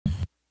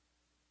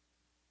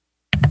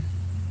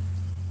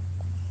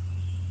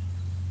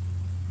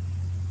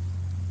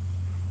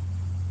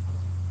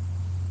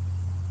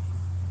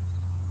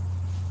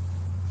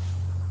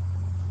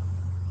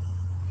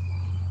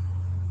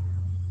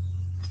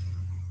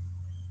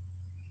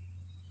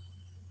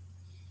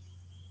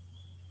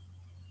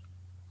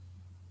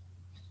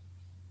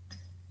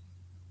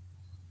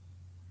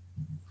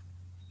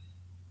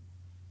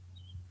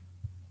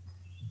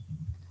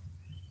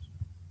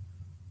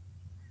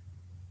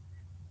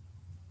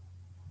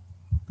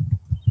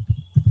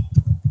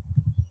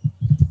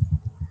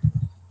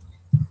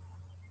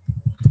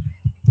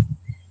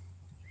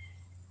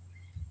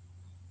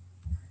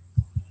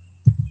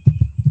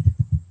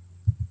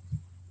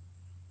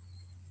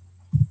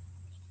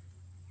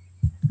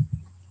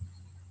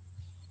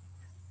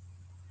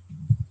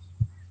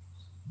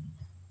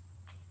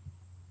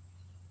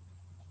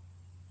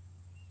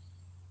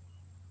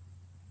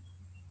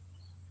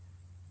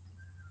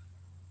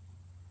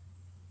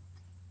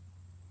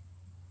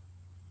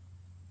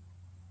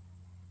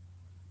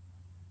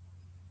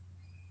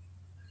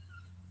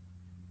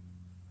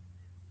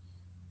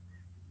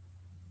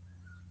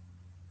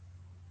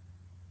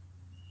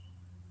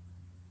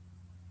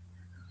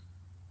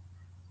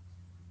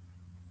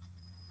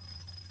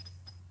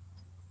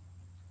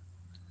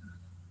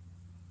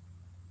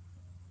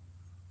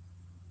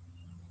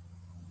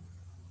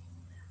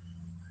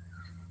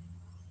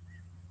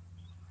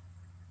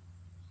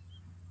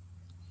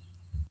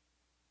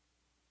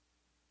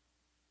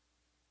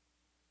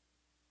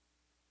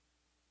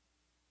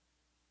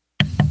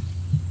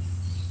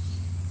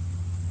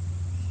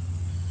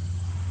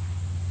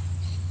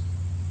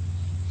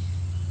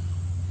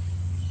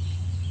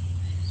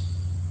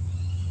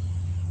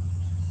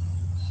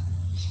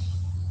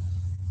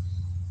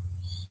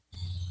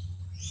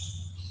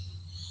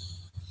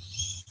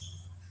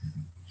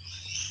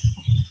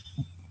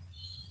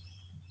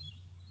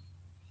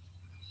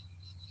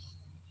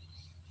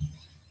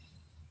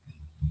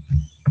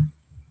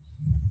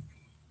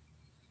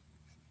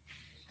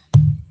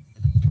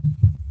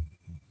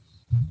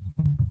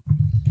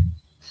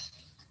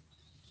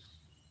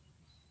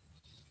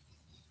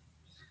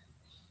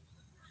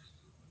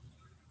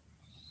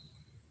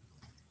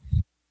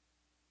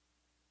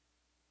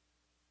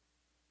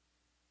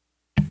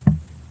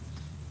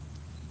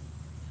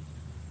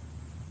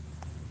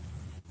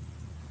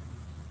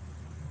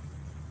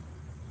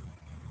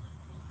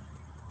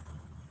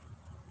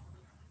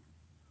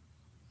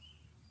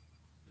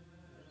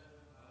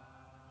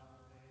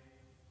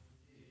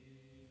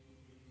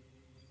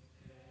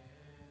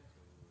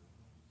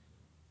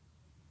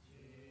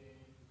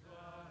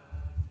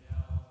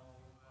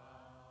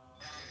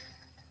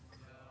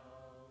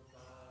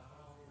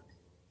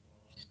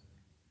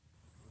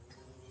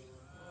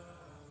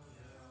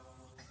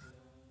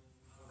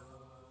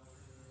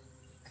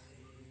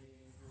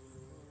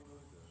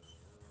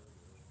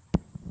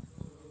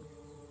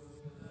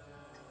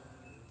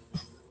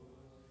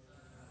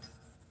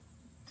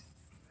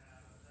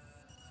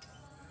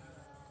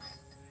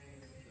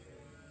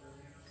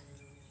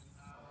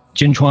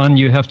Jinchuan,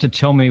 you have to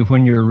tell me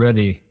when you're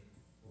ready.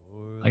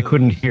 I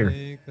couldn't hear. For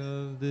the sake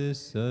of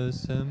this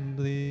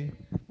assembly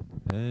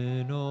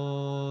and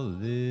all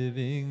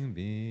living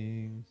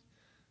beings,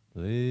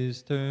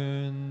 please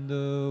turn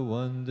the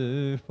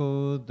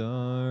wonderful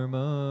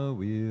Dharma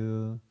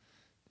wheel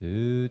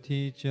to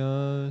teach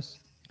us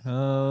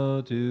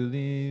how to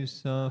leave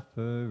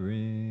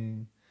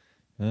suffering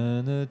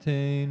and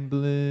attain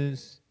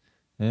bliss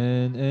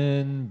and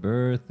end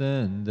birth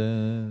and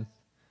death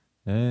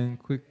and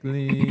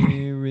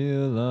quickly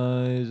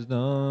realize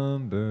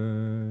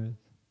non-birth.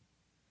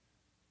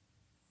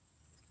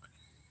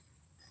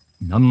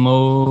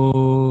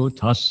 Namo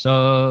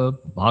tassa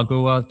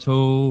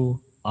bhagavato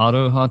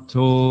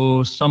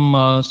arahato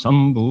samma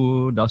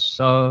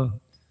sambuddhassa.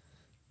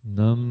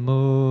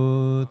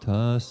 Namo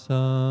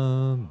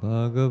tassa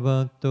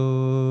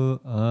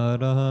bhagavato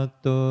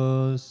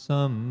arahato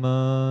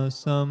samma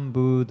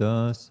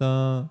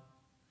sambuddhassa.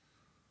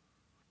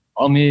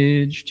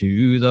 Homage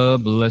to the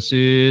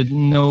blessed,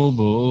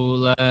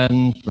 noble,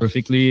 and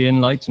perfectly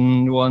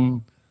enlightened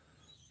one.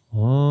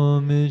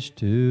 Homage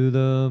to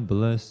the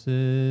blessed,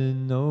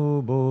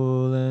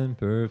 noble, and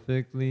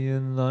perfectly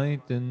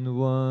enlightened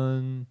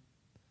one.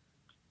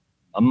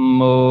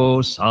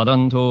 Ammo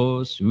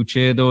saranto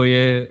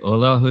suchedoye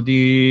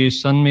olahudi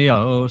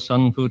sanmyao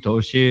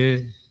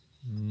sanputoshe.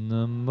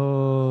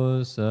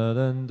 Namo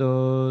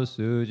Sarando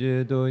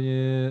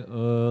Sujedoye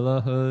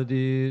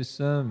Alahadi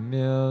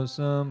Samya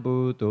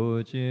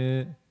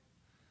Sambutoje.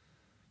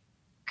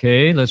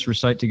 Okay, let's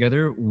recite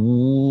together.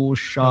 Wu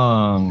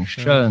shang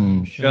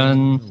shen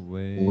shen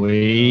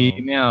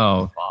wei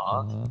miao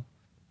fa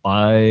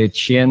bai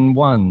qian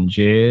wan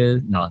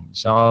jie nan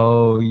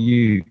sao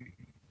yu.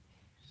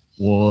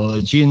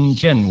 我今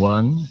见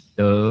闻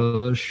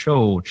得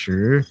受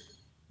持，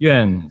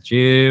愿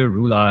皆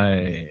如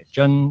来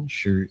真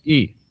实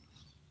义。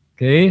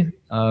Okay,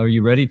 are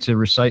you ready to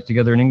recite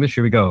together in English?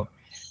 Here we go.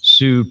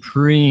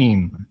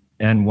 Supreme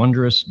and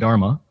wondrous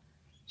Dharma,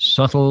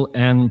 subtle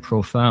and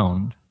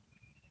profound,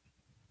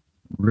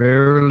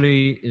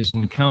 rarely is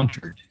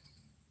encountered,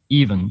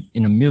 even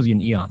in a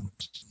million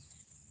eons.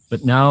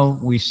 But now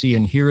we see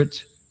and hear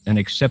it and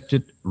accept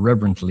it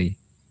reverently.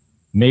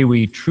 May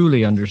we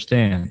truly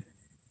understand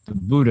the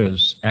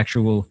Buddha's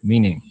actual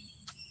meaning.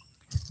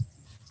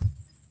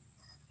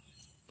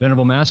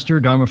 Venerable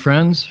Master, Dharma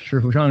friends, 师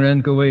父上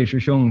人, 各位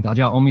师兄, 大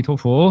家阿弥陀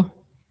佛.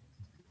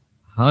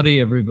 Howdy,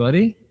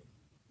 everybody.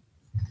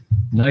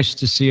 Nice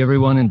to see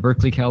everyone in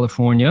Berkeley,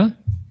 California,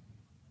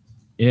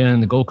 in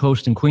the Gold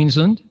Coast in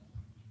Queensland,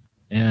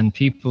 and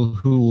people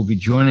who will be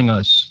joining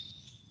us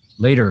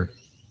later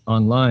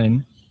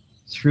online.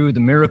 Through the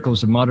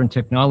miracles of modern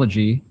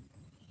technology,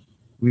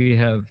 we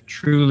have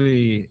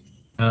truly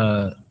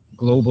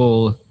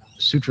global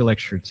sutra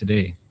lecture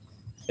today.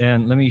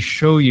 And let me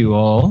show you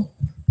all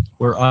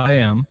where I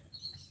am.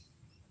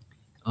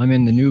 I'm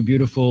in the new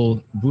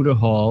beautiful Buddha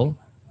Hall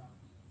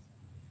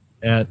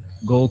at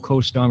Gold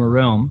Coast Dharma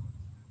Realm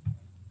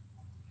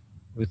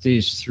with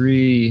these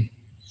three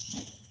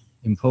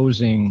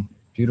imposing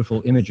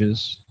beautiful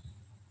images.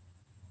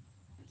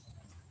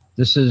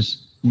 This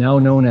is now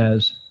known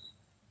as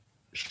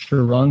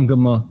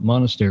Sharangama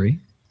Monastery.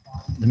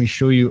 Let me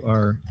show you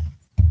our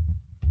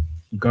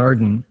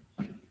garden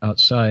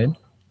outside.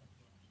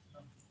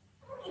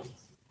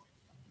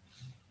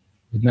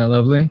 Isn't that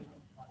lovely?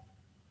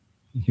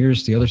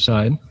 Here's the other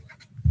side.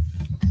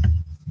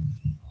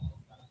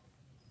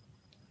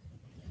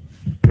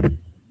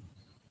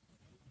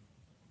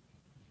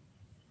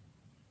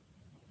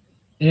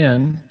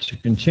 And to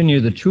continue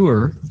the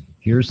tour,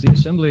 here's the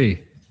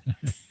assembly.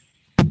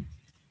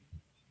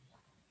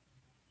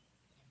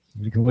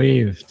 We can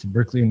wave to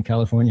Berkeley in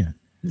California.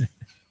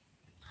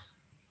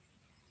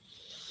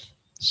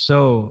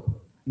 So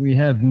we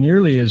have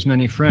nearly as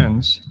many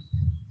friends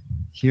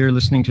here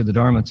listening to the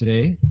Dharma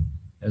today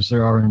as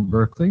there are in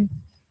Berkeley,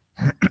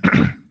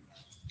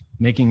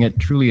 making it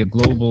truly a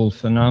global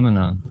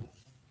phenomenon.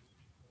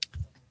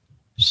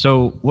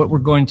 So what we're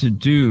going to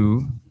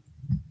do,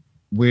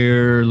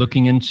 we're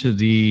looking into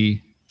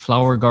the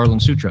Flower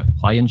Garland Sutra,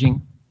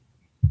 Huayanjing,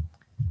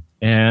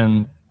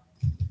 and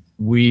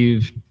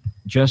we've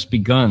just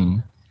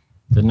begun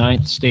the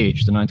ninth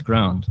stage, the ninth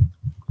ground.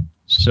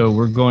 So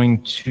we're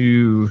going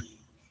to,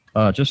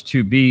 just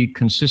to be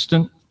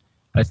consistent,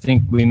 I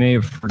think we may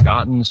have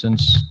forgotten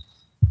since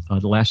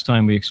the last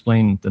time we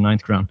explained the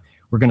ninth ground.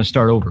 We're going to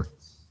start over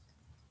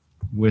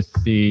with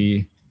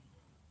the,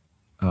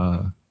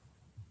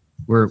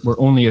 we're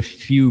only a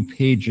few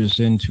pages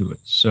into it.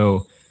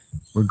 So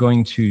we're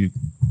going to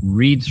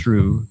read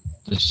through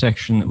the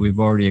section that we've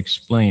already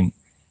explained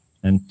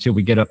until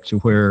we get up to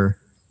where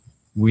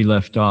we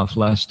left off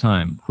last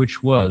time,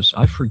 which was,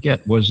 I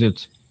forget, was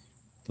it,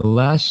 the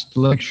last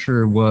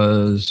lecture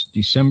was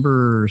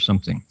December or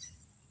something.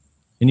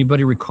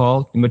 Anybody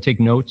recall? Anybody take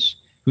notes?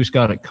 Who's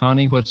got it?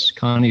 Connie?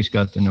 Connie's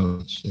got the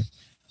notes.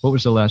 What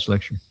was the last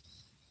lecture?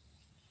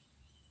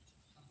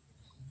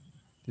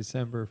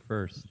 December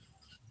 1st.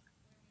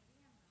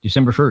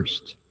 December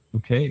 1st.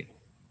 Okay.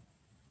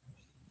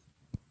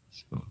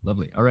 So,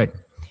 lovely. All right.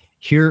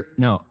 Here,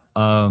 now,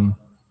 I'm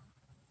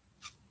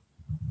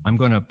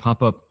going to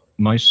pop up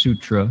my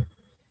sutra,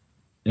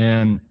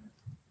 and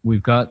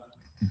we've got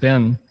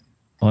Ben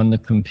on the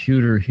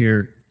computer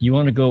here. You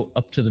want to go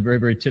up to the very,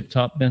 very tip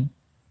top, Ben?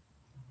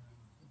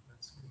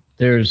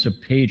 There's a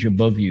page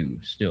above you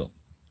still.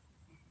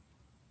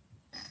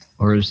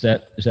 Or is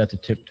that the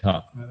tip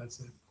top? No, that's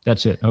it.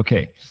 That's it.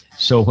 Okay.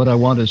 So what I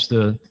want is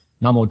the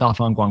Namo Da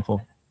Fan Guang Fo.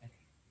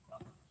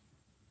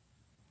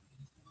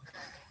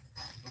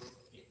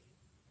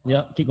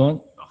 Yeah, keep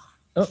going.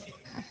 Oh,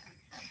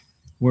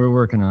 we're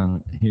working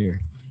on it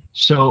here.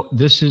 So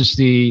this is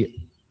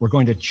we're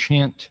going to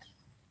chant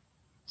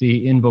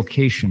the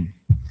invocation,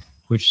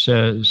 which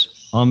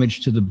says,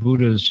 homage to the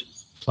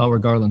Buddha's Flower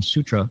Garland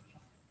Sutra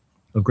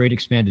of Great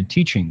Expanded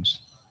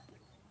Teachings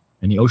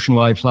and the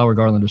Ocean-Wide Flower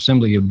Garland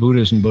Assembly of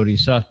Buddhas and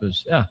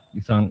Bodhisattvas. Yeah,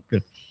 you found it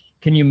good.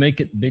 Can you make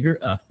it bigger?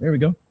 There we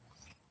go.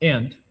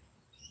 And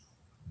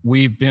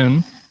we've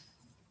been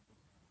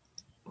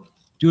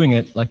doing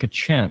it like a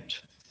chant,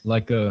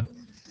 we've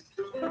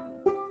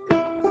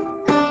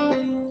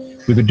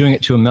been doing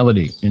it to a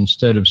melody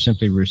instead of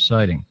simply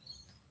reciting.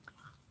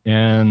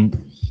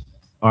 And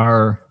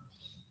our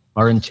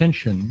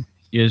intention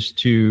is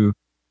to,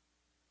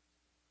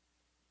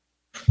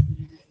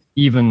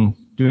 even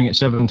doing it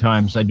 7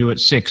 times, I do it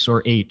 6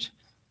 or 8,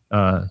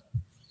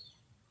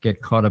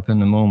 get caught up in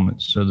the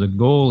moment. So the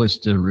goal is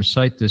to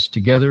recite this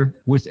together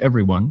with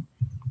everyone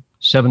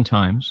 7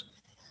 times.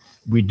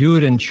 We do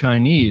it in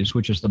Chinese,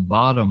 which is the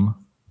bottom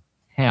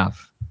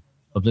half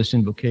of this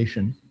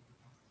invocation.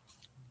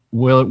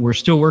 Well, we're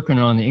still working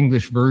on the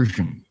English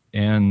version,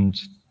 and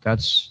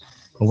that's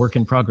a work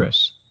in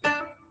progress.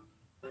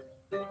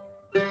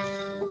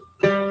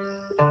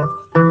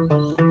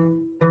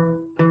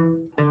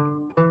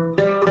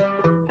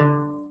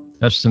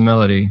 That's the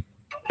melody.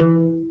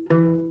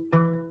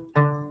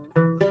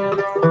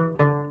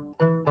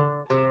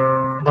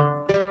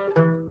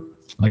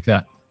 Like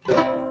that.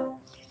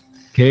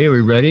 Okay, are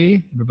we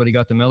ready? Everybody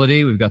got the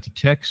melody? We've got the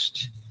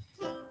text.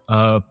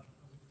 The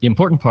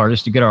important part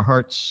is to get our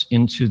hearts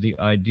into the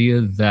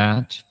idea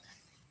that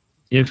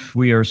if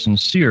we are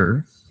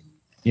sincere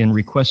in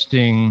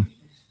requesting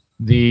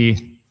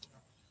the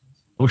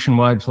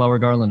Ocean-Wide Flower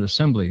Garland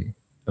Assembly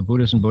of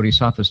Buddhas and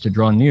Bodhisattvas to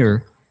draw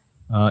near,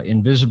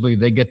 invisibly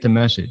they get the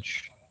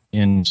message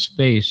in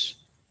space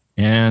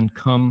and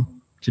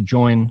come to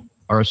join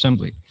our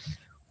assembly.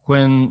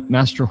 When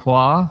Master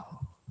Hua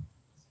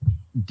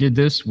did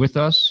this with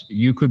us,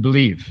 you could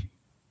believe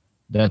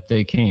that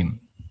they came.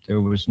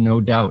 There was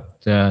no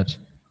doubt that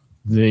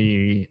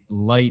the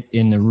light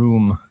in the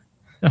room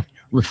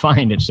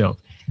refined itself.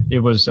 It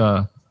was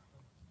a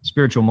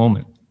spiritual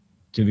moment,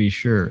 to be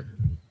sure.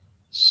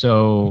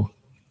 So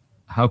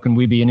how can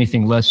we be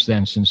anything less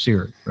than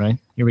sincere, right?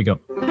 Here we go.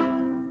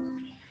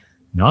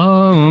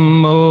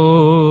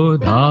 Namo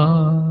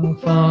Da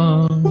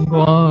Fan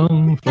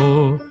Guang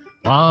Fo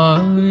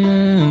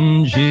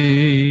Huayan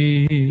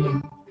Ji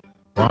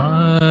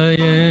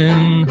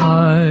Huayan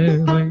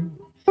Highway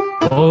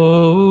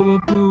O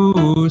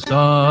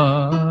Pusa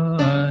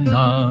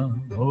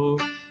Namo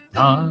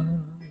Da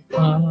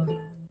Fan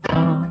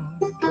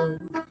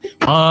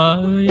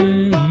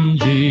Huayan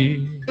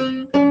Ji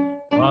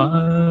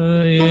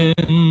Huayan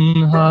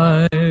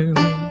Highway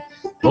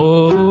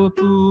O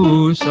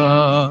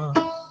Pusa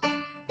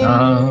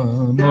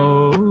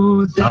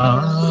Namo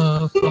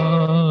Da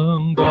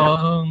Fan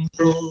Guang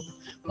Fo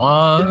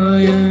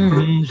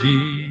Huayan Ji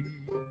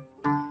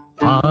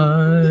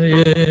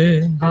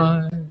Huayan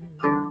Highway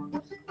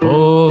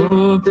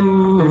O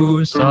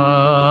Pusa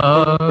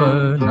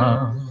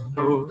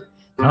Namo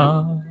Da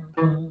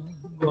Fan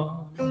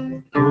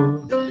Guang Fo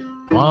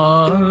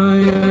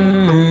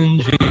Huayan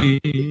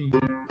Ji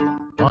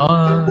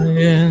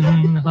Huayan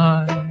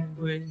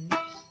Highway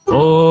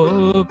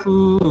O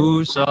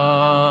Pusa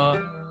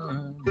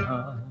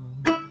Da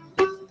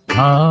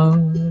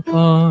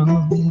Fan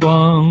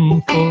Guang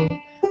Fo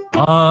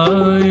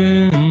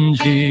Huayan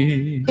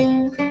Ji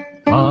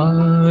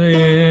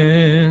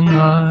Huayan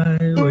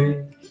Highway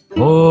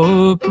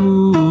O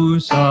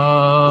Pusa.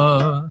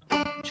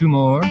 2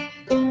 more.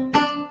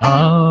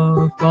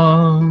 Da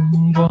Fan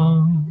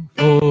Guang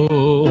Fo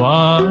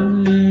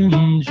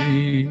Huayan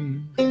Ji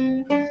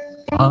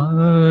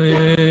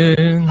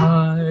Huayan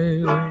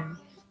Highway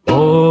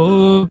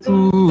O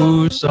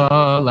Pusa.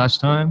 Last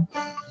time.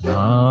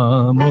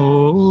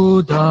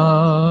 Namo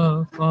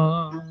Da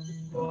Fan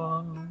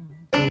Guang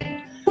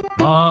Fo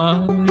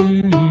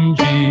Huayan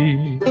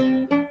Ji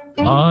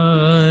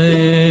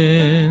Huayan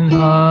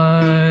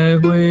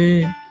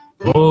Highway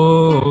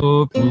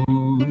O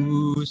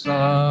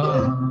Pusa.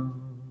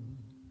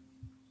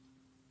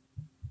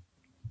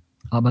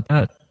 How about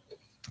that?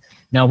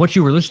 Now, what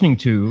you were listening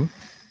to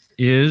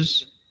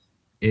is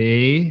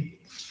a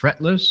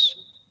fretless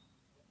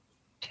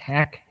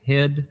tack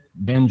head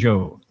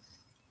banjo.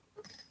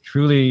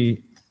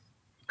 Truly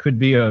could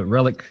be a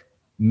relic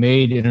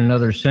made in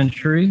another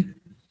century.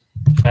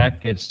 In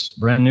fact, it's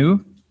brand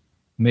new,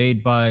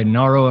 made by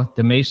Naro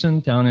the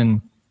Mason down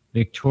in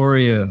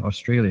Victoria,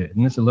 Australia.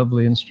 Isn't this a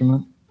lovely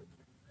instrument?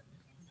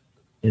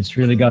 It's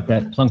really got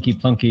that plunky,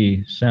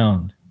 plunky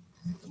sound.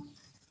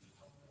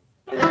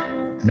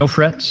 No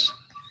frets,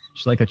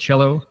 just like a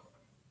cello,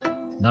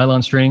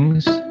 nylon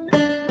strings.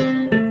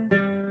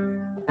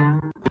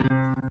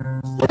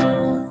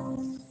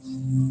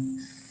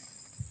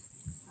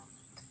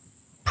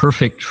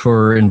 Perfect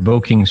for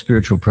invoking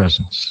spiritual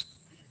presence.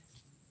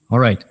 All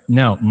right,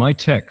 now my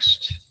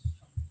text.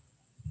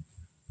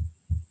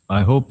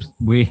 I hope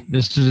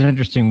this is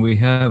interesting. We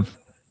have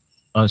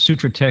a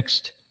sutra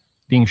text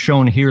being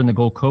shown here in the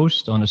Gold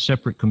Coast on a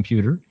separate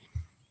computer.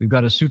 We've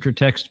got a sutra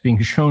text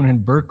being shown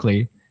in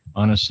Berkeley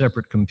on a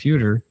separate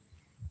computer.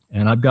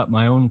 And I've got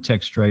my own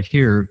text right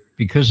here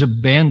because of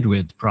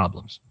bandwidth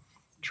problems,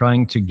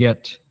 trying to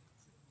get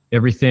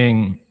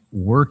everything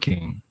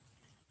working.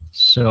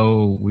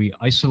 So we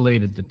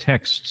isolated the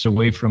texts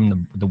away from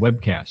the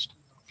webcast.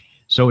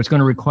 So it's going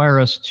to require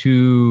us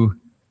to,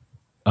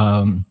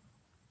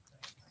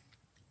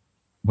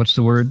 what's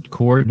the word?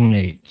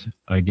 Coordinate,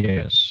 I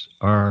guess,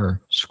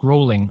 our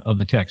scrolling of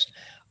the text.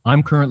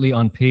 I'm currently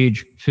on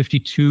page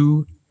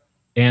 52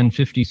 and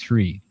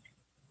 53.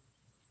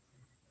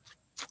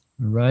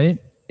 All right,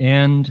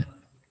 and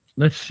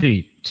let's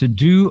see, to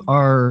do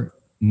our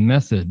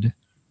method,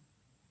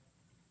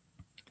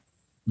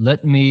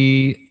 let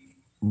me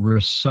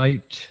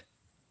recite,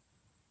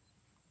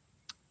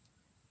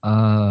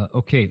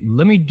 okay,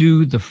 let me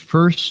do the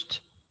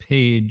first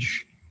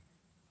page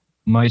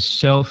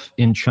myself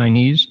in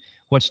Chinese.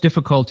 What's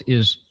difficult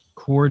is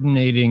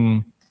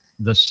coordinating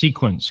the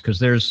sequence, because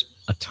there's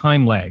a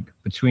time lag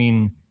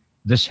between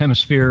this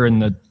hemisphere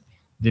and the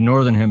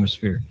northern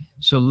hemisphere.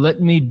 So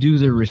let me do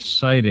the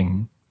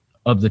reciting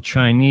of the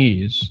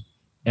Chinese,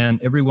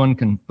 and everyone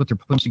can put their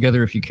palms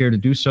together if you care to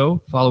do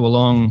so. Follow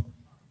along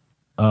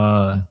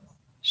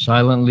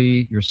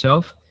silently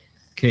yourself.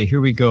 Okay,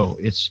 here we go.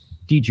 It's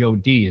D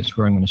is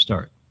where I'm going to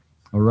start.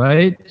 All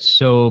right,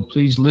 so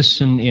please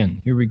listen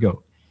in. Here we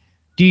go.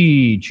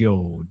 第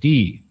九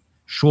地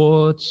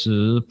说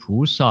此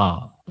菩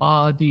萨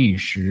八地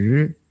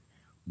时，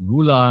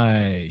如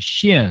来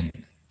现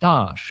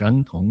大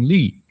神通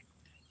力，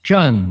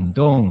震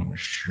动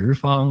十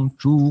方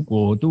诸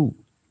国度，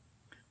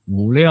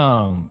无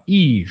量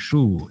艺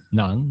术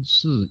难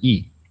思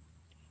议。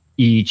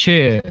一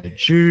切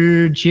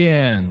知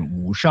见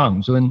无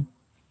上尊，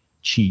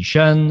起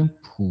身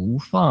普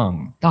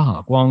放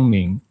大光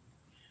明，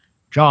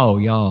照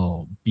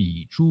耀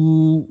彼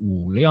诸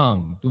无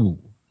量度，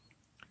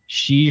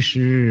悉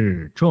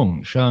施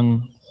众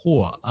生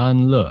获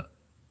安乐。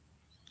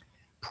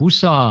菩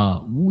萨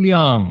无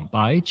量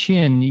百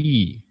千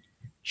亿，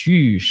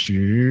具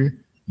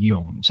实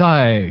永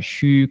在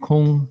虚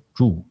空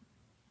住，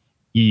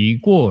已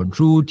过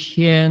诸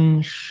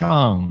天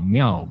上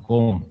妙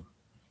功，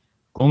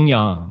供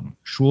养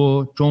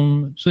说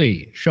中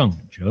最胜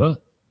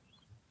者。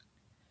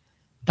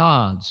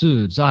大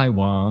自在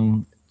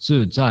王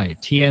自在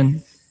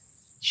天，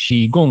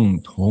喜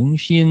共同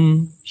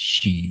心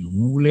喜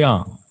无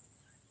量，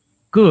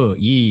各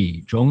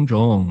以种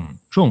种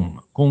众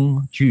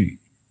工具，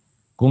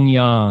供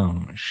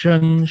养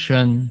深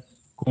深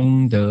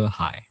功德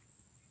海。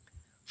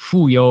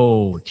复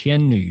有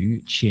天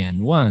女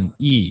千万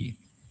亿，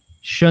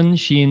身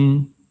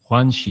心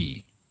欢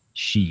喜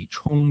喜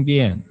充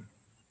遍，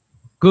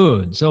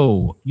各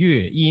奏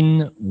乐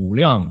音无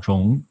量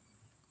种，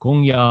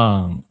供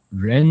养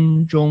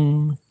人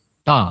中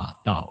大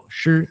导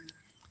师。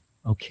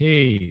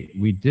Okay,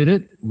 we did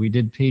it. We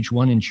did page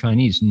 1 in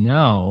Chinese.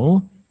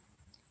 Now,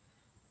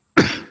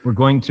 we're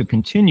going to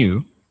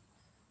continue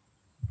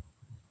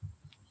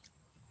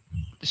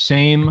the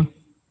same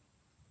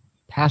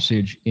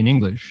passage in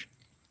English.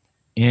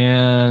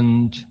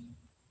 And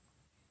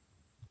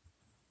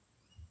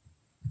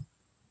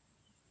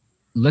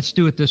let's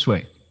do it this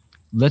way.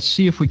 Let's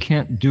see if we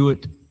can't do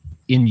it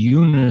in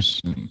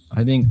unison.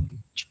 I think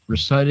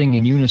reciting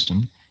in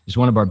unison is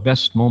one of our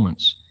best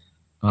moments.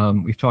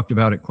 We've talked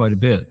about it quite a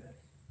bit.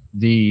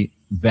 The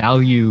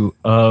value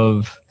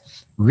of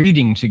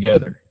reading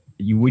together.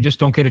 We just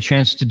don't get a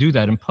chance to do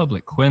that in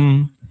public.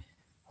 When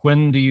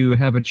do you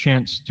have a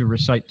chance to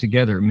recite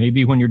together?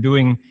 Maybe when you're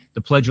doing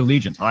the Pledge of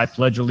Allegiance. I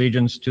pledge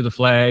allegiance to the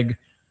flag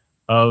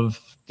of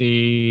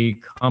the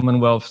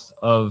Commonwealth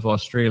of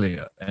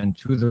Australia and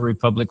to the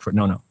Republic for...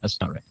 No, that's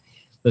not right.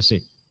 Let's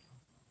see.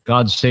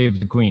 God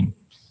save the Queen.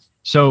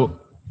 So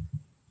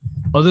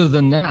other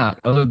than that,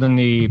 other than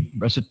the,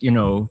 you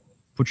know,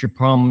 put your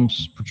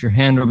palms, put your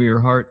hand over your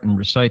heart and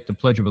recite the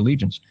Pledge of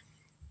Allegiance,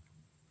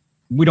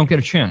 we don't get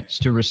a chance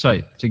to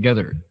recite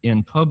together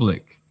in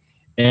public.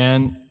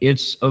 And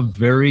it's a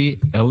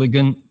very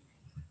elegant,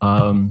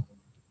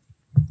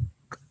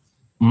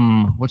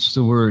 what's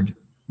the word?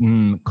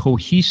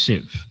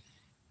 Cohesive,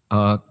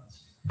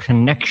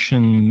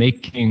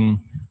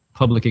 connection-making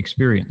public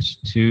experience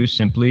to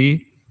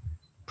simply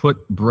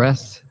put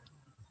breath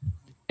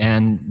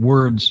and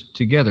words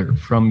together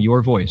from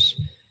your voice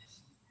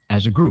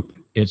as a group.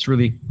 It's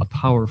really a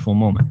powerful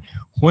moment.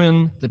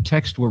 When the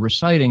text we're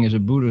reciting is a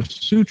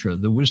Buddhist sutra,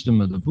 the wisdom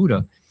of the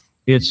Buddha,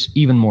 it's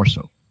even more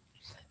so.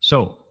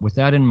 So with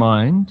that in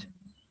mind,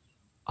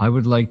 I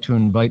would like to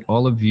invite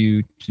all of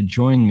you to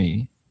join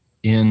me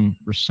in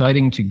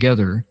reciting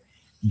together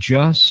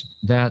just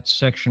that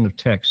section of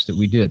text that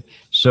we did.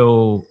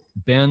 So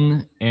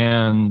Ben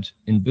and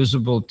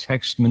Invisible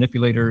Text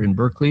Manipulator in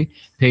Berkeley,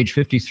 page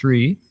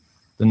 53,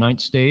 the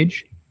 9th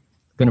stage.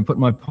 I'm going to put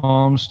my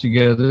palms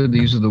together.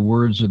 These are the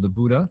words of the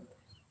Buddha.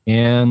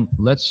 And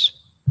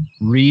let's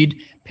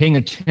read, paying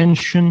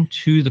attention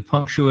to the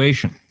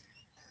punctuation.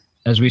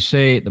 As we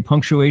say, the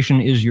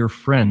punctuation is your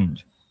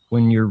friend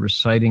when you're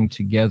reciting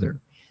together,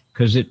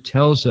 because it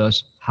tells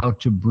us how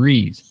to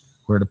breathe,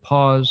 where to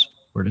pause,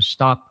 where to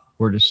stop,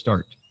 where to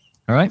start.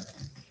 All right?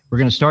 We're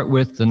going to start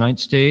with the 9th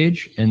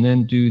stage and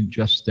then do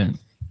just then.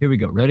 Here we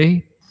go.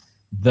 Ready?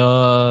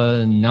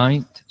 The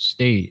 9th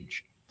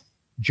stage.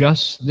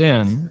 Just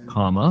then,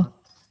 comma,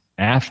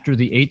 after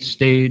the 8th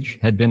stage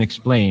had been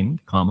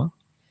explained, comma,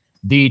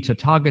 the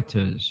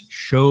Tathagatas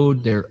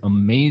showed their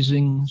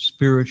amazing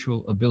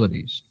spiritual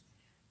abilities,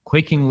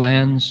 quaking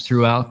lands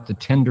throughout the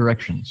 10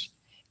 directions,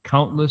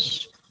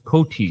 countless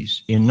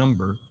kotis in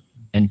number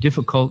and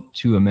difficult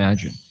to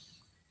imagine.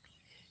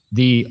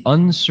 The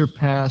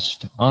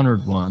unsurpassed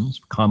honored ones,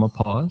 comma,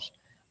 pause,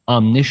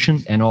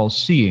 omniscient and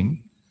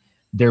all-seeing,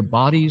 their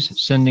bodies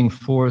sending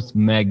forth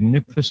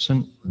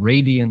magnificent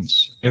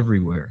radiance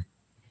everywhere,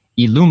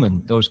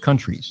 illumined those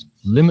countries,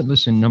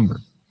 limitless in number,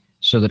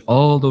 so that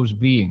all those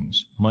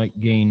beings might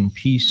gain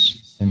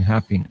peace and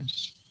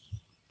happiness.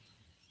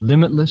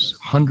 Limitless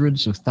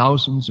hundreds of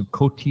thousands of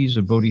kotis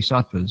of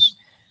bodhisattvas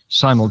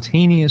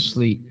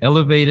simultaneously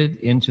elevated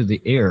into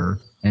the air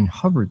and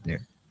hovered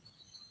there.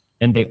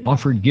 And they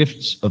offered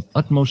gifts of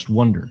utmost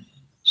wonder,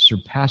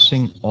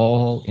 surpassing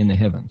all in the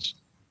heavens,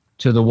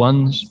 to the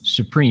ones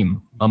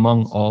supreme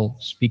among all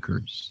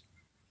speakers.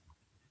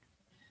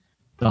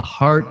 The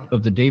heart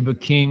of the Deva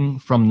king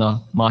from the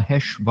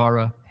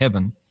Maheshvara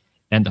heaven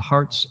and the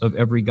hearts of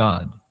every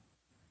god,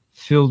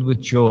 filled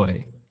with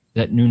joy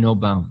that knew no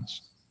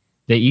bounds.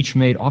 They each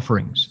made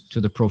offerings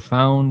to the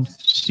profound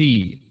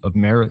sea of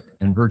merit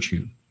and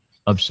virtue,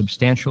 of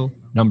substantial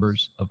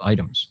numbers of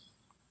items.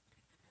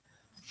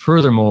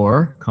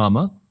 Furthermore,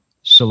 comma,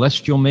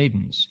 celestial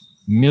maidens,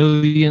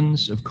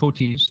 millions of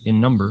kotis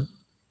in number,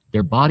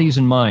 their bodies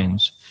and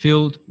minds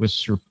filled with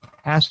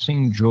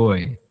surpassing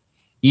joy,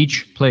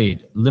 each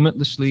played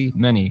limitlessly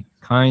many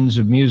kinds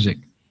of music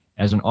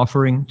as an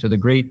offering to the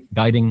great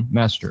guiding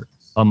master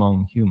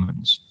among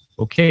humans.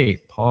 Okay,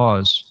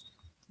 pause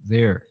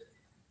there.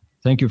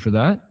 Thank you for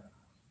that.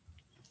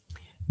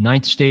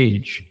 9th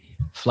stage,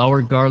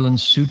 Flower Garland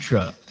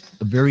Sutra,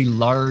 a very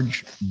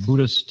large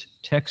Buddhist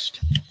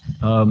text.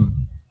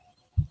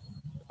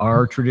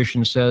 Our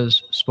tradition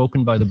says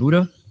spoken by the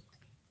Buddha,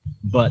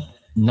 but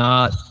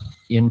not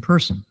in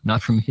person,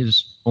 not from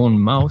his own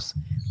mouth,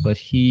 but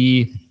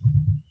he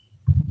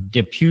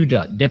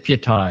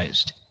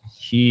deputized.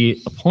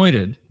 He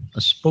appointed a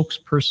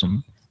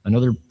spokesperson,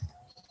 another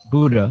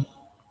Buddha,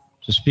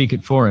 to speak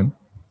it for him.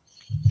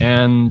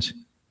 And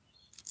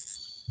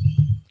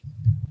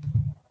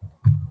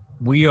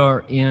we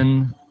are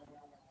in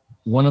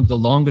one of the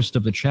longest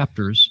of the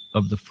chapters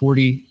of the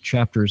 40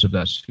 chapters of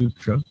that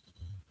sutra.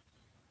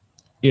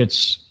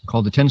 It's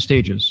called the 10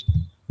 stages.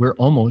 We're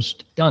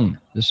almost done.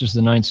 This is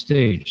the 9th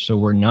stage, so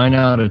we're 9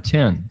 out of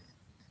 10.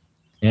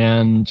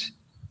 And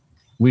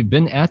we've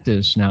been at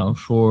this now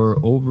for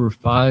over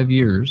 5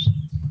 years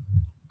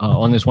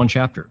on this one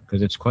chapter,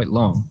 because it's quite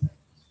long.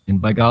 And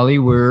by golly,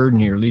 we're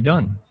nearly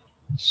done.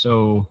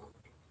 So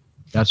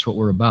that's what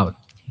we're about.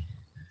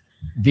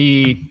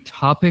 The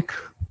topic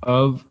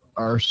of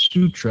our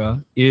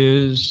sutra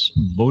is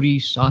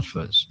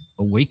bodhisattvas,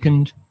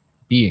 awakened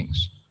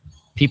beings,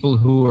 people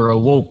who are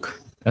awoke.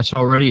 That's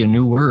already a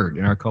new word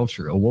in our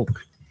culture,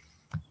 awoke.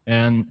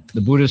 And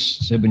the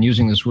Buddhists have been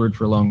using this word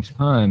for a long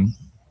time,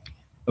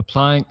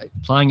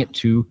 applying it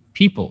to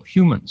people,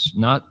 humans,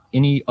 not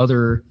any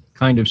other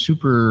kind of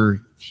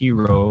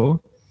superhero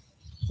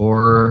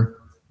or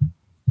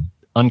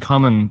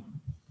uncommon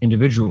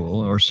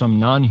individual or some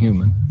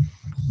non-human,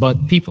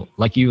 but people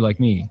like you, like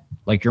me,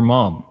 like your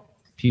mom,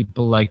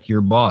 people like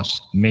your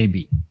boss,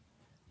 maybe.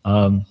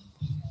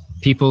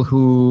 People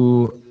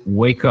who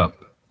wake up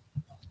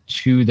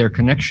to their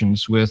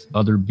connections with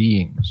other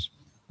beings.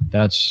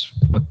 That's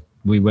what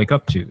we wake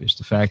up to, is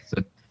the fact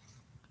that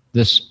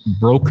this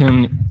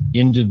broken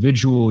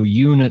individual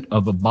unit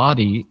of a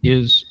body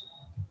is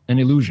an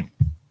illusion.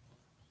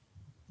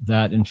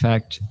 That, in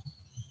fact,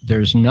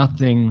 there's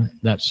nothing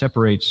that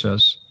separates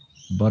us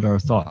but our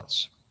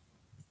thoughts.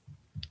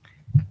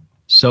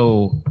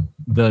 So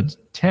the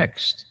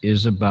text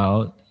is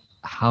about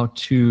how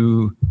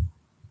to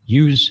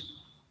use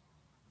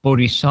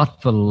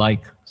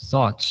bodhisattva-like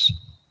thoughts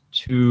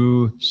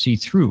to see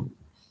through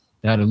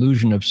that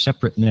illusion of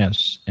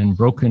separateness and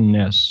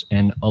brokenness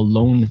and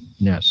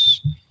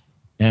aloneness,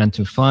 and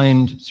to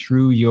find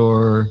through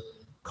your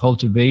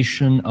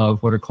cultivation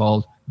of what are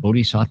called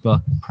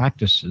bodhisattva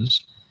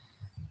practices,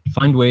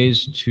 find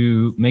ways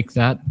to make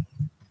that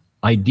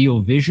ideal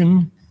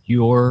vision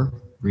your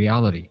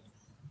reality.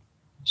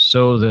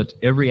 so that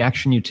every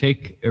action you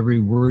take, every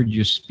word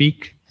you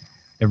speak,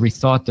 every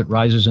thought that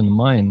rises in the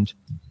mind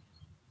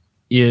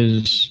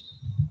is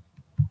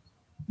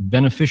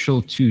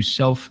beneficial to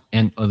self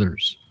and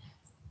others.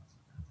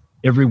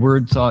 Every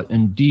word, thought,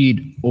 and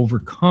deed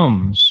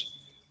overcomes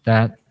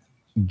that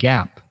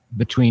gap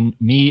between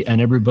me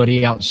and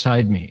everybody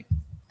outside me.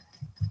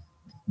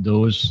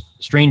 Those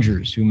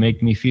strangers who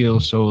make me feel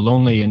so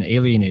lonely and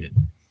alienated.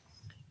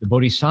 The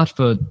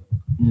Bodhisattva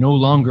no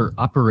longer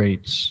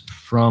operates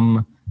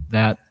from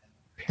that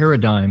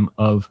paradigm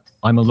of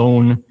I'm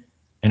alone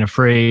and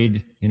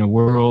afraid in a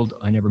world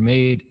I never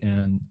made,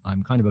 and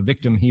I'm kind of a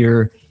victim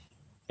here,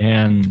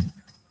 and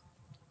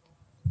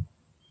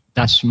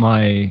that's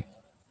my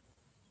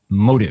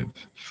motive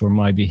for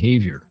my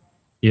behavior,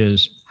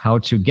 is how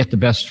to get the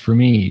best for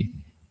me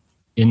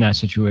in that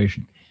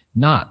situation.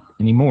 Not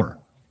anymore.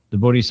 The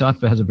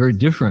Bodhisattva has a very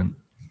different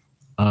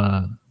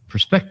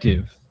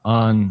perspective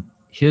on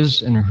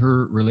his and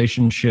her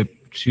relationship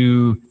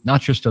to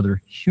not just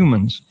other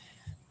humans,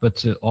 but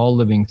to all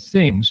living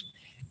things.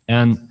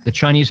 And the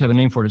Chinese have a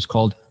name for it. It's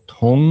called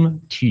Tong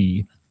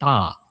Ti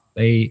Da,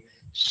 a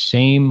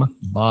same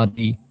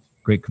body,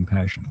 great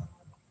compassion.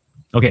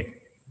 Okay,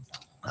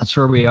 that's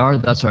where we are.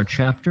 That's our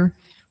chapter.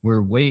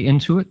 We're way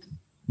into it,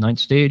 9th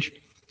stage.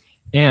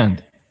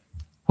 And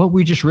what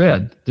we just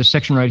read, this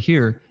section right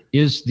here,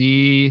 is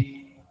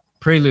the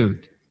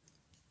prelude,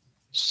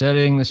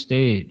 setting the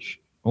stage.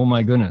 Oh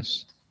my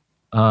goodness.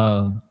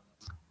 I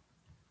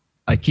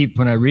keep,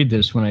 when I read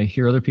this, when I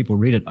hear other people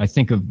read it, I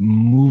think of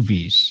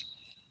movies.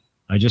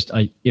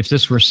 If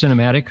this were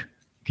cinematic,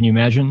 can you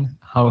imagine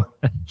how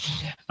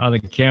the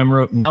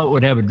camera, now it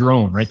would have a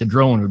drone, right? The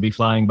drone would be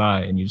flying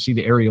by and you'd see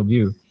the aerial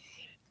view.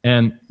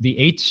 And the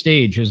 8th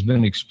stage has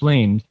been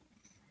explained,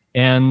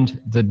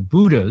 and the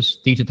Buddhas,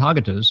 the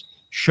Tathagatas,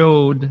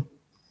 showed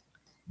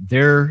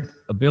their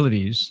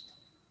abilities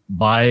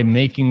by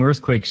making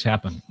earthquakes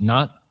happen,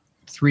 not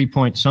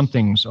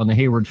 3-point-somethings on the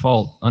Hayward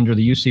Fault under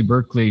the UC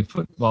Berkeley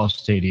football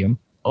stadium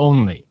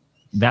only,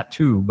 that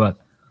too, but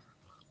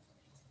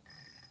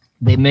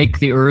they make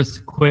the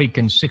earth quake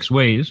in 6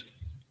 ways.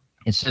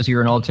 It says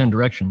here in all 10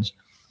 directions,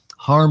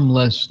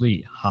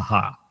 harmlessly,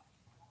 haha,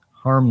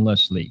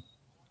 harmlessly.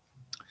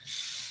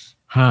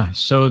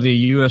 So the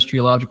U.S.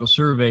 Geological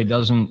Survey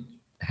doesn't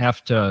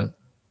have to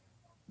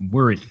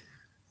worry,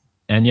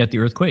 and yet the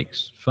earth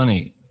quakes.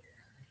 Funny.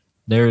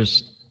 We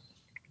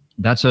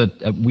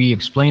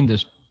explained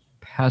this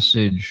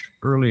passage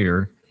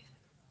earlier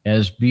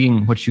as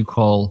being what you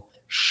call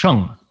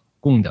sheng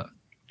gongda,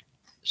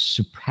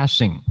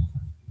 surpassing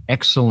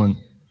excellent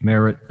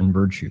merit and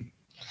virtue.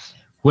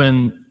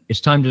 When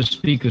it's time to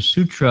speak a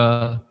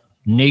sutra,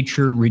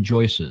 nature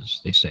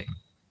rejoices, they say,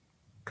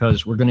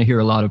 because we're going to hear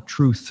a lot of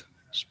truth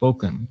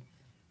spoken.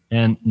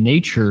 And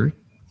nature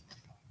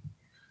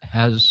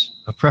has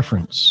a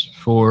preference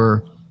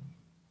for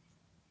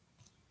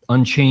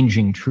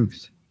unchanging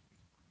truth.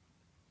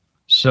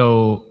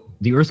 So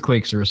the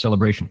earthquakes are a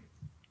celebration.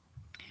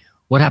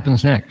 What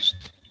happens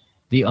next?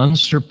 The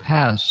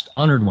unsurpassed,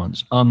 honored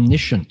ones,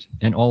 omniscient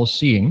and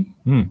all-seeing,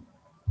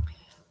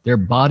 their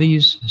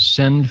bodies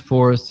send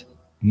forth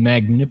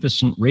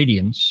magnificent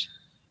radiance,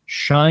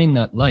 shine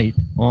that light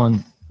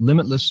on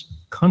limitless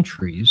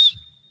countries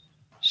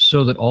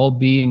so that all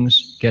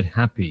beings get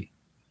happy.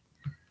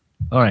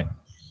 All right,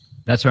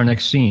 that's our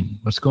next scene.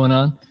 What's going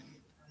on?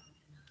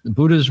 The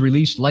Buddhas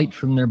release light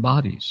from their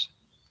bodies.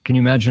 Can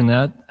you imagine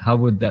that? How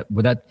would that,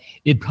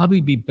 it'd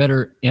probably be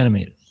better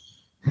animated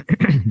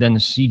than the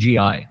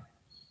CGI.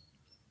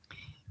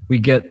 We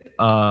get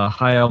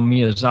Hayao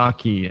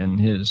Miyazaki and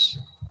his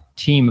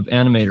team of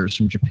animators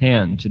from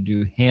Japan to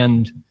do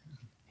hand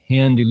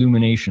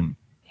illumination,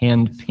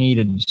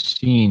 hand-painted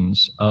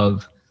scenes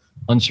of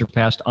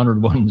unsurpassed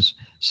honored ones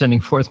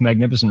sending forth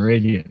magnificent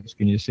radiance.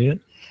 Can you see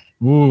it?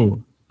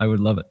 Ooh, I would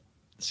love it.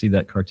 See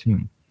that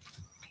cartoon.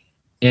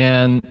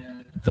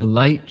 And the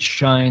light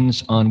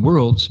shines on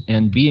worlds,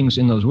 and beings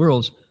in those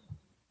worlds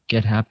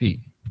get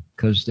happy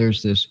because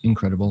there's this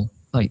incredible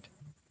light.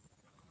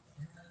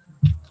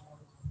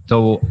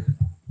 So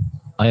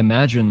I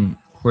imagine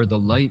where the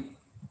light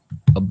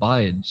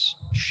abides,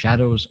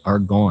 shadows are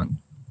gone,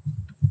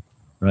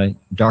 right?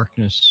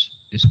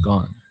 Darkness is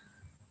gone.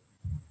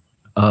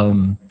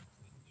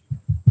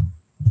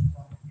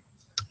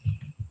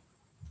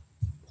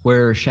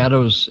 Where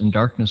shadows and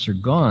darkness are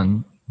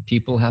gone,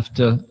 people have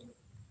to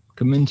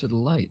come into the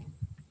light.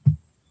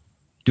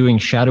 Doing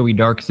shadowy,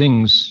 dark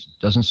things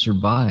doesn't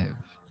survive.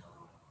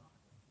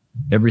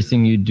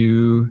 Everything you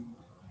do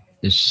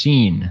is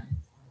seen.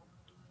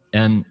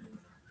 And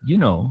you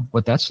know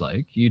what that's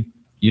like. You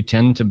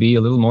tend to be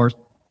a little more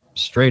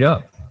straight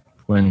up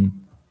when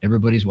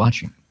everybody's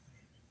watching.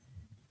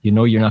 You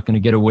know you're not going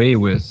to get away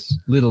with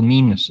little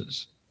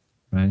meannesses,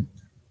 right?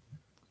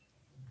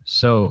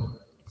 So,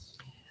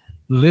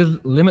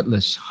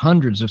 limitless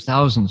hundreds of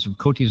thousands of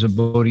kotis of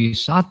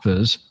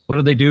bodhisattvas,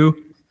 what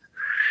do?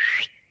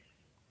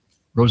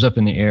 Rose up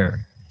in the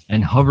air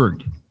and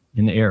hovered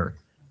in the air.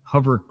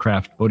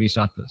 Hovercraft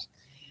bodhisattvas.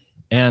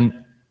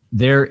 And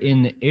they're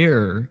in the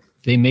air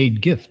they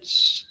made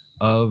gifts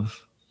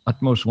of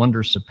utmost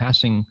wonder,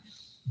 surpassing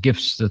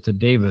gifts that the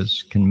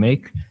devas can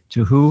make.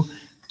 To who?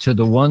 To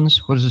the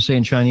ones, what does it say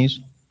in Chinese?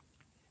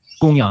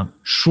 供养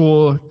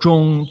说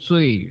中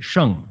最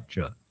圣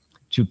者.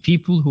 To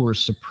people who are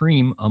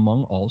supreme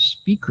among all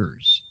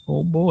speakers.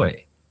 Oh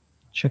boy,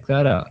 check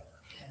that out.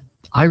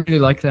 I really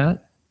like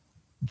that.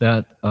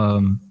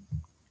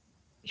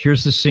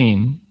 Here's the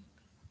scene.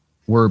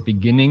 We're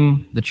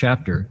beginning the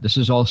chapter. This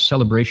is all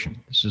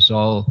celebration. This is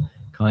all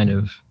kind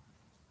of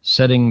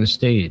setting the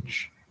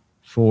stage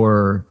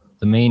for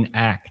the main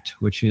act,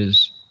 which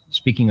is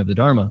speaking of the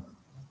Dharma.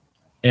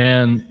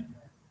 And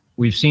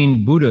we've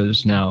seen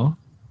Buddhas now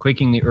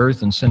quaking the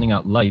earth and sending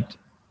out light.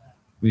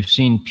 We've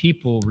seen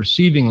people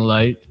receiving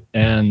light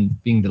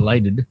and being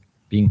delighted,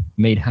 being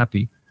made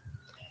happy.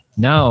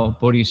 Now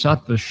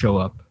bodhisattvas show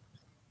up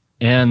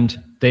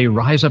and they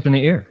rise up in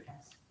the air.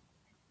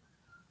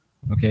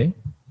 Okay?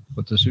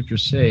 What the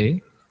sutras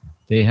say,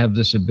 they have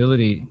this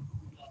ability.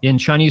 In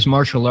Chinese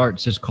martial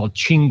arts, it's called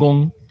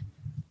Qinggong.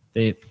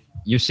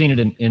 You've seen it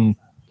in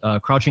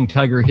Crouching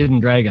Tiger,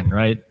 Hidden Dragon,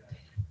 right?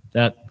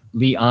 That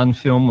Li An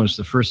film was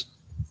the first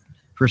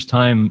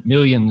time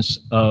millions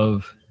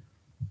of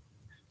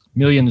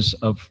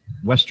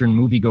Western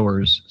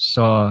moviegoers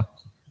saw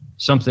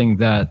something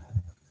that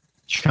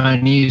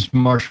Chinese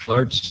martial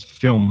arts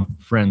film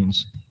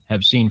friends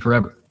have seen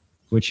forever,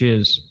 which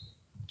is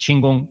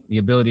Qinggong, the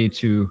ability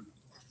to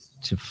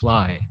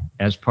fly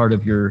as part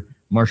of your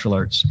martial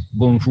arts,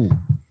 Gongfu.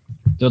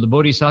 So the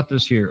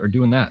bodhisattvas here are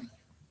doing that.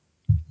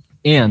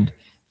 And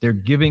they're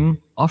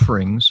giving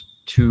offerings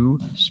to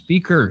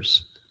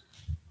speakers,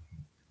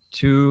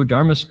 to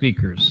Dharma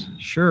speakers.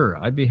 Sure,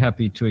 I'd be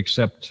happy to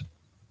accept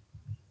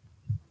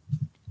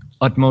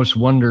utmost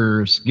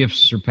wonders, gifts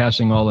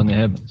surpassing all in the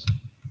heavens,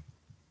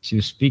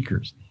 to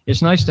speakers.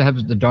 It's nice to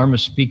have the Dharma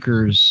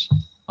speakers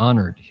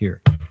honored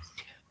here.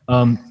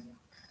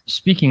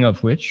 Speaking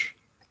of which,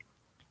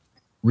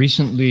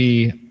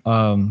 recently,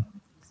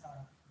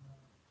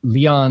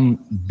 Leon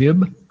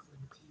Bibb,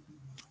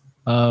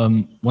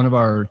 one of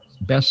our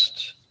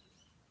best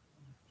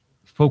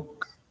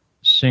folk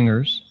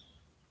singers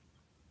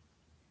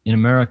in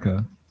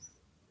America,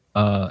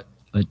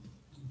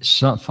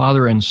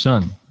 father and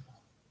son,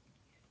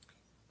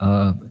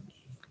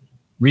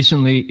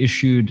 recently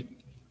issued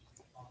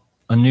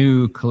a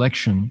new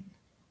collection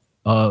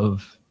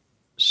of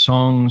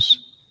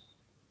songs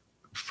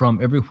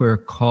from everywhere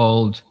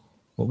called,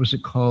 what was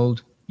it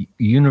called?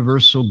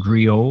 Universal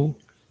Griot,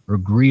 or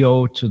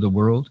Griot to the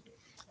World.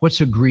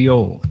 What's a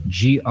Griot?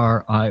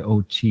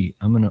 G-R-I-O-T.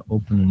 I'm going to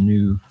open a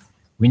new,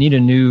 we need a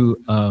new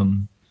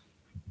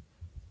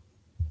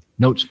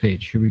notes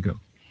page. Here we go.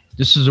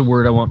 This is a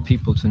word I want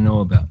people to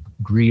know about.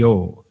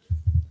 Griot.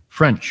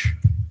 French,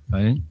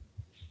 right?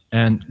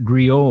 And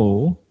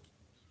Griot,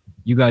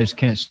 you guys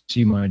can't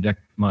see my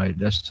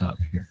desktop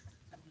here.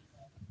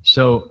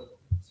 So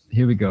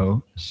here we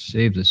go.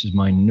 Save this as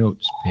my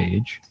notes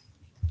page.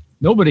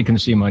 Nobody can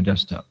see my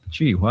desktop.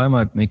 Gee, why am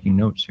I making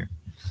notes here?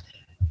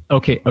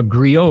 Okay, a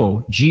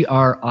griot,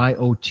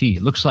 G-R-I-O-T.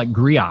 Looks like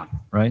griot,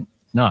 right?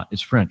 Not,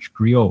 it's French,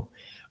 griot.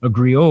 A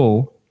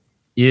griot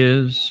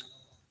is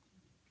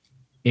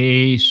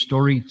a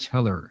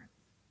storyteller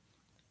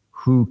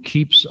who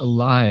keeps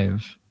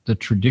alive the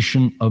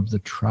tradition of the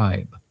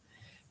tribe.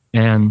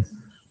 And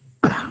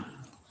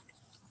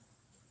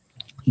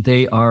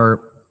this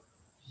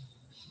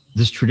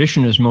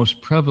tradition is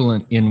most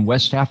prevalent in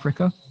West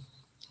Africa,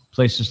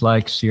 places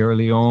like Sierra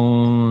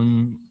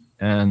Leone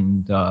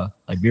and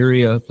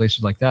Liberia,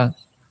 places like that,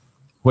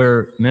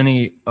 where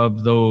many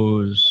of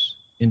those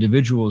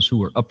individuals who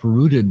were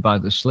uprooted by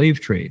the slave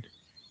trade,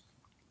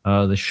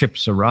 the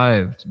ships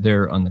arrived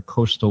there on the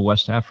coastal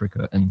West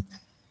Africa and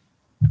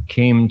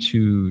came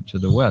to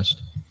the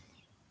West.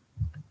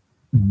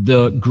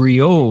 The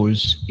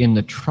griots in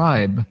the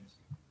tribe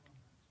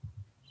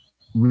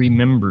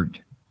remembered,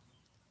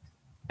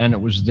 and it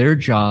was their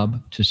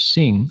job to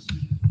sing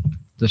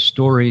the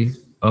story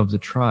of the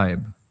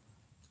tribe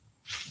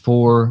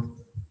for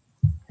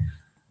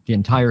the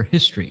entire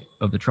history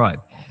of the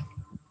tribe.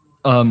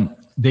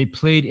 They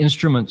played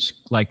instruments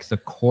like the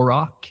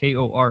kora,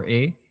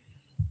 K-O-R-A,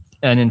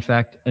 and in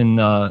fact, in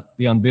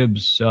Leon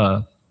Bibb's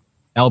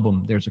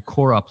album, there's a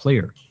kora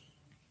player.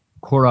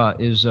 Kora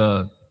is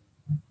a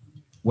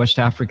West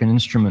African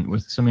instrument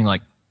with something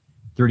like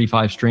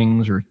 35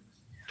 strings or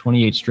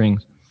 28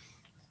 strings.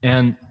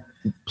 And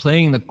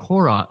playing the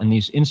kora and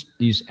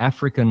these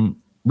African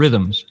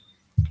rhythms,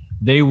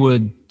 they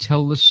would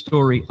tell the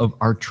story of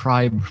our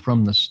tribe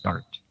from the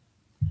start.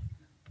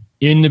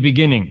 In the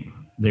beginning,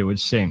 they would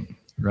sing,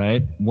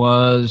 right,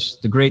 was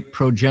the great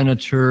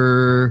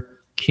progenitor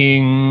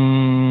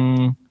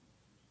King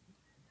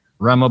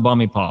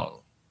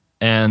Ramabamipal.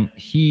 And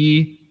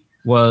he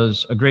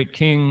was a great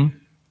king,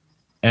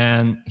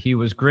 and he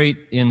was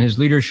great in his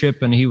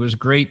leadership, and he was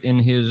great in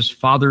his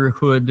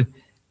fatherhood,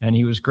 and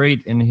he was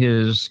great in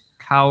his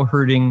cow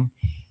herding,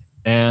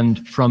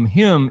 and from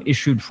him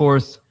issued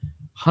forth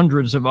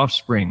hundreds of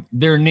offspring.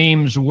 Their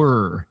names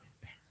were,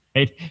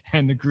 right?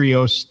 And the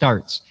griot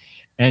starts.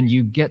 and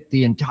you get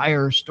the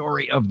entire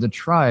story of the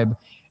tribe.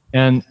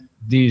 And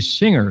these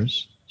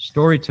singers,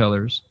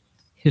 storytellers,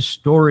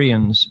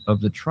 historians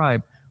of the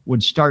tribe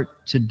would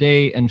start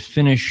today and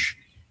finish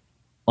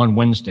on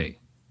Wednesday,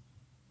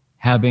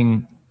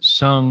 having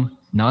sung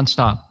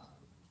nonstop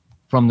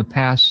from the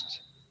past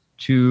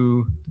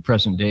to the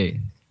present day,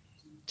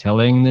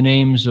 telling the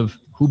names of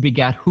who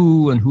begat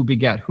who and who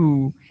begat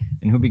who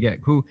and who begat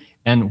who,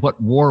 and what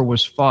war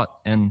was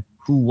fought and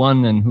who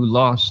won and who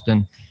lost,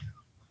 and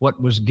what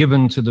was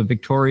given to the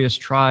victorious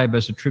tribe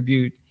as a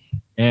tribute,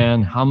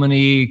 and how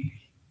many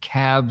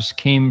calves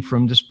came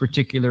from this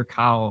particular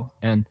cow,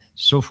 and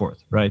so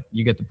forth, right?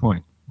 You get the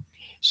point.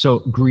 So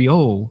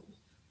griots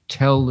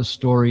tell the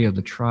story of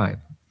the tribe.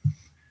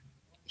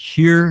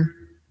 Here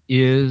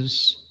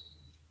is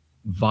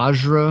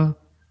Vajra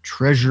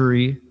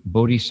Treasury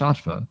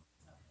Bodhisattva,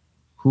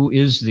 who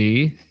is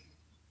the,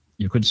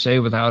 you could say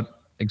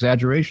without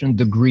exaggeration,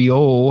 the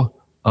griot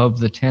of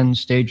the 10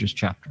 stages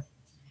chapter.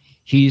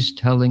 He's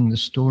telling the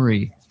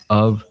story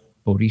of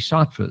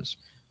bodhisattvas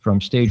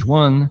from stage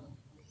 1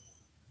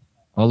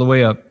 all the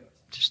way up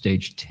to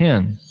stage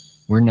 10.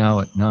 We're now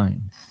at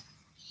 9.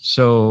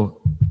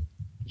 So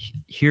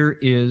here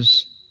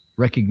is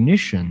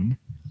recognition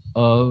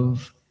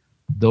of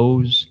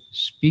those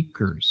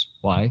speakers.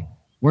 Why?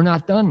 We're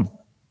not done.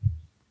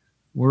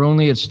 We're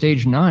only at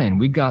stage 9.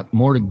 We've got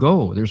more to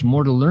go. There's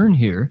more to learn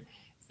here.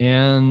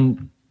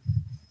 And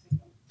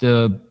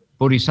the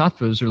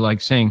bodhisattvas are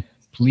like saying,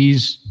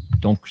 please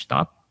don't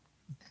stop.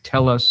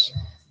 Tell us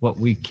what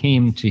we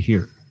came to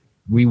hear.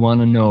 We want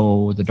to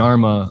know the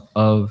Dharma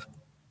of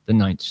the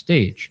 9th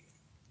stage.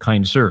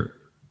 Kind sir,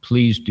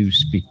 please do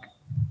speak.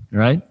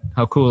 Right?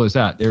 How cool is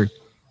that? They're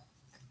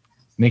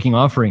making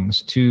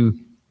offerings to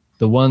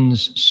the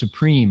ones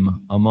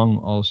supreme among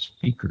all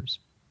speakers.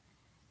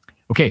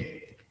 Okay.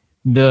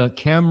 The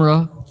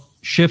camera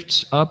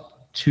shifts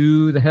up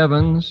to the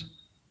heavens,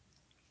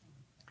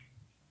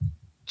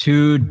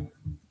 to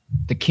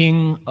the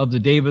king of the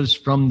Devas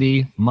from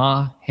the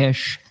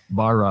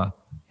Maheshvara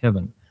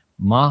heaven.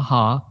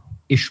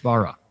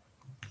 Maha-Ishvara.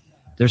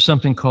 There's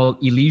something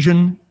called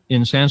elision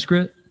in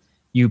Sanskrit.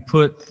 You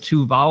put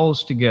 2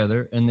 vowels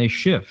together and they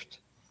shift.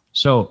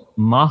 So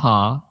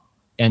Maha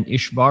and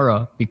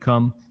Ishvara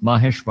become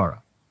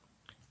Maheshvara.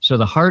 So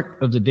the heart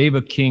of the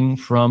Deva king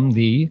from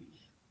the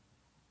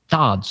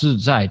Da Zi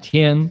Zai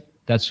Tian,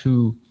 that's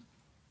who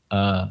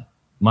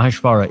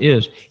Maheshvara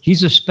is.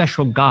 He's a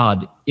special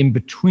god in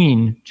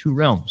between 2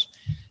 realms.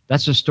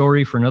 That's a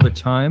story for another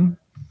time,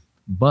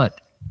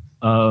 but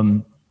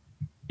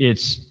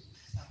it's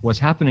what's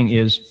happening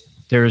is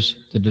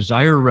there's the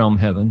desire realm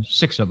heavens,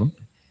 6 of them.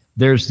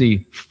 There's the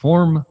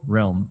form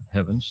realm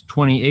heavens,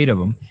 28 of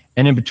them.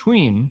 And in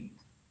between,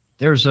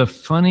 there's a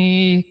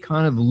funny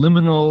kind of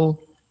liminal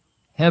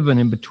heaven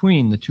in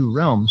between the 2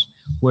 realms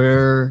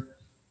where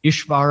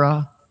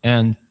Ishvara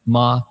and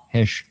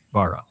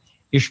Maheshvara.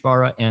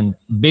 Ishvara and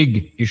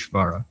Big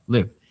Ishvara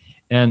live.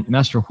 And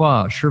Master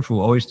Hua, Shifu,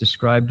 always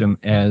described them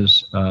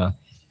as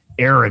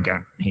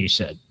arrogant, he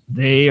said.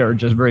 They are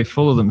just very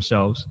full of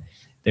themselves.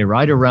 They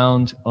ride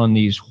around on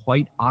these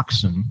white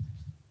oxen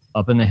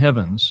up in the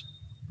heavens,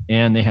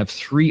 and they have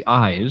 3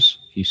 eyes,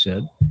 he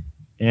said,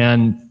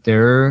 and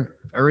they're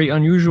very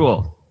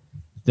unusual.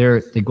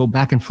 They go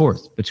back and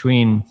forth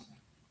between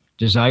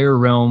desire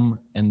realm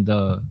and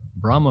the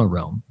Brahma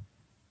realm,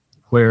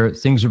 where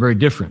things are very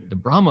different. The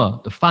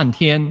Brahma, the Fan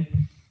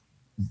Tian,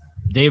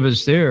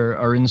 Devas there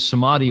are in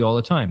samadhi all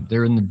the time.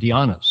 They're in the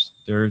dhyanas.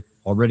 They're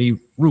already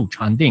Ru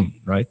Chan Ding,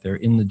 right? They're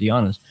in the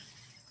dhyanas.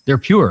 They're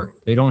pure.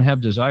 They don't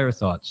have desire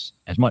thoughts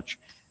as much.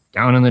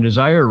 Down in the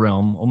desire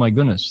realm, oh my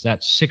goodness,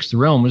 that 6th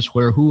realm is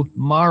where who?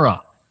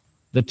 Mara,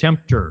 the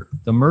tempter,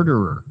 the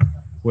murderer,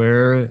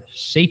 where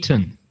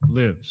Satan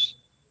lives,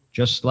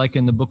 just like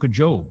in the book of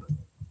Job,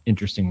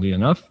 interestingly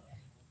enough,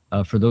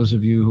 for those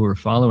of you who are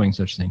following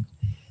such things.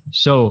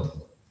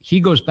 So he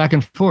goes back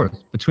and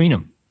forth between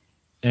them.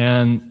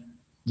 And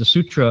the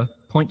sutra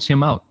points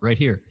him out right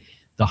here.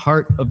 The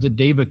heart of the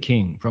Deva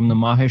king from the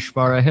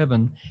Maheshvara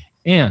heaven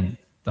and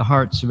the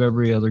hearts of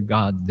every other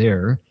god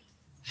there,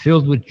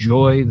 filled with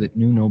joy that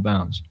knew no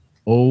bounds.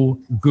 Oh,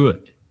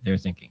 good, they're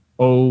thinking.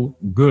 Oh,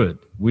 good,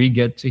 we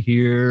get to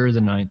hear the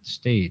 9th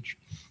stage.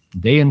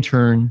 They in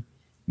turn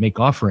make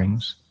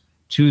offerings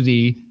to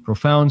the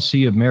profound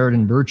sea of merit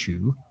and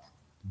virtue,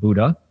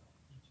 Buddha.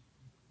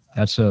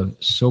 That's a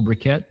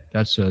sobriquet,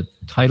 that's a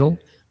title,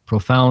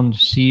 profound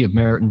sea of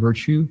merit and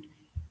virtue.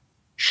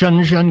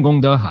 Shen Shen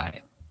Gong De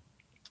Hai.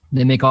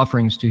 They make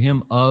offerings to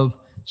him of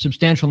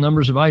substantial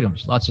numbers of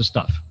items, lots of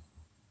stuff.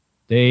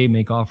 They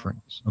make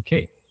offerings.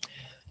 Okay.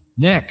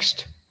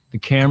 Next, the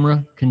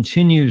camera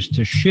continues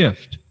to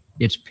shift.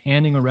 It's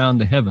panning around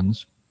the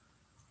heavens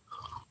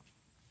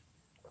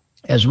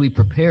as we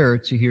prepare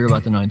to hear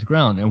about the 9th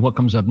ground. And what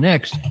comes up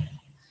next?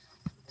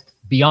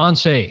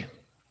 Beyonce.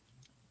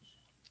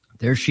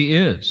 There she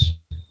is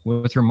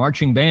with her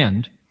marching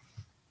band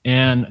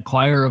and a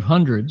choir of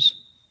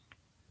hundreds,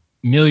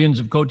 millions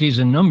of kotis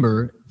in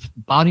number,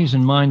 bodies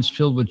and minds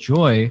filled with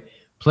joy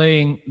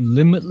playing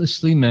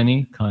limitlessly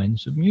many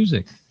kinds of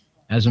music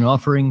as an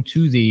offering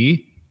to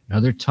thee.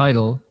 Another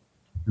title,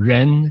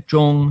 Ren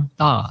Zhong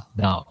Da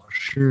Dao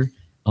Shi,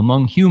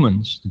 among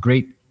humans, the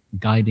great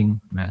guiding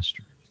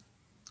master.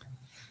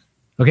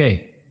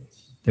 Okay,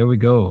 there we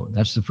go.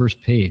 That's the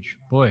first page.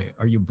 Boy,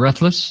 are you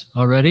breathless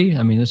already?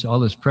 I mean, all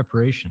this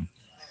preparation.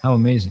 How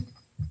amazing.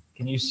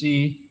 Can you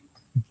see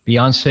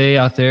Beyonce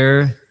out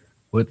there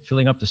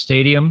filling up the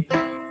stadium?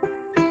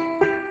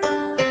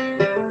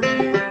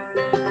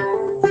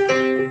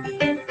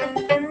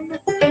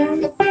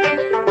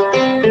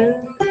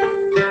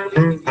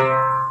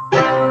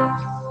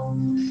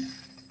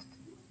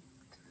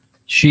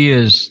 She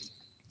is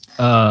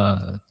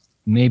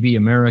maybe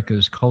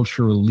America's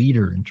cultural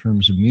leader in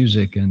terms of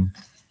music, and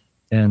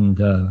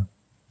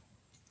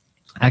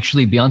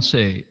actually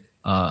Beyonce,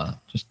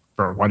 just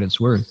for what it's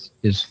worth,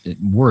 is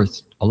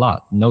worth a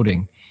lot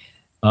noting.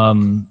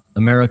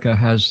 America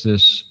has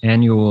this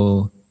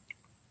annual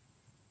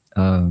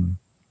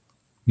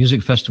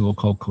music festival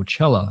called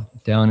Coachella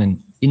down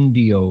in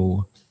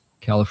Indio,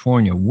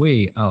 California,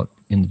 way out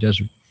in the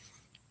desert.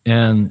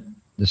 And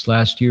this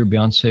last year,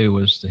 Beyonce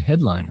was the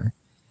headliner.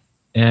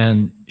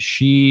 And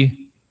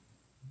she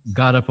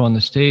got up on the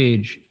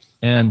stage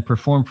and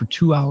performed for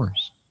 2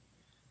 hours,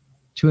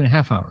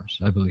 2.5 hours,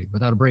 I believe,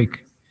 without a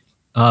break,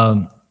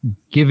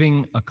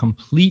 giving a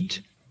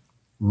complete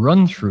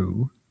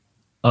run-through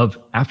of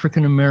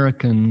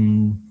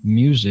African-American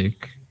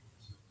music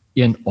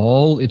in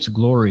all its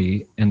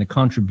glory and the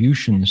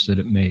contributions that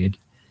it made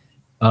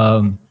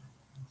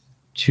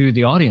to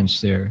the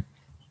audience there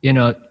in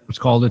what's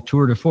called a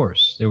tour de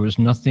force. There was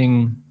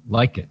nothing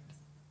like it,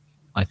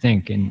 I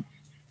think, in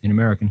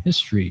American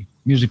history,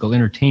 musical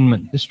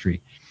entertainment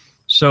history.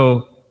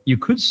 So you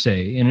could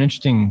say, in an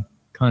interesting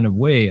kind of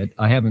way,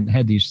 I haven't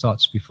had these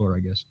thoughts before, I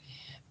guess,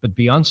 but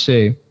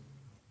Beyonce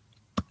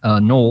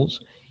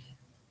Knowles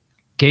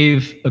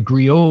gave a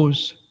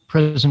griot's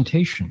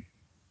presentation,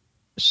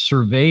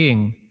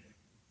 surveying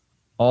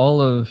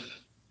all of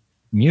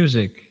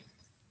music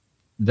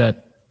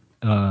that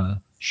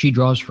she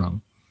draws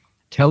from,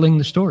 telling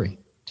the story,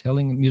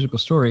 telling a musical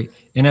story,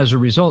 and as a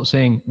result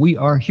saying, we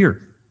are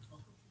here.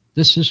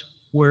 This is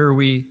where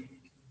we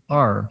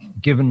are,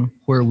 given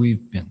where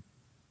we've been.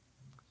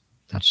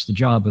 That's the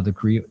job of the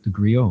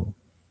griot.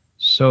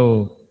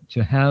 So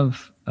to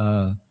have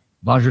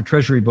Vajra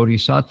Treasury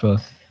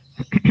Bodhisattva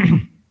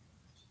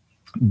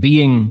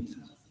being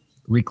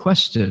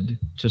requested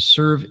to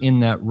serve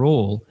in that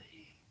role,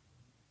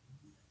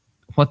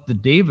 what the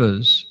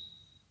devas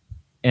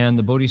and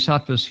the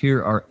bodhisattvas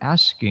here are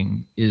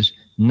asking is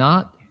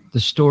not the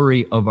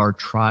story of our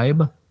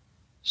tribe,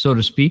 so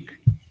to speak.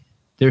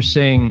 They're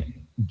saying,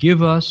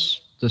 give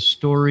us the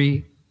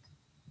story,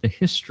 the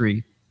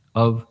history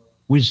of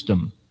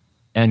wisdom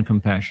and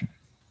compassion.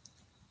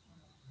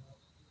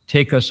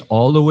 Take us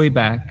all the way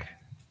back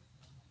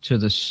to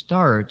the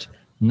start,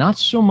 not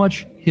so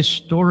much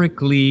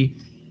historically,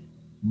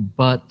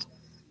 but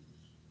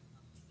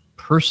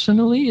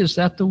personally, is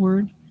that the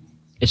word?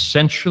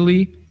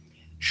 Essentially,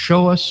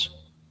 show us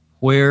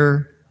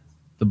where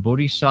the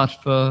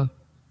bodhisattva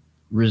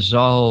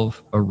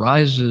resolve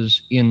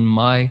arises in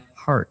my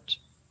heart.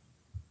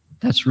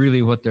 That's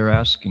really what they're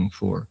asking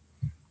for.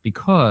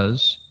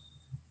 Because,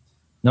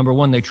 number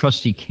one, they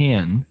trust he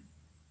can,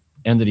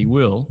 and that he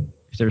will,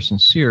 if they're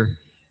sincere.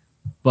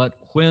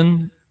 But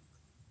when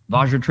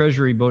Vajra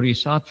Treasury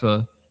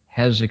Bodhisattva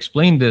has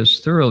explained this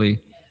thoroughly,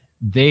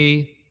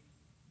 they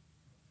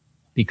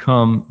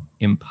become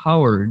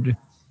empowered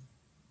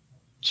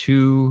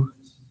to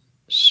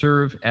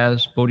serve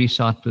as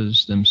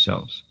bodhisattvas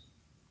themselves.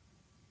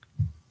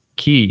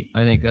 Key,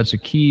 I think that's a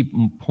key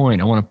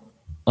point. I want to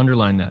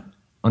underline that,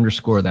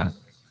 underscore that,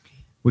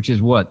 which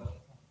is what?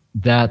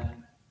 That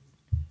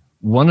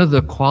one of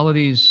the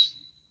qualities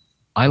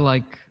I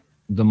like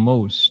the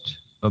most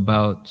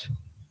about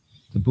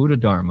the Buddha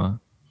Dharma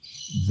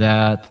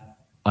that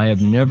I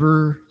have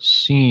never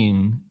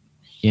seen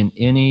in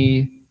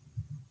any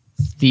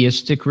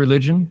theistic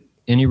religion,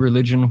 any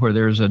religion where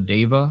there's a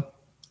deva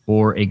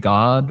or a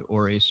god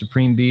or a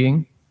supreme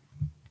being,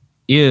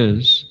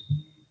 is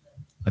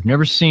I've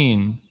never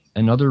seen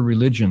another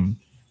religion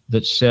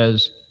that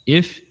says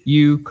if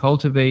you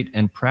cultivate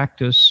and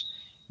practice,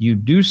 you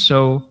do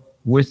so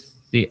with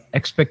the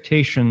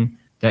expectation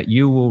that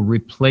you will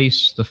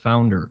replace the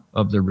founder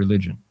of the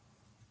religion.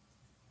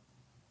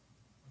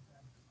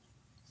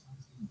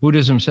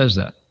 Buddhism says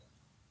that.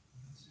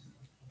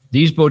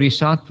 These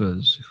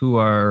bodhisattvas who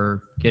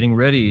are getting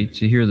ready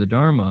to hear the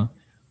Dharma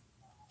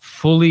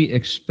fully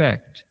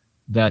expect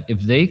that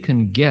if they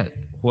can get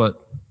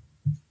what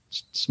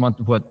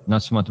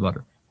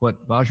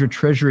Vajra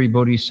Treasury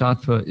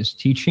Bodhisattva is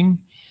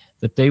teaching,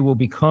 that they will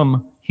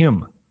become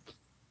him,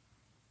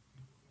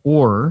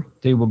 or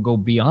they will go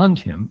beyond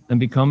him and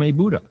become a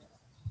Buddha.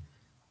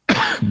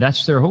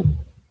 That's their hope.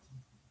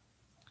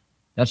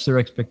 That's their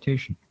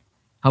expectation.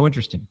 How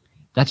interesting.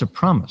 That's a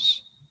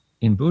promise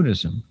in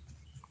Buddhism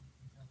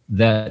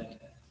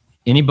that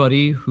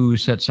anybody who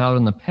sets out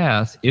on the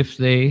path, if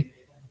they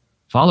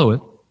follow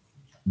it,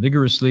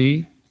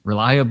 vigorously,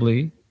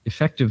 reliably,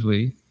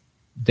 effectively,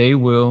 they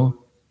will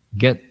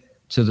get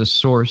to the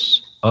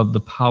source of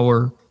the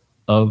power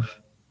of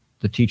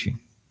the teaching.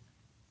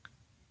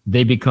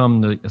 They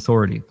become the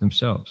authority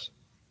themselves.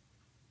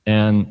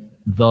 And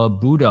the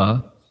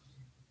Buddha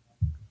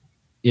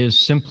is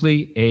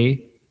simply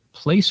a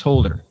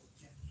placeholder,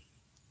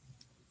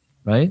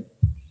 right?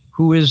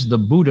 Who is the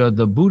Buddha?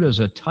 The Buddha is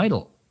a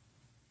title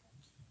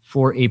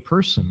for a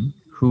person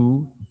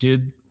who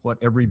did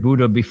what every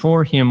Buddha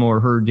before him or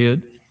her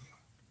did,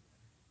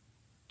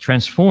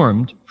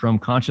 transformed from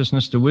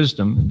consciousness to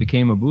wisdom,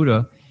 became a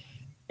Buddha,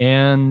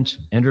 and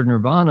entered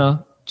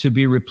nirvana to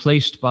be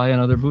replaced by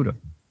another Buddha.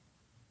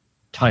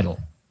 Title,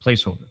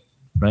 placeholder,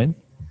 right?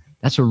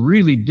 That's a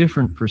really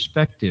different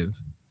perspective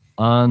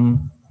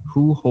on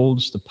who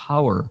holds the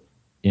power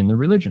in the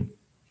religion.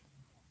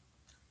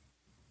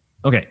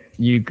 Okay,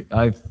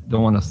 I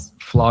don't want to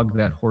flog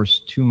that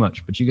horse too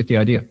much, but you get the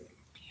idea.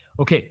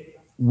 Okay,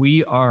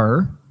 we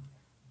are,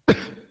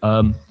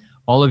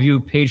 all of you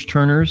page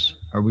turners,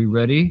 are we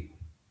ready?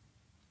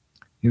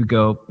 Here we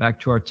go, back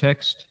to our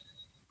text.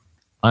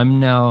 I'm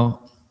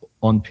now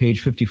on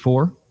page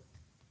 54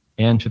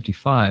 and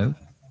 55.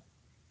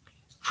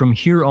 From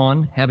here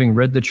on, having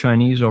read the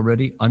Chinese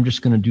already, I'm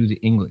just going to do the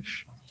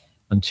English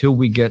until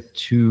we get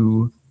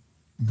to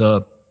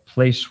the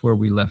place where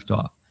we left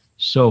off.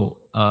 So,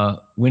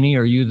 Winnie,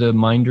 are you the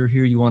minder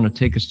here? You want to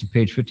take us to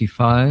page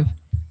 55?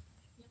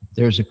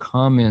 There's a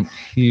comment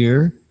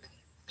here.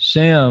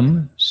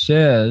 Sam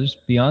says,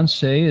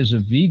 Beyonce is a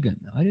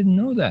vegan. I didn't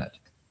know that.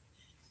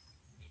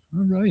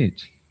 All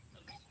right.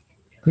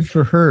 Good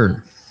for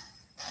her.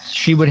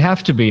 She would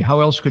have to be.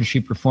 How else could she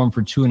perform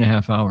for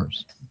 2.5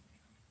 hours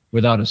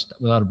without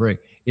a break?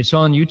 It's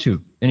on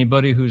YouTube.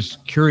 Anybody who's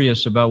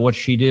curious about what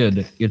she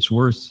did, it's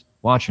worth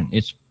watching.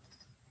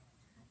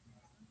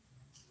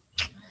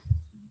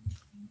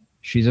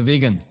 She's a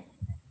vegan.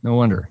 No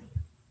wonder.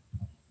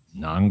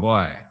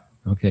 Nanguai.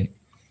 Okay.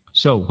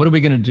 So what are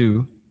we going to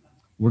do?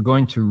 We're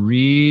going to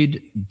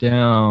read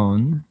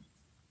down.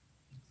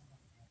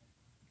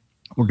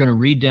 We're going to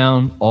read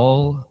down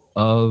all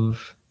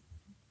of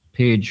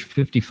page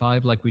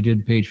 55 like we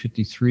did page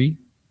 53.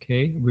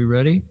 Okay, are we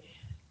ready?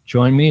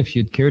 Join me if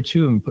you'd care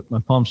to and put my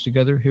palms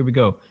together. Here we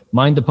go.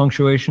 Mind the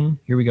punctuation.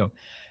 Here we go.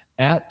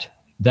 At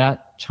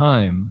that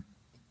time,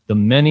 the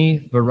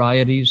many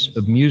varieties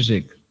of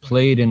music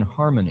played in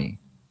harmony,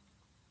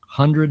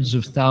 hundreds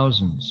of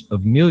thousands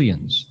of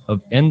millions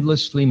of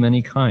endlessly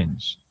many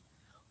kinds,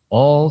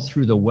 all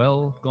through the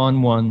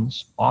well-gone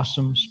one's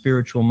awesome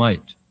spiritual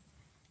might,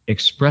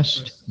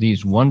 expressed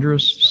these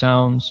wondrous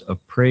sounds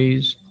of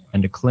praise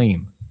and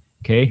acclaim.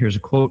 Okay, here's a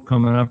quote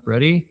coming up.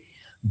 Ready?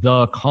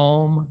 The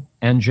calm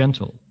and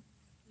gentle,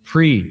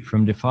 free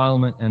from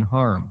defilement and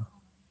harm,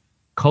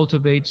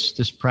 cultivates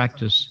this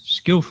practice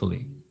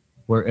skillfully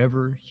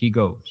wherever he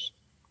goes.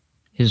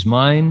 His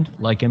mind,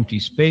 like empty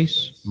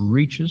space,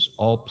 reaches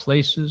all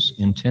places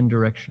in 10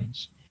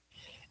 directions,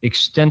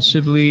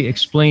 extensively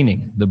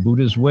explaining the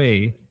Buddha's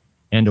way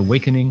and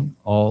awakening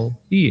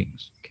all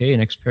beings. Okay,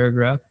 next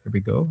paragraph, here we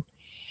go.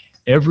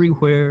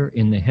 Everywhere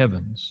in the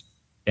heavens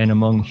and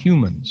among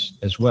humans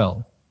as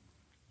well,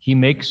 he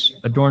makes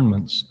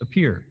adornments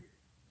appear,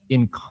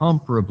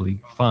 incomparably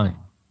fine,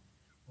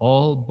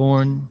 all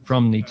born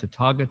from the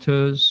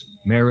Tathagata's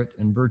merit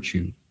and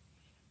virtue,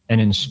 and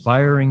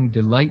inspiring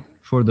delight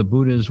for the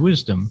Buddha's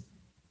wisdom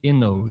in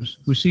those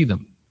who see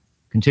them.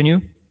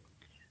 Continue.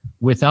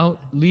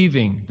 Without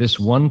leaving this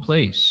one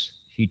place,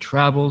 he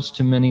travels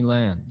to many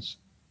lands,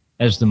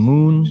 as the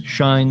moon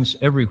shines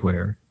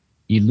everywhere,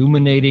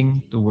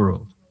 illuminating the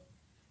world.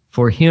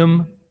 For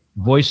him,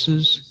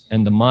 voices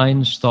and the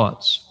mind's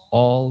thoughts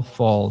all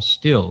fall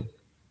still,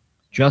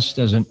 just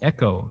as an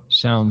echo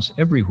sounds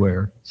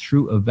everywhere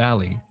through a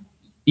valley,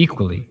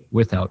 equally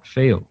without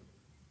fail.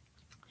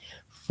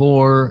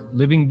 For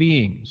living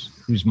beings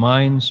whose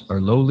minds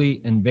are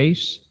lowly and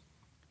base,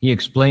 he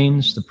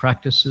explains the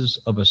practices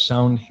of a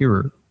sound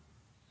hearer.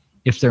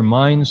 If their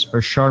minds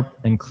are sharp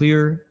and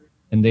clear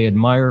and they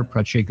admire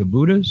Pratyeka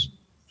Buddhas,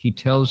 he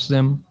tells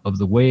them of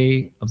the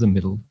way of the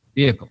middle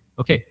vehicle.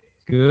 Okay,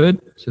 good.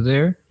 So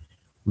there,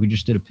 we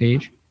just did a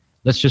page.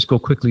 Let's just go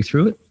quickly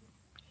through it.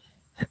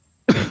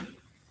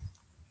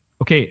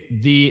 Okay,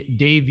 the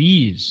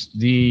Devis,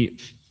 the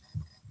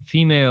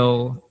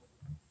female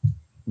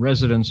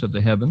residents of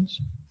the heavens,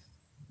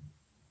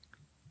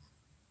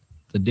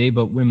 the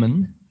Deva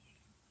women,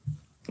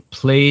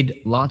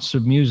 played lots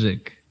of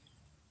music,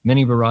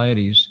 many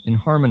varieties, in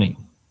harmony.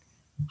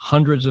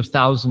 Hundreds of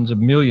thousands of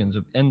millions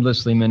of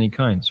endlessly many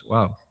kinds.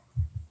 Wow.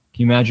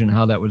 Can you imagine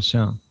how that would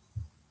sound?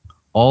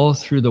 All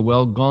through the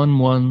well-gone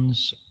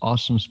one's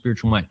awesome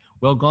spiritual might.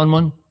 Well-gone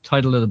one,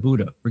 title of the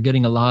Buddha. We're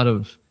getting a lot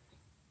of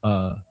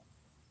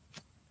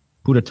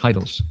Buddha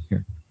titles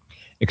here.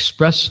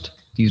 Expressed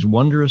these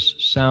wondrous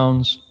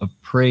sounds of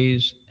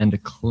praise and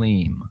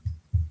acclaim.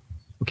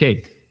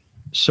 Okay,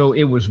 so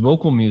it was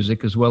vocal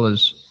music as well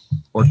as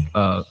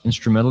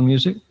instrumental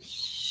music.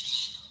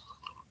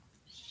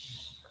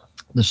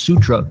 The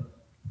sutra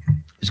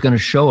is going to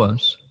show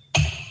us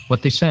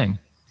what they sang.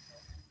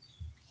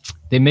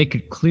 They make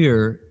it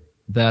clear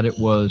that it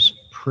was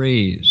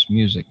praise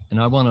music.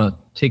 And I want to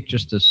take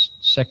just a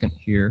second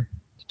here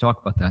to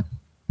talk about that.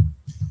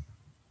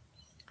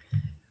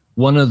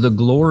 One of the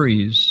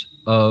glories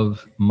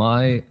of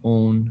my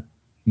own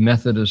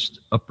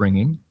Methodist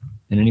upbringing,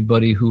 and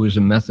anybody who is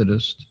a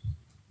Methodist,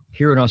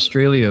 here in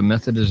Australia,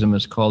 Methodism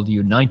is called the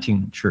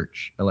Uniting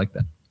Church. I like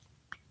that.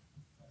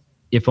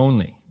 If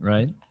only,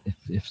 right?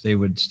 If they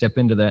would step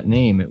into that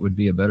name, it would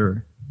be a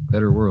better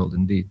world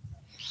indeed.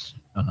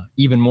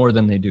 Even more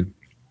than they do.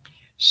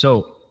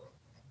 So,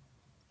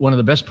 one of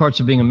the best parts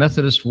of being a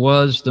Methodist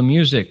was the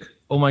music.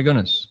 Oh my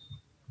goodness.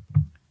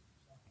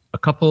 A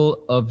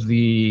couple of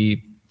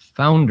the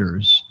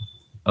founders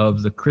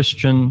of the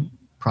Christian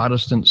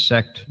Protestant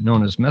sect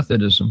known as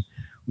Methodism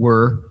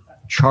were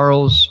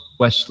Charles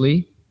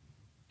Wesley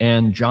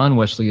and John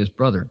Wesley, his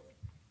brother.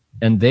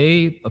 And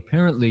they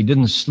apparently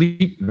didn't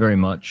sleep very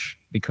much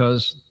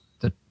because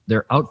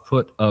their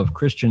output of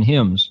Christian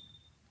hymns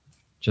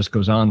just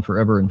goes on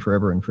forever and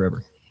forever and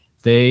forever.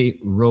 They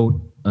wrote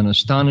an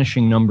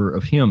astonishing number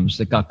of hymns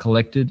that got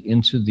collected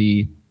into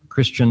the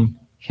Christian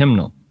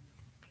hymnal.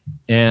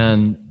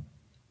 And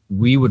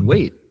we would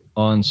wait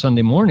on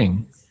Sunday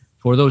morning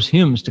for those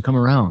hymns to come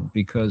around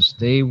because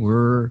they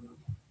were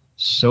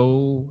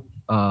so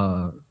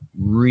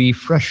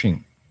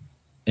refreshing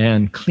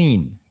and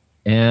clean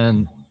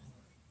and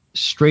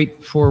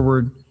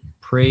straightforward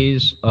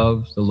praise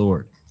of the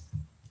Lord.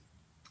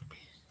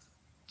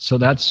 So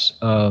that's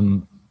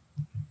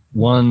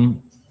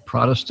one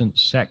Protestant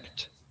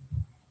sect,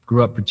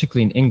 grew up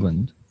particularly in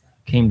England,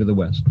 came to the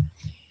West.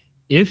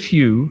 If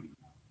you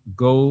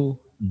go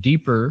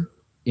deeper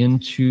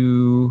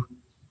into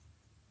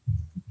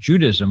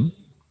Judaism,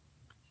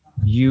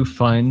 you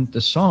find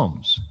the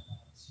Psalms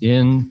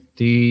in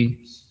the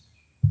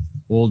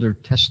Older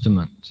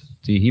Testament,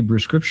 the Hebrew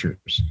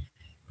Scriptures.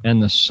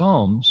 And the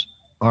Psalms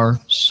are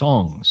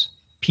songs.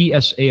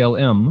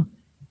 Psalm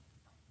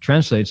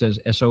translates as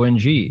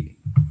S-O-N-G.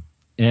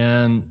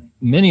 And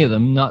many of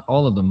them, not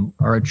all of them,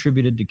 are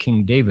attributed to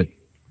King David,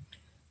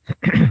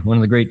 one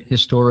of the great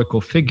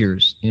historical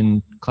figures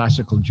in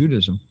classical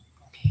Judaism.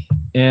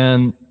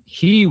 And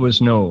he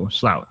was no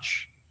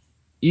slouch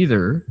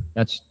either.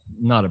 That's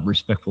not a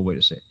respectful way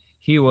to say it.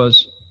 He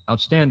was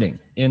outstanding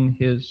in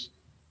his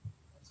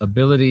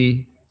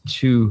ability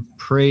to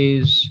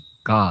praise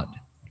God.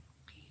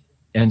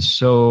 And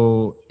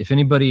so if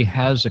anybody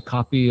has a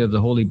copy of the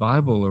Holy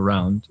Bible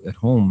around at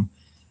home,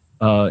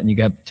 and you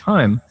got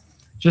time,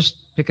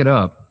 just pick it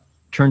up,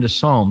 turn to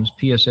Psalms,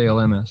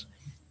 P-S-A-L-M-S,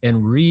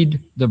 and read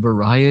the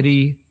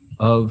variety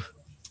of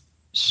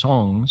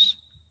songs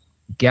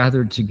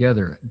gathered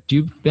together.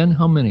 Ben,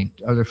 how many?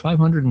 Are there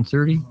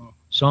 530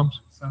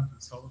 Psalms?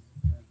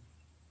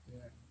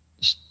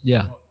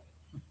 Yeah.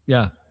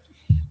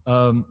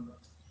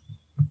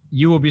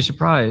 You will be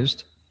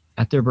surprised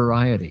at their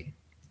variety.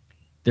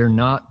 They're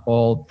not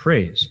all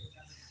praise.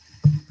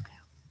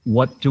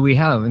 What do we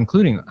have,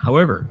 including,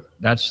 however,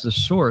 that's the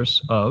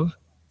source of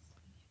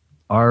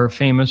our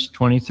famous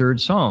 23rd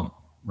Psalm,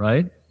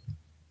 right?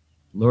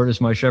 Lord is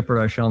my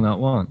shepherd, I shall not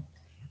want.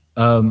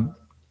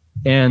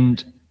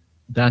 And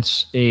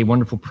that's a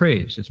wonderful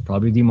praise. It's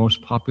probably the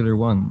most popular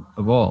one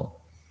of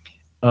all.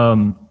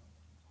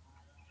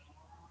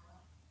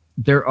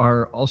 There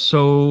are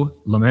also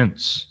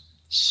laments,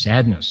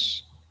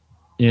 sadness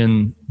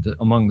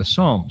among the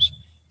Psalms.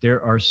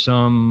 There are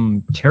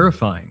some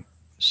terrifying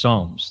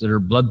Psalms that are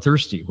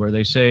bloodthirsty, where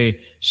they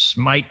say,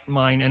 smite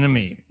mine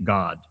enemy,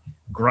 God,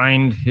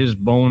 grind his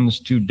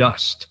bones to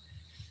dust,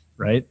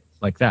 right?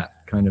 Like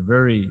that, kind of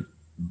very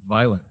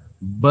violent.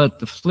 But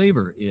the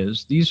flavor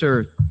is,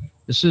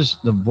 this is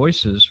the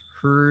voices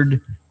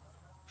heard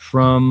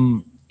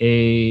from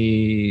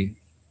a,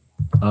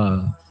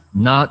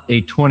 not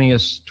a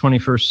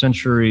 21st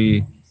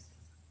century,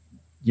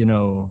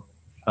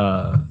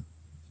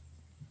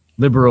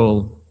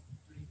 liberal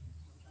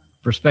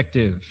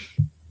perspective,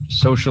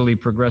 socially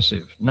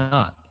progressive,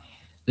 not.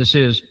 This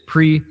is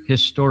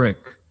prehistoric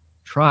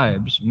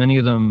tribes, many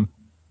of them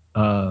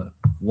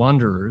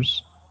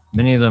wanderers,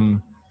 many of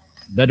them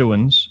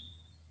Bedouins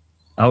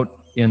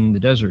out in the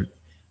desert.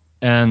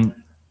 And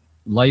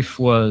life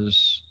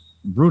was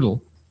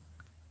brutal.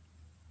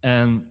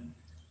 And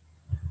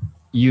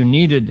you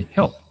needed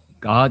help.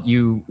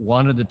 You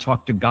wanted to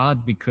talk to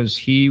God because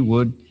he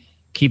would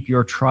keep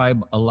your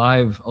tribe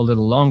alive a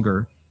little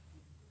longer,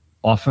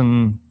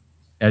 often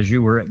as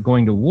you were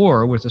going to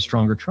war with a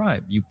stronger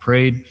tribe. You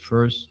prayed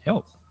for his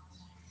help.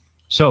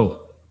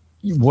 So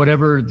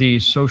whatever the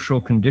social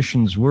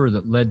conditions were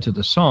that led to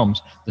the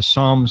Psalms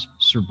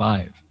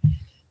survive.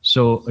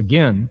 So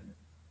again,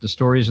 the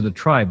stories of the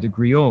tribe, the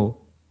griot,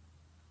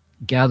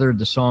 gathered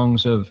the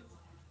songs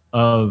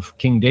of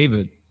King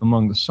David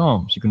among the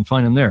Psalms. You can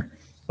find them there.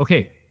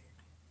 Okay,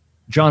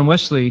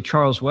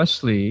 Charles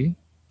Wesley,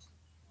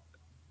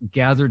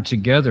 gathered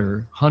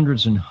together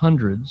hundreds and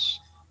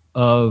hundreds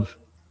of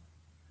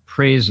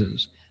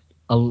praises,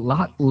 a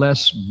lot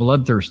less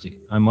bloodthirsty,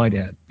 I might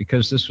add,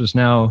 because this was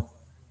now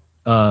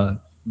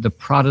the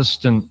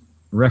Protestant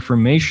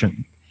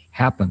Reformation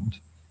happened,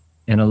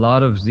 and a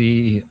lot of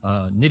the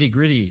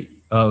nitty-gritty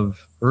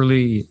of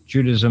early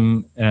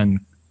Judaism and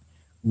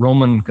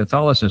Roman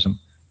Catholicism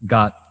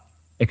got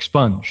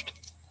expunged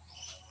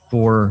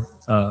for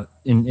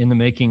in the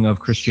making of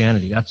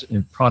Christianity. That's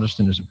in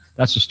Protestantism.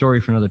 That's a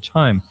story for another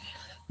time.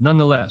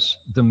 Nonetheless,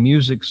 the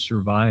music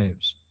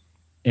survives.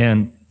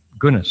 And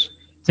goodness,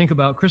 think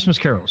about Christmas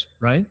carols,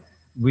 right?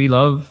 We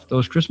love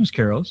those Christmas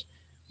carols.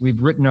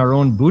 We've written our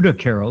own Buddha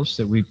carols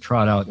that we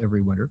trot out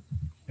every winter,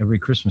 every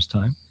Christmas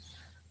time.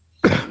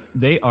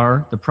 They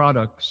are the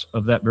products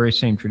of that very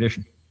same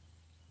tradition.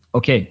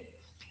 Okay,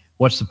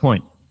 what's the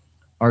point?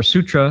 Our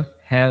sutra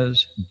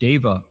has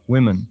Deva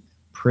women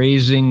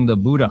praising the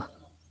Buddha,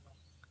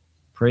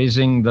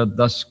 praising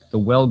the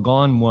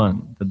well-gone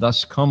one, the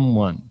thus-come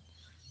one,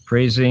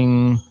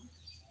 praising,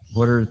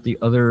 what are the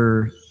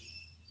other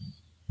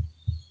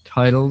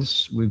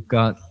titles? We've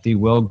got the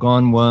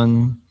well-gone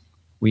one.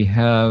 We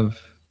have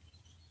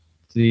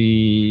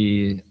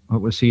the,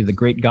 what was he? The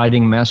great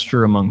guiding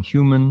master among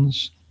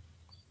humans.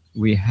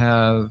 We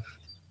have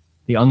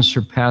the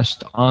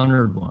unsurpassed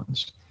honored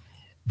ones.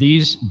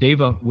 These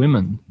Deva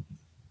women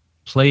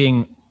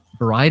playing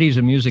varieties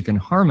of music and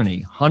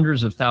harmony,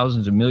 hundreds of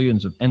thousands of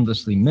millions of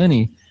endlessly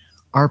many,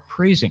 are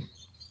praising.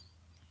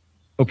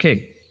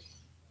 Okay,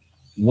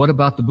 what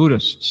about the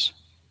Buddhists?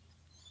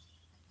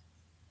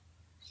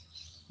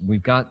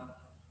 We've got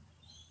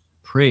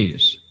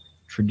praise,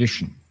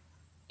 tradition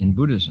in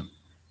Buddhism.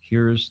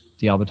 Here's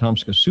the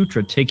Avatamsaka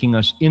Sutra taking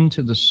us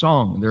into the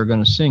song they're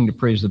going to sing to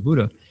praise the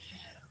Buddha.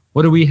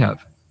 What do we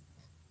have?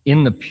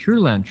 In the Pure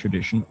Land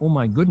tradition, oh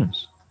my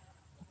goodness,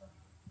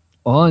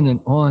 on and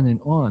on and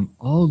on,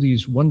 all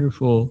these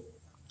wonderful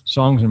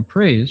songs and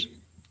praise,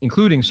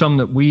 including some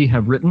that we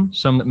have written,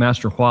 some that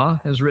Master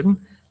Hua has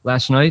written.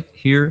 Last night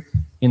here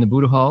in the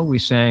Buddha Hall, we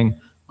sang,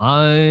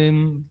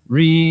 I'm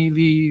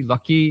really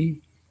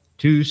lucky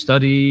to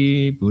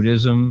study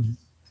Buddhism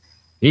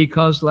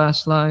because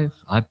last life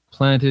I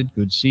planted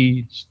good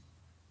seeds.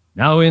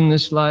 Now in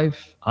this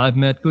life I've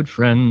met good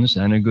friends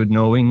and a good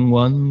knowing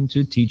one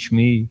to teach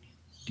me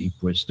deep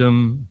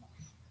wisdom.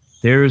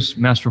 There's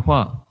Master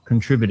Hua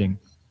contributing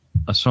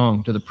a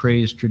song to the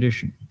praise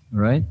tradition, all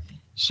right?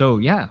 So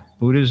yeah,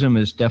 Buddhism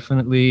is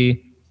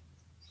definitely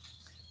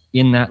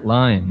in that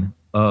line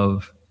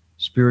of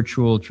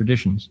spiritual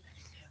traditions.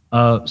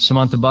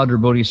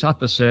 Samantabhadra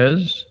Bodhisattva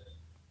says,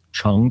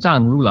 Cheng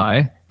Zan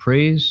Rulai,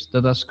 praise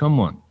the thus come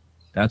one.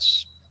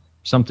 That's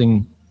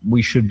something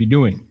we should be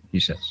doing, he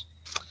says.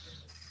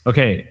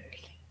 Okay,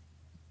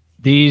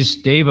 these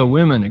Deva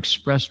women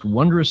expressed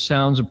wondrous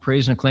sounds of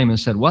praise and acclaim and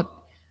said, what?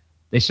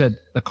 They said,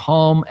 the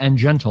calm and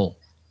gentle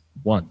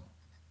one.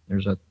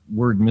 There's a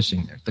word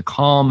missing there. The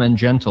calm and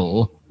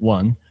gentle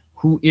one,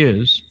 who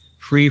is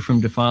free from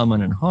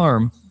defilement and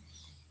harm,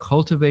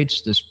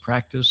 cultivates this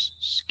practice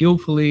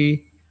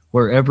skillfully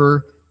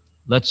wherever,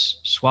 let's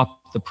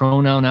swap the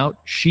pronoun out,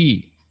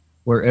 she,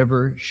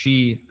 wherever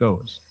she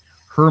goes.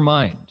 Her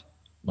mind,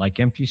 like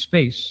empty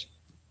space,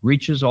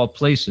 reaches all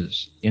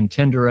places in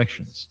 10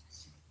 directions,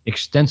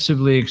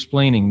 extensively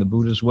explaining the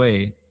Buddha's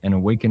way and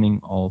awakening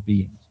all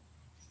beings.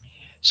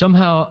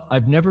 Somehow,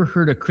 I've never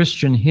heard a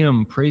Christian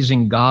hymn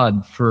praising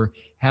God for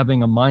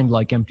having a mind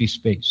like empty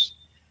space.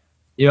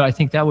 You know, I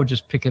think that would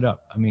just pick it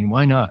up. I mean,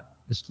 why not?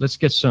 Let's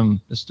get some,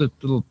 let's do a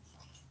little,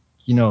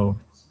 you know,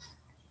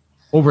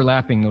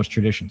 overlapping those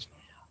traditions.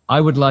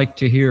 I would like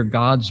to hear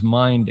God's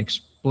mind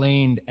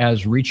explained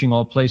as reaching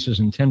all places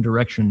in 10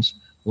 directions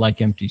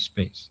like empty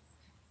space.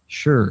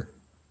 Sure,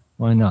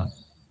 why not?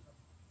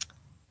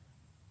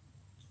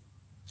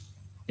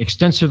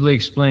 Extensively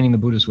explaining the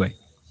Buddha's way.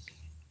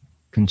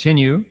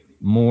 Continue,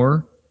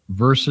 more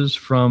verses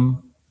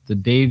from the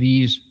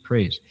Devi's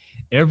praise.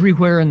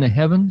 Everywhere in the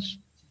heavens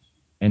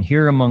and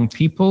here among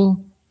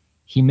people,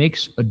 he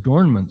makes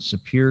adornments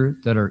appear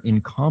that are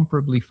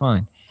incomparably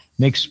fine,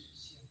 makes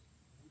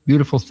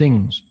beautiful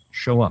things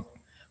show up,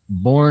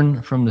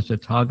 born from the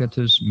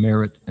Tathagata's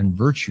merit and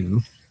virtue,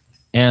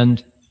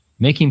 and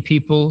making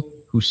people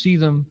who see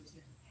them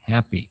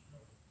happy.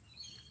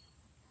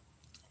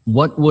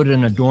 What would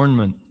an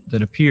adornment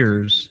that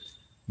appears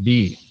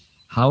be?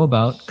 How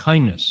about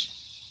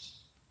kindness?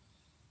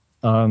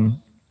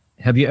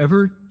 Have you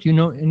ever, do you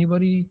know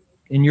anybody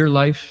in your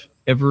life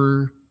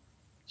ever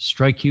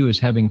strike you as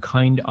having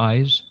kind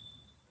eyes?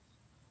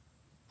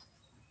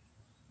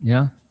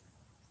 Yeah?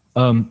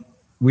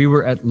 We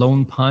were at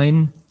Lone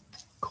Pine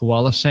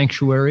Koala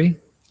Sanctuary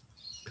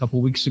a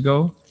couple weeks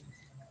ago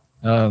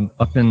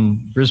up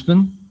in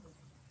Brisbane,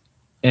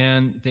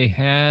 and they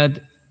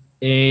had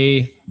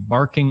a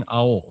barking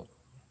owl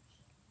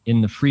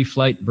in the free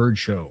flight bird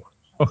show.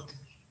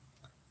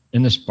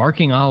 And this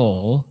barking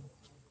owl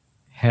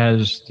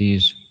has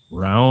these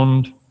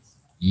round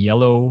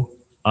yellow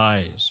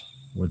eyes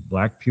with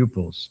black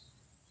pupils,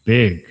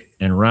 big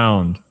and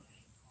round,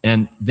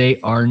 and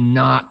they are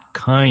not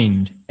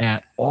kind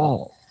at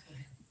all.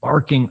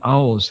 Barking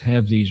owls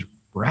have these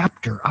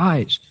raptor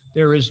eyes.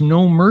 There is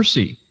no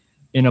mercy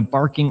in a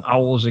barking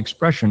owl's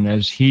expression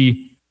as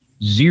he,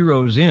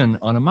 zeroes in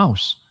on a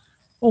mouse.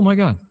 Oh my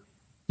God.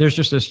 There's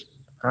just this,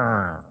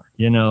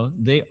 you know,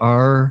 they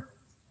are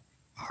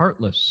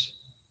heartless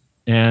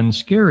and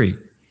scary.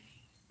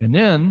 And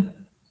then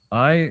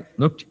I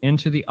looked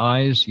into the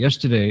eyes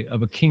yesterday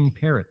of a king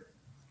parrot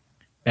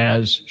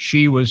as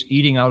she was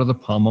eating out of the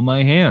palm of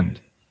my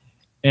hand.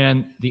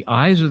 And the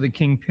eyes of the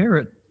king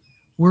parrot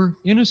were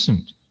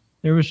innocent.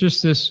 There was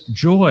just this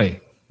joy,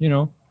 you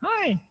know,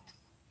 hi.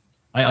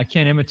 I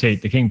can't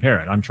imitate the king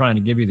parrot. I'm trying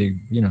to give you the,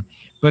 you know,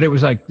 but it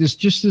was like this,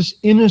 just this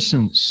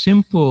innocent,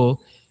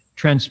 simple,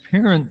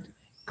 transparent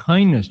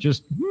kindness,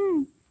 just,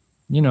 you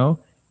know,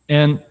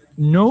 and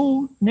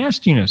no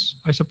nastiness.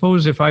 I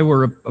suppose if I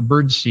were a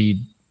bird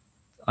seed,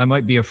 I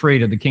might be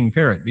afraid of the king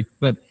parrot,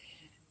 but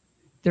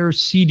they're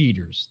seed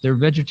eaters. They're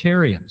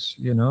vegetarians,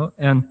 you know,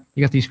 and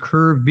you got these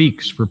curved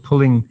beaks for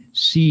pulling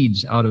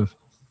seeds out of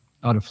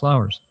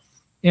flowers,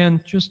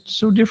 and just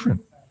so different.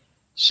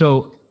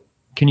 So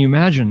can you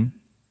imagine,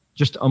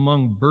 just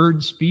among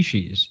bird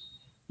species,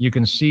 you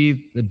can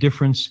see the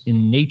difference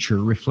in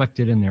nature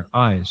reflected in their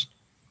eyes.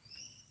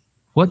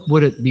 What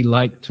would it be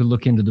like to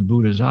look into the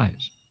Buddha's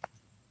eyes?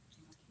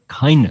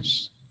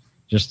 Kindness,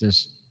 just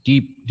this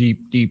deep,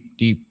 deep, deep,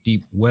 deep,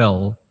 deep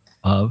well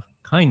of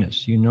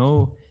kindness. You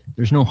know,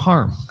 there's no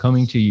harm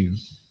coming to you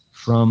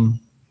from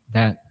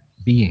that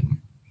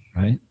being,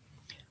 right?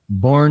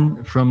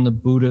 Born from the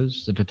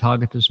Buddhas, the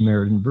Tathagatas,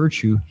 merit and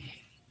virtue.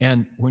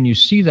 And when you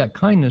see that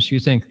kindness, you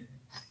think,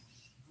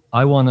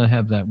 I want to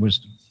have that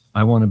wisdom.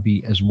 I want to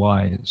be as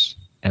wise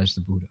as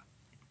the Buddha.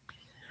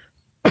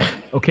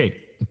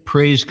 Okay, the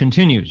praise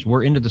continues.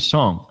 We're into the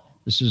song.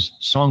 This is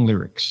song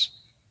lyrics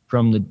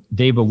from the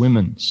Deva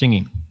women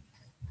singing.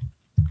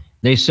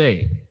 They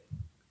say,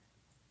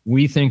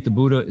 we think the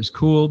Buddha is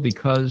cool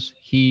because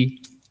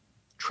he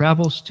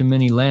travels to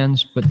many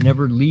lands but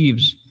never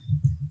leaves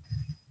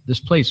this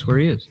place where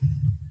he is.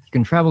 He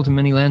can travel to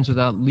many lands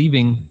without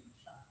leaving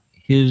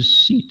his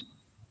seat.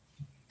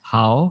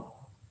 How?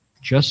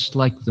 Just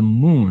like the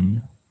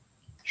moon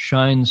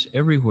shines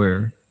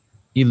everywhere,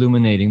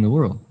 illuminating the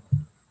world.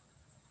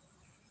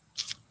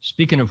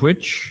 Speaking of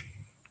which,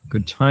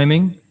 good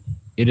timing,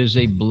 it is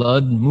a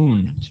blood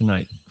moon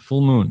tonight,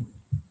 full moon.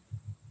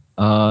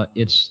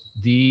 It's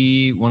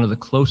one of the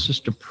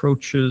closest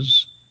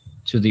approaches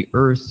to the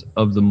Earth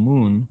of the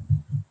moon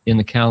in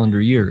the calendar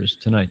year is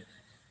tonight.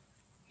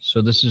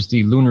 So this is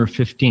the lunar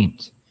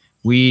 15th.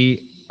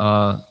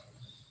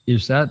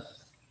 Is that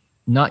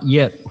not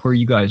yet where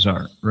you guys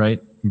are,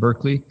 right?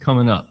 Berkeley,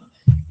 coming up.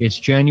 It's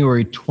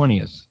January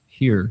 20th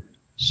here,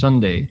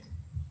 Sunday.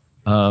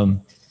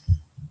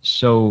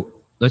 So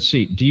let's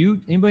see.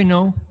 Anybody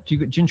know?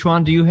 Jin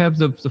Chuan, do you have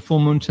the full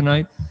moon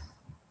tonight?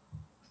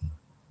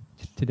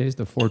 Today's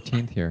the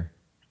 14th here.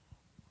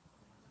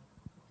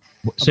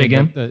 Say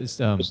again?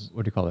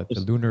 What do you call it?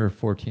 The lunar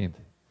 14th.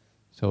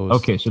 So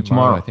okay, so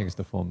tomorrow I think it's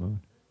the full moon.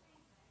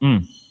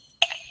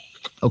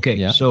 Okay,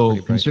 yeah, so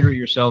consider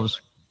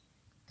yourselves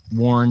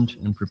warned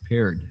and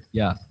prepared.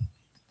 Yeah.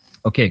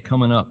 Okay,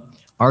 coming up.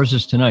 Ours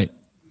is tonight.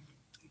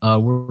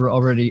 We're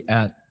already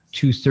at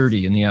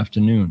 2:30 in the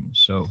afternoon.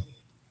 So,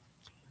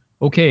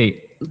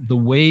 okay, the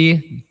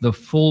way the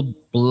full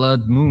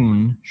blood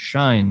moon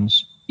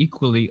shines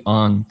equally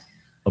on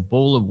a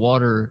bowl of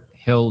water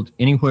held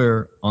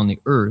anywhere on the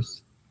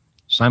earth,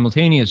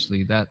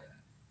 simultaneously, that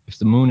if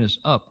the moon is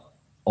up,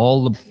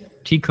 all the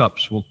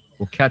teacups will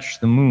catch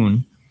the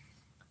moon.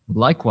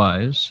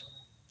 Likewise,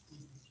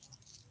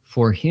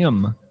 for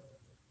him,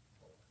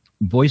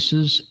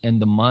 voices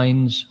and the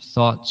mind's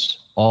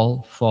thoughts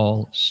all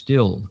fall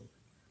still.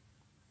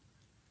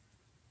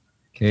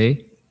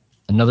 Okay,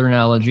 another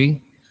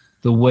analogy,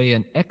 the way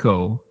an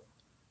echo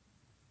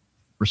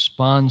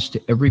responds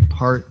to every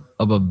part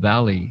of a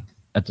valley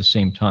at the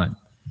same time.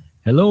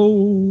 Hello,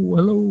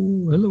 hello,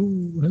 hello,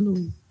 hello.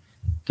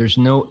 There's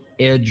no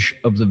edge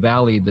of the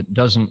valley that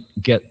doesn't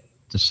get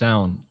the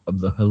sound of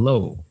the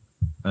hello,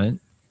 right?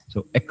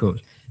 So echoes.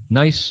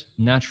 Nice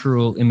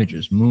natural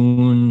images.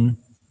 Moon,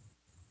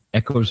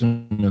 echoes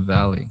in the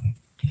valley.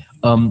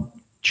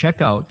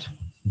 Check out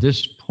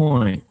this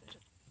point.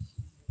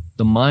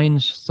 The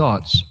mind's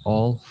thoughts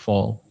all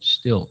fall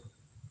still.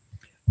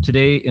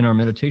 Today in our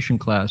meditation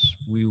class,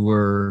 we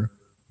were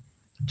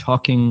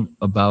talking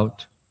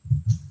about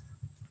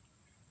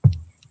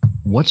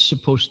what's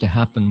supposed to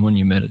happen when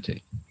you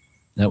meditate.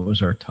 That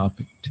was our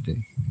topic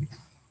today.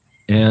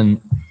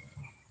 And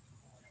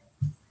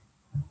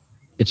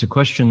it's a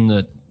question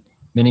that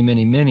many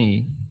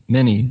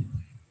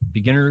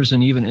beginners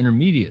and even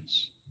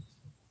intermediates,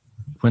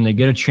 when they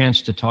get a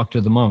chance to talk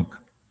to the monk,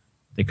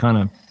 they kind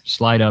of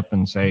slide up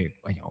and say,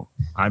 well, you know,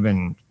 I've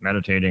been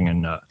meditating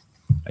and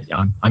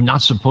I'm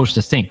not supposed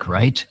to think,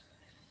 right?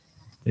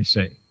 They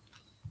say.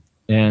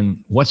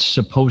 And what's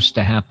supposed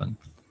to happen?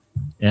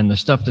 And the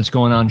stuff that's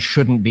going on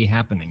shouldn't be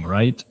happening,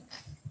 right?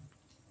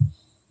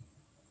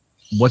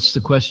 What's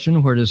the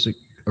question? Where does it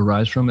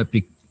arise from?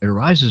 It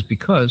arises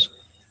because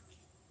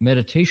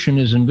meditation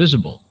is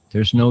invisible.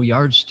 There's no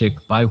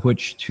yardstick by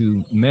which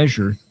to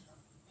measure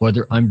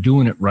whether I'm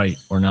doing it right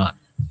or not,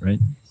 right?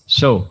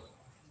 So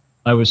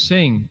I was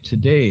saying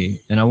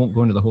today, and I won't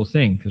go into the whole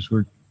thing because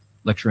we're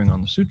lecturing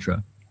on the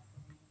sutra,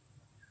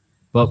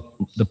 but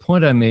the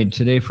point I made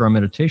today for our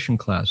meditation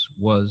class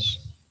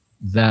was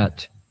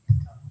that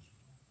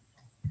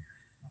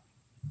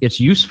it's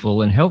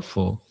useful and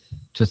helpful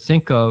to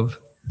think of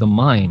the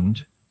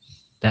mind,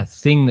 that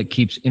thing that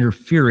keeps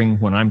interfering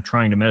when I'm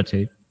trying to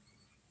meditate.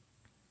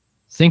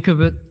 Think of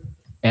it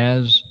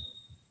as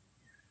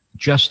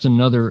just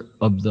another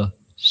of the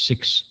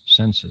 6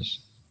 senses.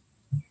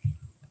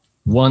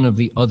 One of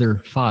the other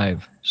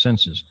 5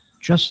 senses,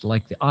 just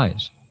like the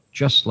eyes,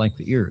 just like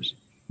the ears,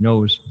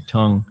 nose,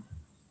 tongue,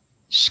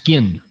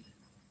 skin,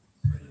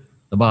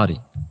 the body,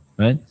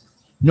 right?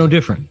 No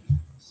different,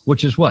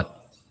 which is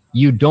what?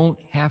 You don't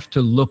have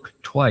to look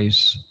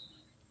twice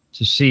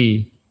to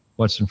see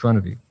what's in front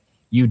of you.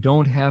 You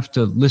don't have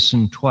to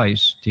listen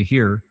twice to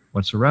hear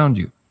what's around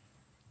you.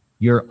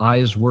 Your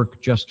eyes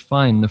work just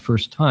fine the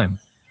first time.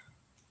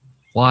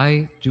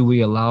 Why do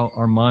we allow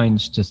our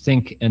minds to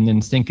think and then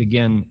think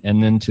again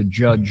and then to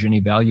judge and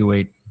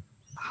evaluate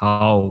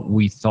how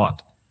we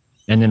thought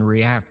and then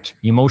react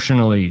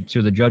emotionally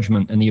to the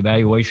judgment and the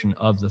evaluation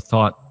of the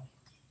thought,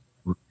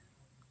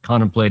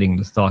 contemplating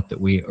the thought that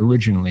we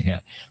originally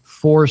had?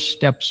 4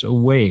 steps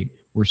away,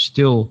 we're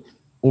still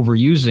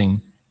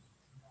overusing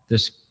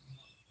this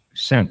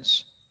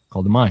sense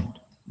called the mind.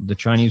 The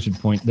Chinese would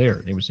point there.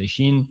 They would say,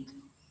 Xin,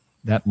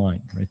 that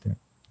mind right there.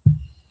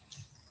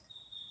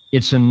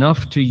 It's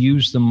enough to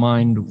use the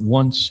mind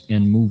once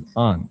and move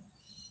on.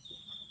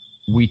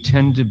 We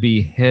tend to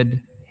be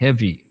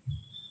head-heavy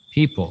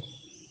people,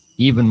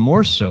 even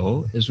more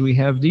so as we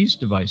have these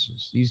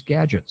devices, these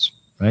gadgets,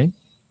 right?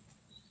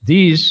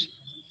 These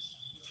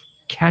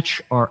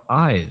catch our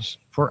eyes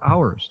for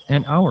hours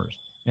and hours,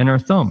 and our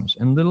thumbs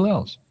and little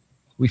else.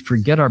 We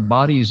forget our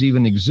bodies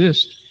even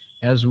exist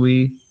as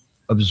we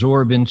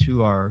absorb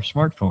into our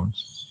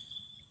smartphones.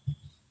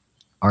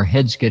 Our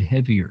heads get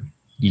heavier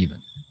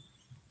even.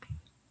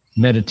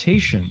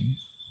 Meditation,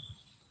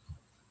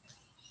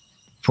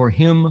 for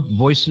him,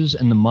 voices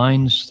and the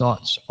mind's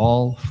thoughts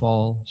all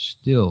fall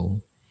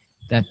still.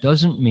 That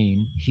doesn't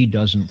mean he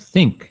doesn't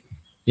think.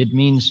 It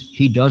means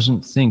he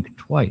doesn't think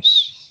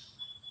twice.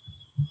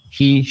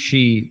 He,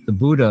 she, the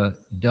Buddha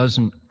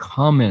doesn't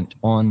comment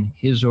on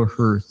his or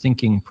her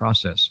thinking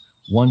process.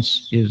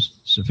 Once is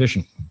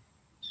sufficient.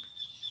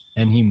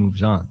 And he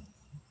moves on.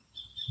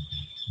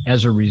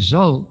 As a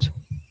result,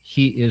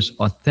 he is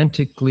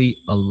authentically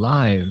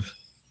alive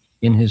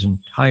in his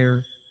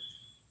entire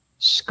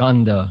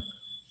skanda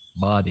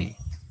body.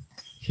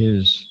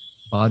 His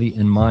body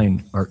and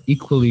mind are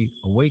equally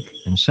awake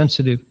and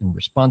sensitive and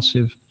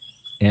responsive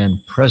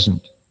and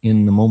present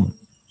in the moment,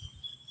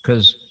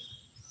 because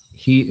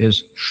he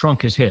has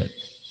shrunk his head.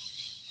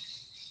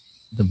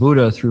 The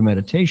Buddha, through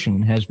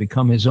meditation, has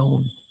become his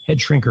own head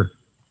shrinker,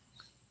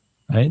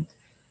 right?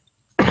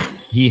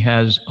 He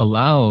has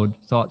allowed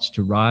thoughts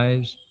to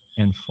rise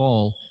and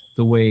fall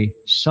the way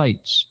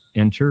sights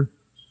enter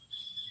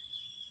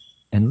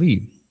and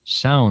leave,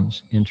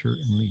 sounds enter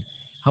and leave.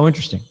 How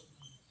interesting,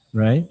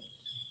 right?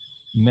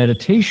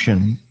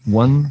 Meditation,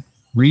 one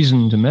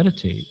reason to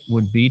meditate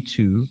would be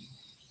to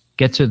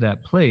get to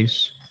that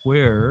place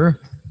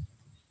where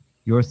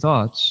your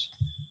thoughts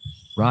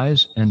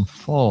rise and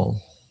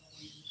fall,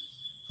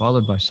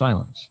 followed by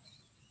silence.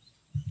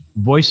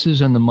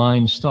 Voices and the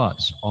mind's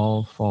thoughts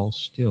all fall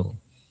still.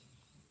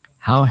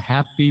 How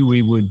happy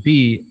we would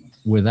be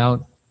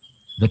without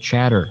the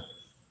chatter,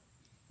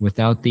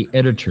 without the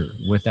editor,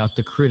 without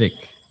the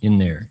critic in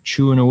there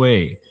chewing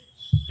away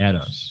at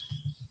us,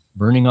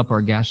 burning up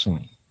our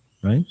gasoline,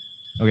 right?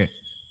 Okay.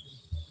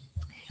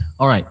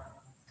 All right.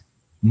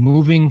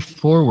 Moving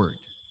forward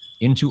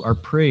into our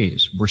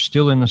praise. We're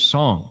still in a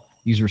song.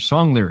 These are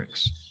song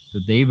lyrics.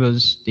 The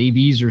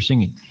Devis are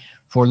singing.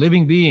 For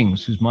living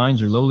beings whose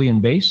minds are lowly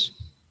and base,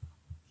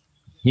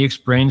 he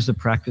explains the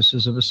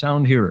practices of a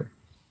sound hearer.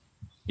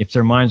 If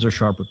their minds are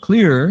sharp or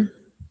clear,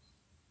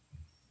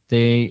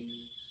 they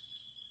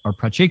are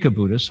Pracheka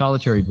Buddhas,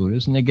 solitary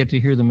Buddhas, and they get to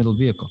hear the middle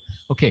vehicle.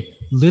 Okay,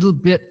 little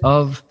bit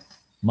of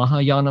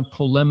Mahayana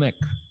polemic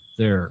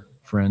there,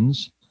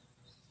 friends.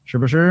 是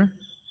不是？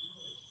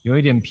有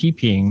一点批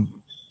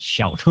评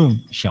小乘，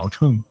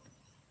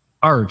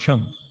二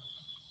乘。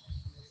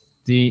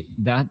The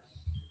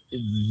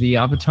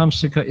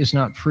Avatamsaka is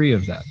not free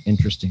of that,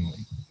 interestingly.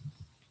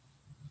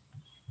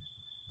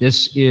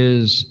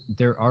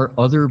 There are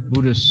other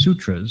Buddhist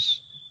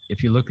sutras.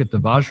 If you look at the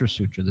Vajra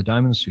Sutra, the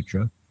Diamond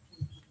Sutra,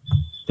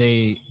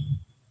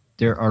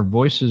 there are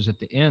voices at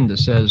the end that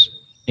says,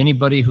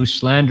 anybody who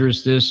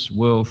slanders this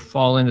will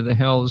fall into the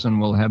hells and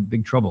will have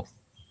big trouble,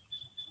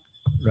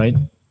 right?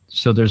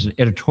 So there's an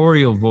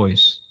editorial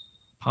voice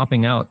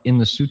popping out in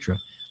the sutra.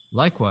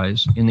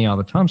 Likewise, in the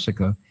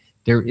Avatamsaka,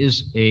 there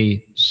is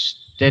a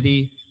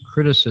steady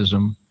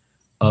criticism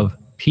of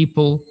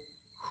people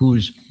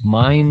whose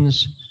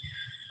minds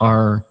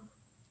are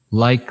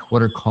like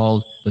what are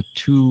called the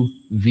 2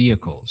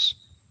 vehicles.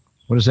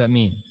 What does that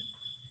mean?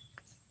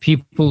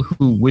 People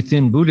who,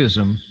 within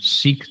Buddhism,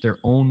 seek their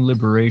own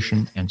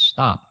liberation and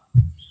stop.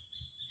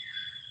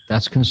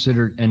 That's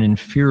considered an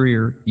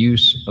inferior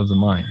use of the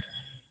mind.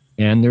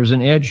 And there's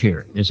an edge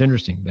here. It's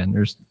interesting, Ben.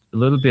 There's a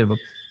little bit of a,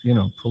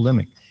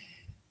 polemic.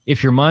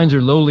 If your minds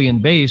are lowly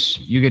and base,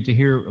 you get to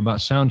hear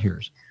about sound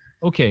hearers.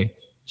 Okay,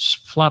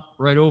 flop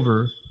right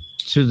over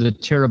to the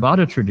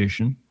Theravada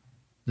tradition,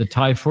 the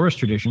Thai forest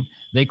tradition.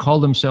 They call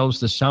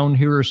themselves the Sound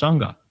Hearer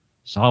Sangha,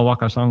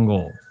 Sawaka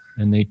Sangho.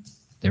 And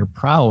they're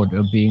proud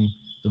of being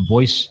the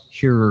voice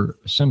hearer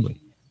assembly,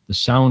 the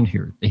sound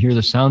hearer. They hear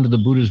the sound of the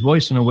Buddha's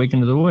voice and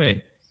awaken to the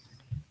way.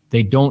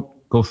 They don't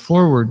go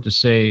forward to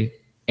say,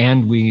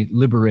 and we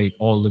liberate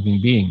all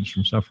living beings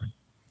from suffering.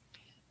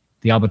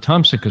 The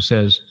Avatamsaka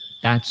says,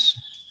 that's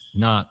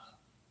not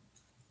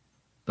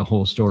the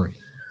whole story.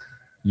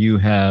 You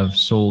have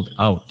sold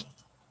out.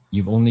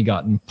 You've only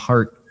gotten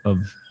part of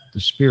the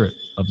spirit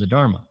of the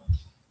Dharma.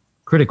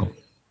 Critical.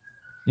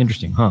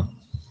 Interesting, huh?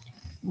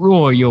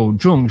 若有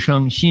众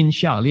生心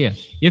下劣,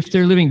 if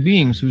they're living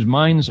beings whose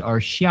minds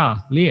are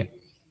下劣,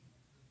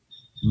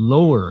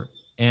 lower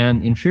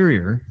and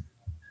inferior,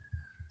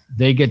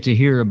 they get to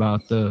hear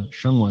about the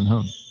Shengwen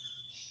Heng,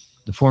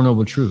 the Four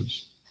Noble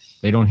Truths.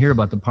 They don't hear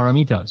about the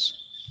Paramitas.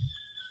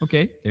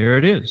 Okay, there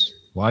it is.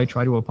 Why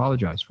try to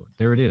apologize for it?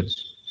 There it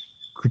is.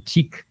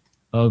 Critique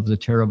of the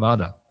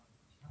Theravada.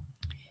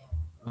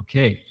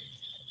 Okay.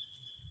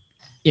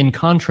 In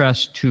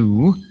contrast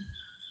to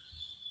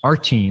our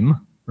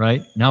team,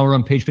 right? Now we're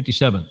on page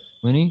 57.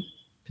 Winnie?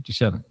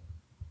 57.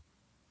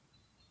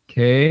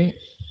 Okay.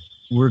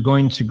 We're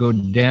going to go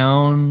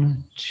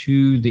down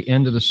to the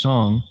end of the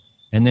song,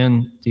 and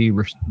then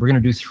we're going to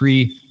do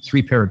three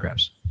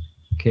paragraphs.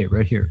 Okay,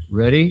 right here.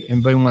 Ready?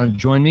 Anybody want to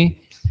join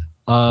me?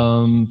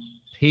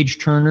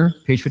 Page turner,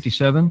 page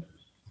 57.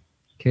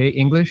 Okay,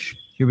 English.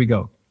 Here we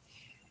go.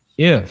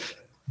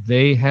 If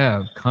they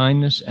have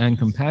kindness and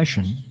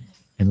compassion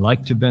and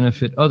like to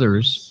benefit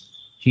others,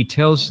 he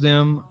tells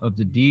them of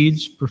the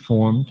deeds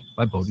performed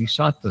by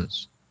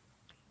bodhisattvas.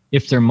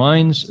 If their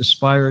minds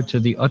aspire to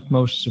the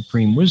utmost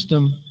supreme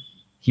wisdom,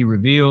 he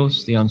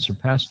reveals the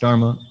unsurpassed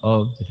Dharma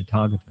of the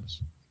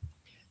Tathagatas.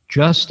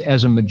 Just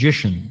as a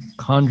magician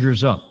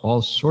conjures up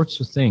all sorts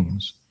of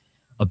things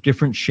of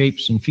different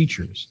shapes and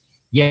features,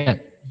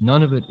 yet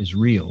none of it is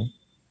real,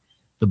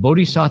 the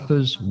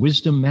bodhisattva's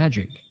wisdom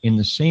magic in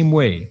the same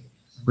way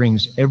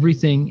brings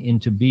everything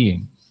into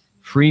being,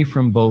 free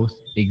from both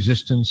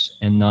existence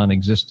and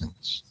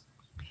non-existence.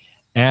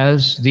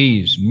 As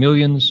these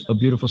millions of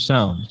beautiful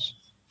sounds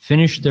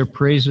finished their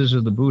praises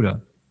of the Buddha,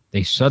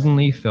 they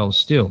suddenly fell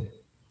still.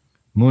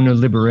 Muna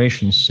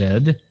Liberation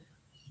said,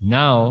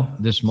 "Now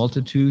this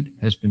multitude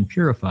has been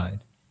purified.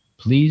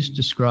 Please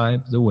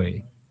describe the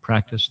way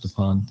practiced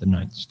upon the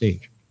ninth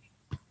stage."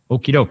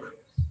 Okie doke.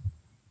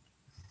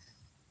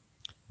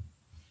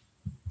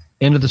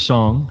 End of the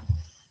song.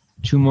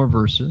 2 more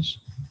verses.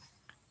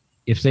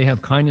 If they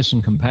have kindness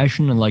and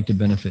compassion and like to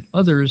benefit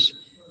others,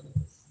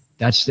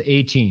 that's the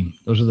A team.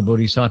 Those are the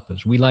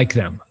bodhisattvas. We like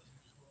them,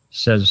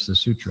 says the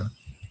sutra.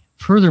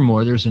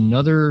 Furthermore, there's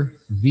another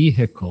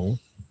vehicle.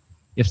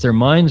 If their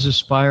minds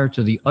aspire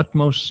to the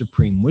utmost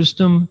supreme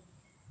wisdom,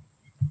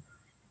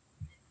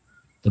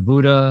 the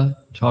Buddha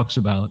talks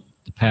about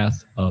the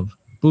path of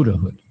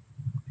Buddhahood.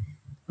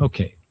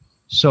 Okay,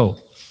 so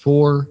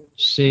 4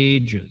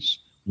 sages.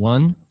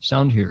 1,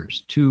 sound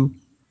hearers. 2,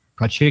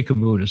 Pratyeka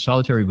Buddhas,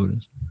 solitary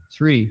Buddhas.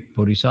 3,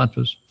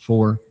 bodhisattvas.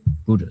 4,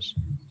 Buddhas.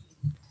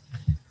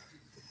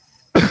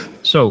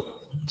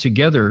 So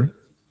together,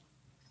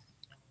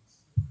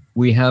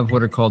 we have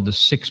what are called the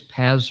 6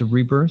 paths of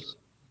rebirth.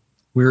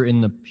 We're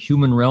in the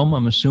human realm,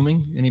 I'm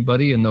assuming.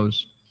 Anybody in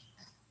those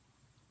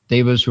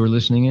devas who are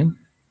listening in?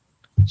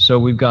 So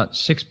we've got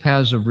 6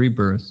 paths of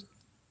rebirth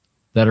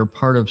that are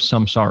part of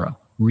samsara,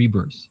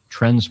 rebirth,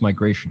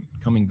 transmigration,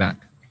 coming back.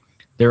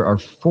 There are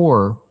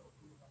 4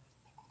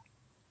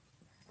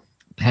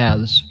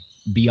 paths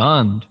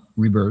beyond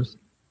rebirth: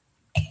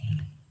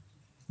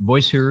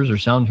 voice hearers or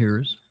sound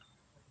hearers,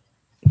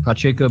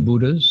 Pratyeka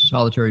Buddhas,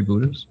 solitary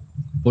Buddhas,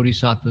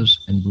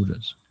 bodhisattvas, and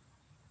Buddhas.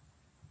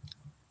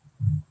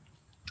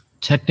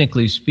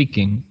 Technically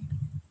speaking,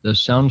 the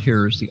sound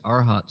hearers, the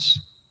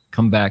arhats,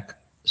 come back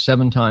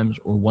 7 times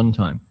or 1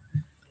 time,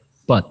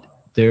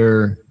 but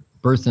their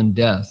birth and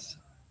death,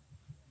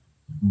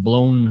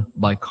 blown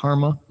by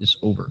karma, is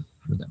over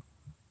for them.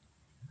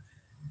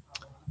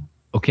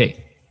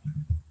 Okay,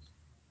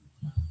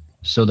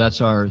 so that's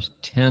our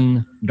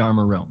 10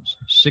 Dharma realms.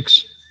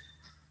 6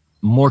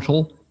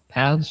 mortal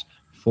paths,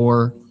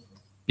 4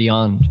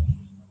 beyond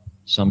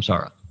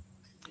samsara.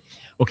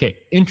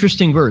 Okay,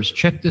 interesting verse.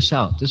 Check this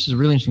out. This is a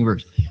really interesting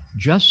verse.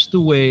 Just the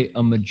way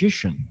a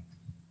magician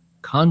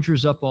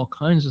conjures up all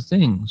kinds of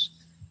things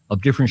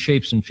of different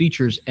shapes and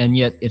features, and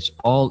yet it's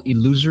all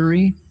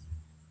illusory,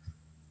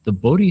 the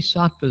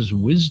bodhisattva's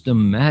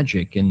wisdom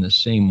magic in the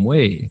same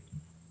way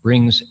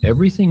brings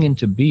everything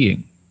into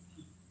being,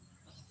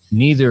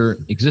 neither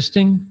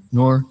existing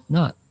nor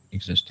not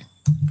existing.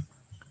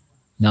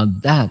 Now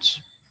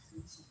that's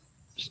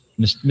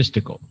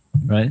mystical,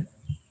 right?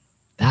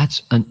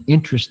 That's an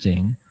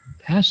interesting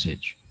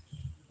passage.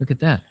 Look at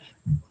that.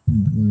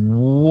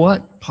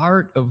 What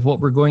part of what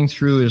we're going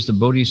through is the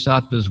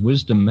Bodhisattva's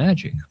wisdom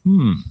magic?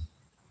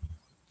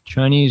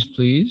 Chinese,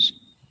 please.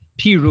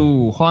 譬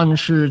如幻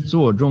视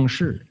作众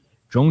事，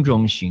种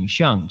种形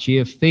象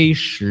皆非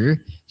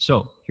实.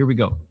 So, here we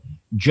go.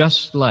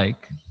 Just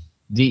like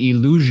the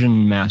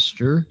illusion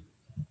master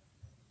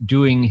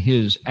doing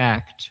his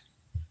act,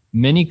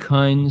 many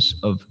kinds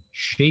of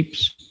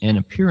shapes and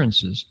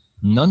appearances,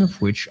 none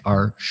of which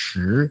are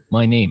实,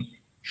 my name,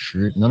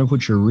 实, none of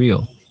which are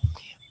real.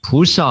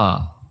 菩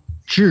萨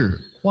智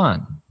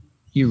幻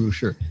亦如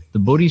是. The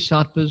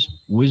Bodhisattva's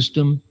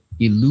wisdom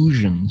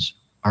illusions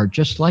are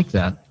just like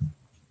that.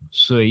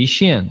 随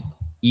现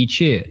一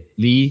切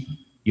离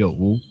有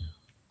无.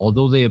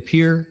 Although they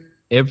appear,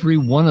 every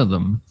one of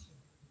them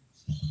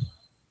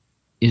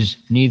is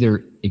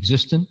neither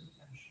existent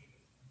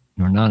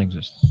nor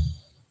non-existent.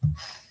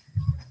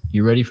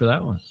 You ready for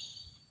that one?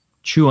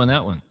 Chew on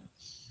that one,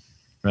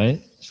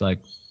 right? It's like,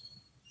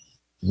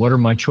 what are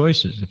my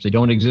choices? If they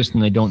don't exist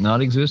and they don't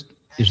not exist,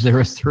 is there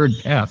a third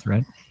path,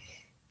 right?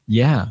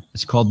 Yeah,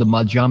 it's called the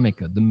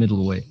Madhyamika, the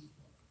middle way.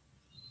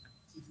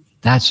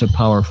 That's a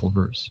powerful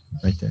verse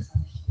right there.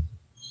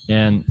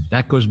 And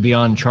that goes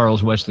beyond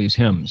Charles Wesley's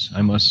hymns,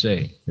 I must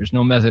say. There's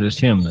no Methodist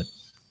hymn that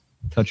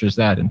touches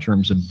that in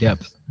terms of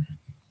depth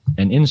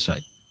and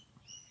insight.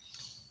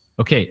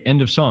 Okay,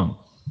 end of song.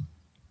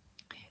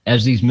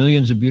 As these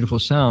millions of beautiful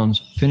sounds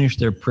finished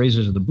their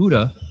praises of the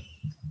Buddha,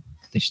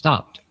 they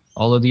stopped.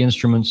 All of the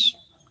instruments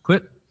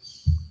quit.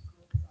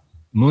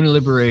 Moon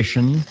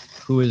Liberation,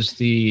 who is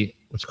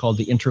what's called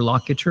the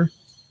interlocutor,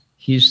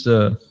 he's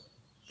the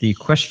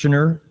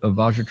questioner of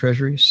Vajra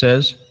Treasury,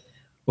 says,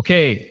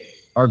 okay,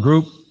 our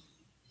group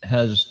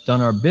has done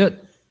our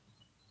bit.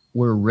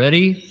 We're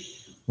ready.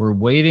 We're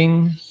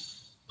waiting.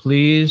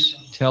 Please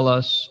tell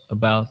us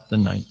about the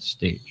 9th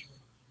stage.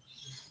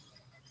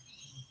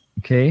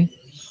 Okay?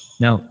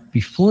 Now,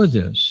 before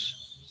this,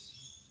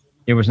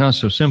 it was not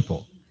so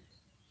simple.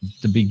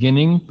 The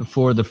beginning,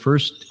 before the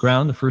first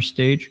ground, the first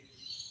stage,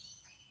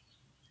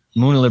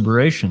 Moon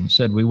Liberation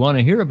said, we want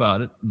to hear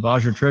about it.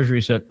 Vajra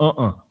Treasury said,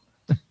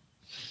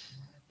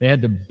 They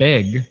had to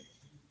beg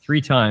 3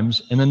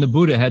 times, and then the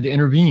Buddha had to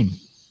intervene.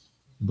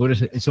 The Buddha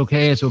said, it's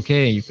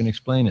okay, you can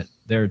explain it.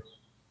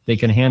 They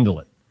can handle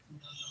it.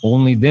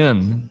 Only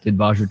then did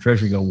Vajra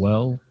Treasury go,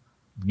 well,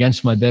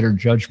 against my better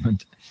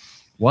judgment.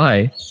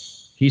 Why?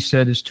 He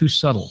said it's too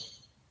subtle.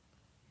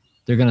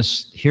 They're going to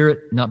hear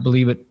it, not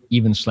believe it,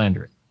 even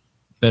slander it.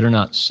 Better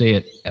not say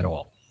it at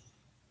all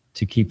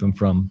to keep them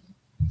from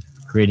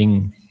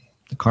creating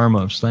the karma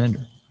of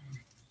slander.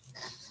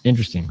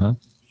 Interesting, huh?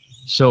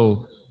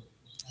 So,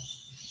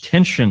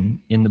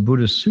 tension in the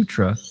Buddhist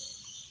Sutra,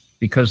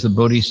 because the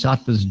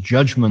Bodhisattva's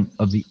judgment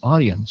of the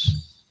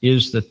audience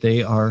is that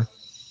they are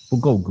不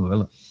够格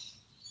了.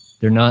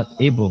 They're not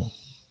able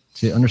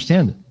to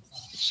understand it.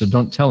 So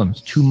don't tell them,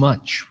 it's too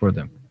much for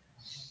them.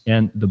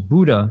 And the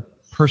Buddha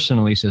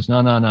personally says,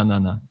 no.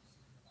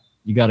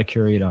 You got to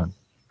carry it on.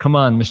 Come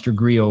on, Mr.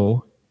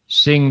 Griot,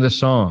 sing the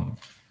song.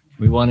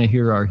 We want to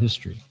hear our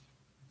history.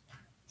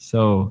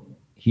 So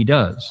he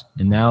does.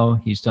 And now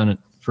he's done it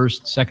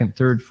 1st, 2nd,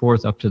 3rd,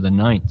 4th, up to the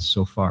 9th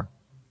so far.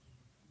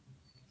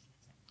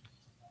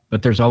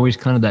 But there's always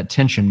kind of that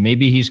tension.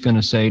 Maybe he's going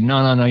to say,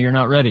 no, you're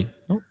not ready.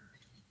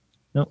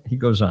 No, he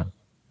goes on.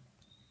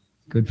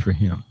 Good for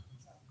him.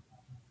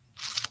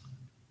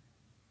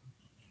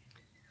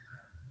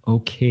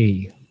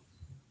 Okay.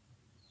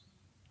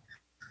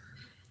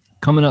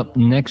 Coming up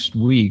next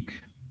week,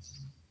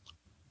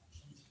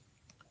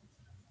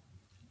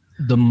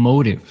 the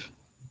motive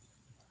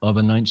of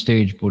a 9th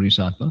stage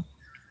bodhisattva,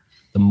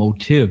 the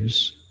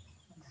motives,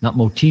 not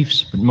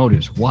motifs, but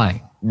motives.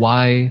 Why?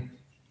 Why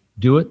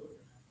do it?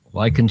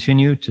 Why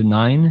continue to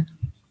 9?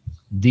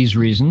 These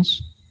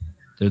reasons.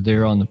 They're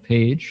there on the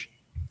page.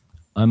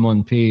 I'm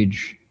on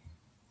page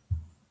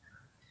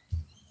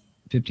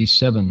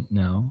 57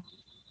 now.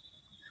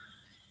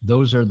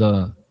 Those are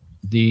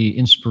the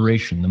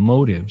inspiration, the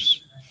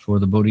motives for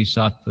the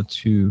bodhisattva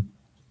to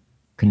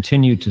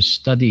continue to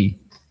study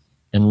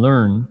and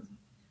learn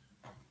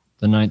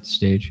the 9th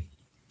stage.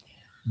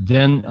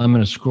 Then I'm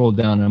going to scroll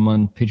down. I'm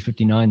on page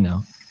 59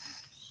 now.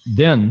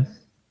 Then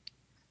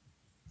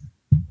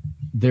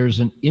there's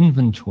an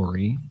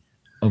inventory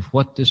of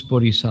what this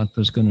bodhisattva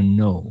is going to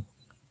know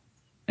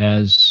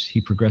as he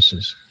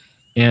progresses.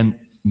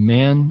 And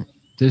man,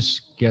 this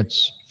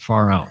gets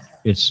far out.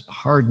 It's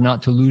hard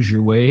not to lose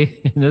your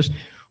way in this.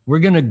 We're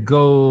going to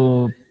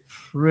go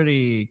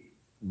pretty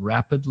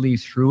rapidly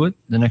through it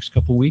the next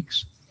couple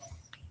weeks.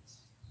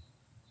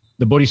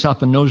 The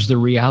bodhisattva knows the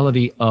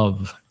reality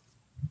of,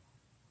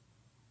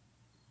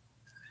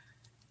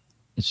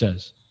 it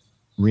says,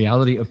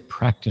 reality of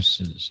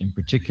practices in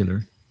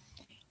particular.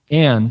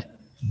 And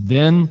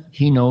then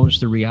he knows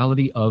the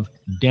reality of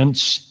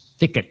dense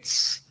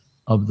thickets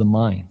of the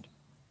mind.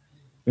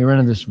 We run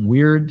into this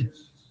weird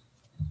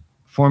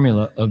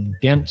formula of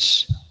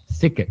dense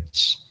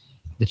thickets.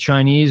 The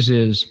Chinese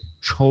is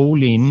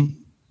choulin,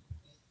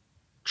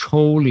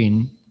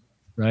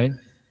 right?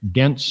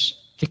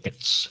 Dense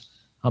thickets.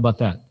 How about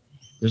that?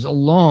 There's a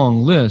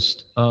long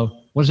list of,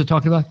 what is it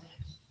talking about?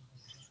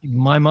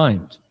 My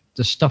mind,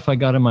 the stuff I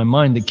got in my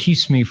mind that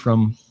keeps me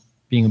from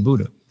being a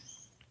Buddha.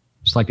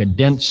 It's like a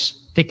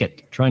dense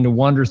thicket trying to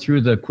wander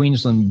through the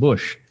Queensland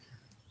bush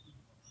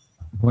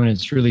when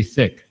it's really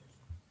thick.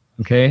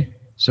 Okay,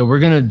 so we're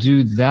going to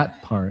do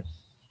that part.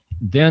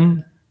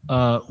 Then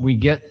we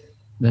get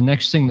the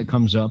next thing that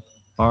comes up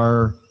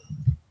are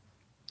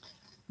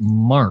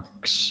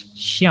marks,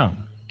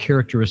 xiang,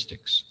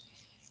 characteristics.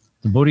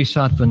 The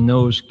Bodhisattva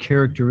knows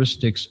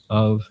characteristics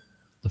of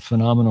the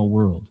phenomenal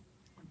world.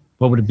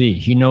 What would it be?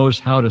 He knows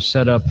how to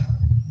set up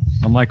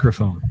a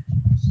microphone.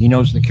 He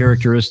knows the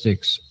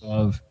characteristics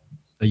of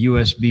a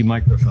USB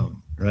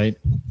microphone, right?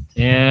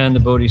 And the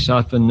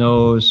Bodhisattva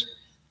knows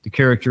the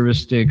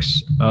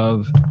characteristics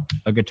of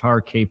a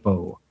guitar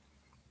capo,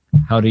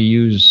 how to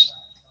use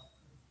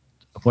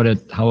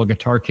how a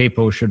guitar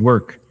capo should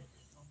work,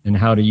 and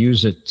how to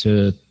use it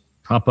to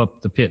prop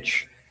up the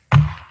pitch.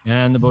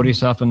 And the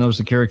Bodhisattva knows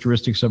the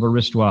characteristics of a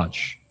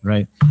wristwatch,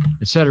 right?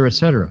 Et cetera, et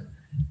cetera.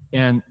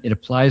 And it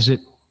applies it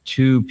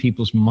to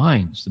people's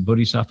minds. The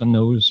Bodhisattva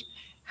knows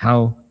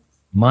how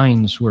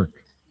minds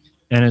work.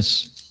 And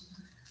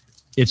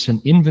it's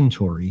an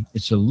inventory,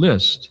 it's a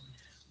list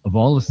of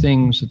all the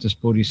things that this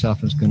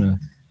Bodhisattva is going to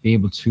be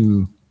able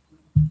to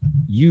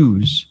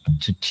use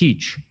to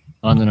teach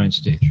on the ninth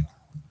stage.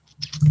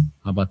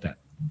 How about that?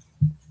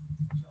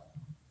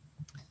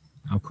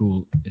 How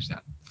cool is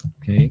that?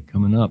 Okay,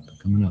 coming up.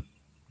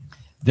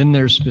 Then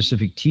there's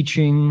specific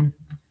teaching.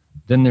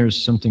 Then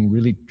there's something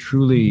really,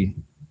 truly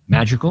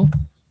magical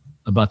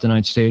about the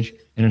ninth stage,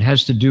 and it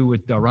has to do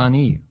with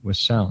dharani, with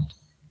sound.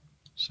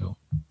 So,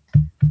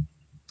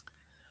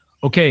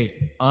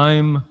 okay,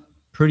 I'm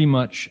pretty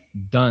much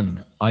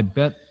done. I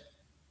bet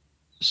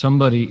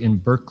somebody in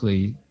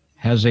Berkeley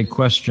has a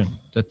question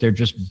that they're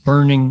just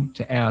burning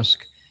to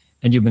ask,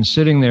 and you've been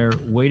sitting there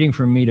waiting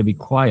for me to be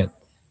quiet.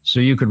 So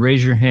you could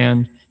raise your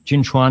hand,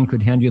 Jin Chuan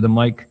could hand you the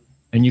mic,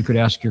 and you could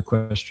ask your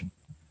question.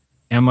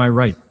 Am I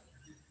right?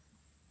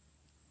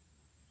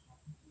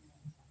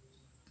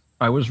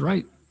 I was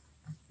right.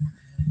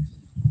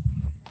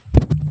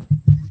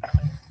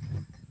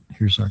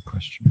 Here's our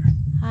questioner.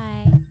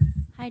 Hi,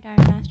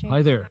 Dharma Master.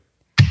 Hi there.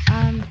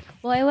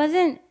 Well,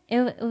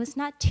 it was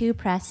not too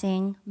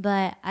pressing,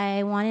 but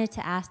I wanted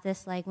to ask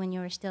this like when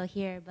you were still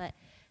here, but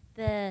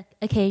the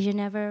occasion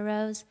never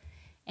arose.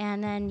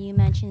 And then you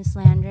mentioned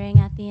slandering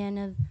at the end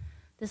of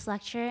this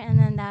lecture, and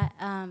then that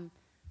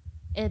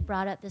it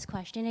brought up this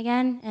question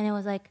again, and it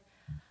was like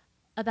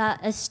about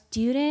a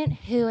student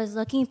who was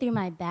looking through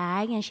my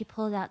bag, and she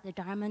pulled out the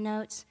Dharma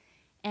notes,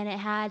 and it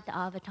had the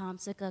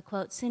Avatamsaka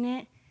quotes in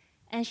it,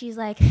 and she's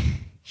like,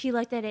 she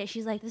looked at it,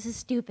 she's like, this is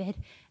stupid,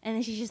 and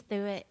then she just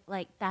threw it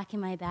like back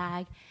in my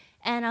bag,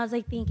 and I was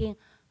like thinking,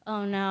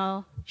 oh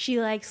no, she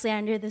like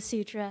slandered the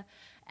sutra,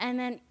 and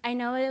then I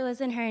know it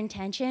wasn't her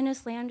intention to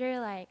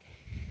slander like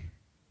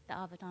the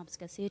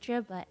Avatamsaka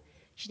Sutra, but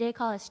she did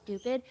call it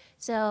stupid.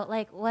 So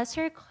like, what's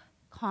her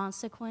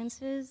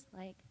consequences?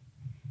 Like,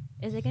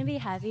 is it gonna be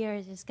heavy, or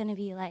is it gonna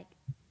be like,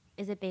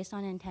 is it based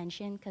on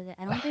intention? Because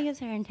I don't think it's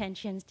her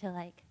intentions to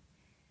like,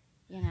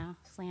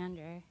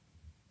 slander.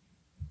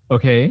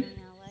 Okay.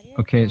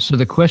 Okay. So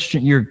the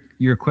question,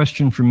 your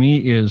question for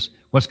me is,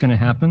 what's going to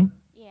happen?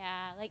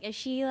 Yeah. Like, is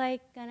she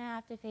like gonna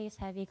have to face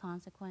heavy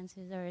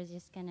consequences, or is it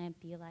just gonna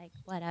be like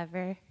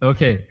whatever?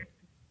 Okay.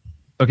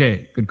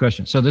 Okay. Good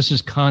question. So this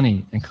is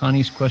Connie, and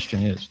Connie's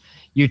question is,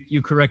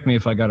 you correct me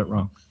if I got it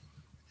wrong.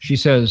 She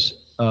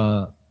says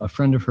a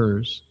friend of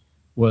hers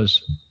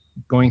was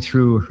going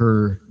through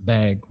her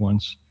bag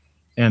once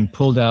and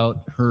pulled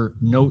out her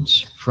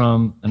notes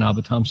from an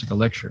Avatamsaka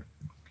lecture.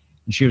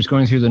 And she was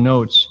going through the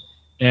notes,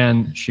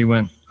 and she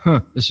went,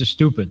 this is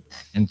stupid,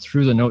 and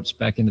threw the notes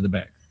back into the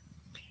bag.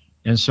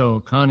 And so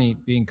Connie,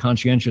 being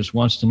conscientious,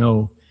 wants to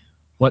know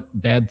what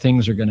bad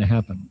things are going to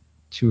happen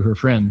to her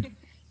friend,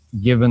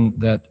 given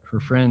that her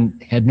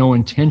friend had no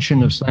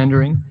intention of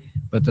slandering,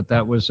 but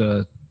that was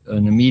an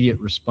immediate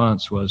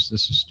response was,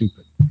 this is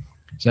stupid.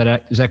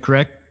 Is that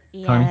correct?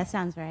 Yeah, Connie? that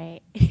sounds right.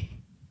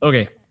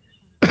 Okay.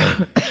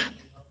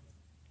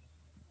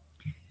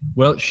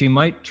 Well, she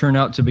might turn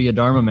out to be a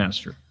Dharma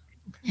master.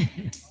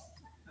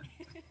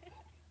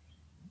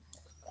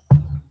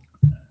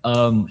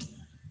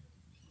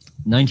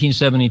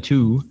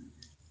 1972,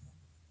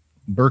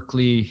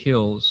 Berkeley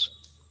Hills,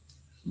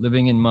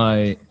 living in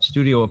my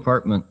studio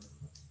apartment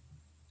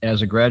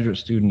as a graduate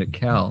student at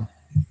Cal.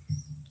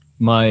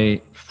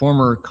 My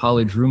former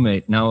college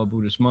roommate, now a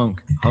Buddhist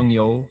monk, Heng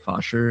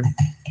Sure,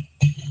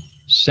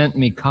 sent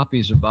me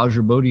copies of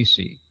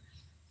Vajrabodhisi,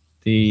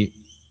 the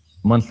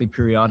monthly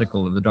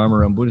periodical of the Dharma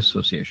Realm Buddhist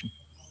Association.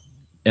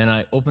 And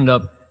I opened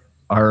up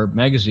our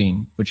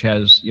magazine, which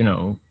has,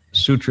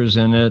 sutras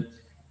in it,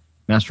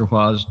 Master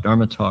Hua's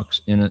Dharma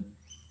talks in it.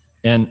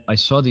 And I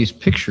saw these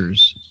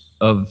pictures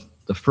of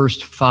the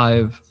first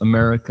 5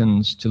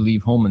 Americans to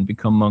leave home and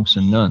become monks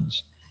and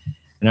nuns.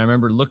 And I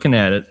remember looking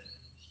at it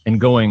and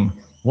going,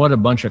 what a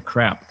bunch of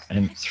crap,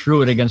 and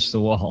threw it against the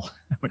wall.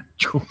 I went,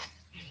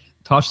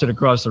 tossed it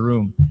across the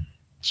room.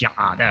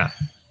 Jiada.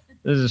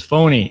 This is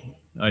phony,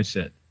 I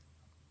said.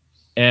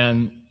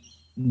 And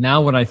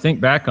now when I think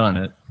back on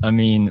it, I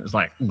mean, it's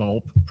like,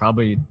 well,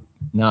 probably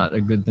not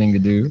a good thing to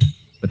do.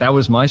 But that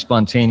was my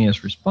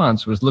spontaneous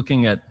response, was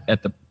looking at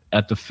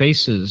the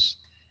faces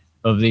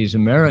of these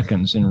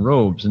Americans in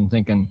robes and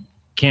thinking,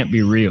 can't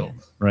be real,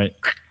 right?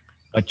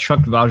 I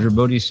chucked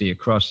Vajrabodhisi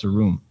across the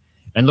room.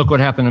 And look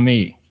what happened to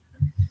me.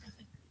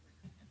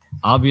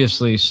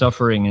 Obviously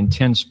suffering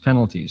intense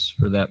penalties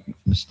for that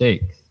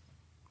mistake.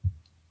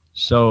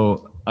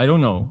 So I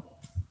don't know.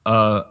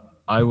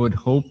 I would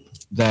hope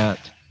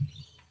that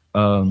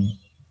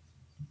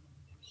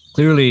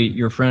clearly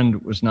your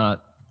friend was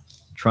not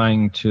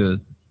trying to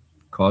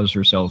cause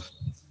herself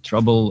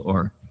trouble,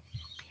 or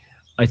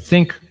I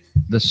think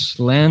the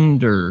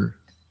slander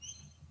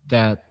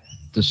that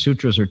the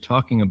sutras are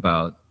talking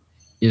about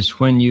is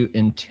when you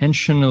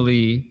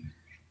intentionally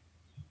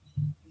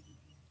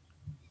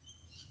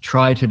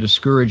try to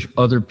discourage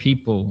other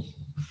people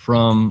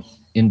from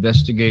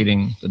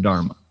investigating the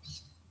Dharma.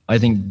 I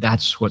think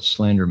that's what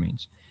slander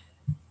means.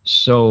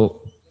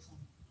 So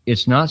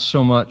it's not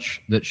so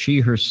much that she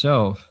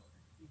herself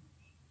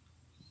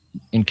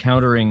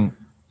encountering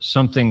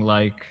something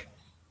like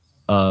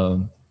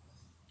the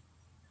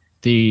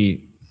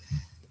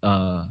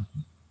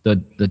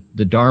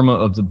Dharma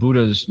of the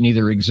Buddhas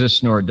neither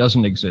exists nor it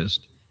doesn't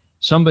exist.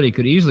 Somebody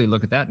could easily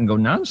look at that and go,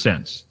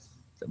 nonsense.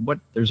 What?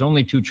 There's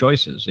only two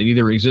choices. It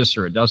either exists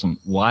or it doesn't.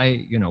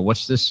 Why,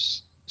 what's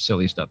this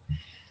silly stuff?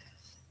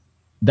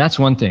 That's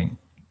one thing.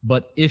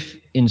 But if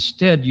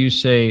instead you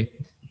say,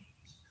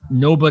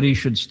 nobody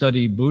should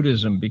study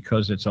Buddhism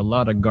because it's a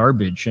lot of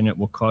garbage and it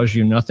will cause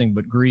you nothing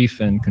but grief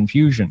and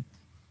confusion,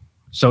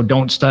 so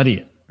don't study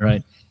it,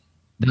 right?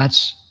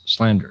 That's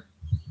slander.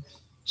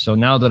 So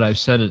now that I've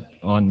said it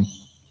on,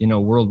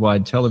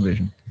 worldwide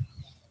television.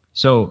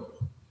 So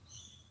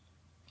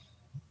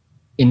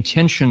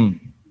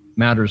intention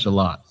matters a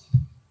lot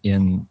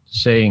in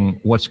saying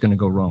what's going to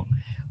go wrong.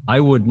 I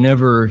would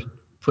never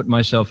put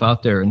myself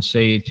out there and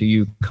say to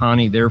you,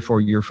 Connie,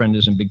 therefore your friend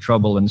is in big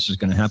trouble and this is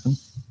going to happen.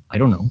 I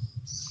don't know.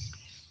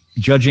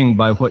 Judging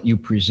by what you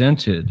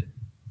presented,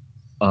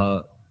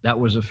 that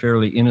was a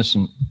fairly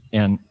innocent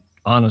and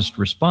honest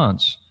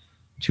response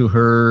to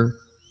her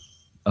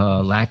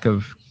lack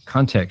of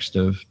context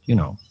of,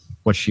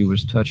 what she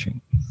was touching.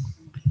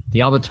 The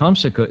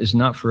Avatamsaka is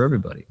not for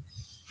everybody.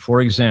 For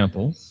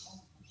example,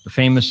 the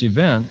famous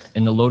event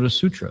in the Lotus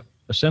Sutra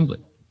assembly.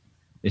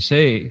 They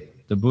say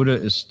the Buddha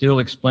is still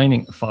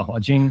explaining Fa Hua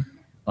Jing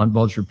on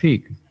Vulture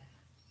Peak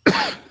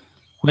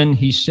when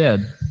he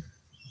said,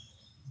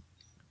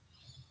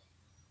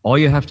 all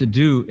you have to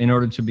do in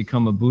order to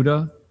become a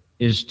Buddha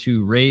is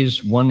to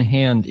raise one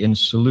hand in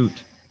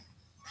salute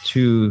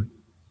to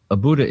a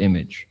Buddha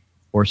image,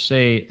 or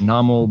say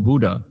Namo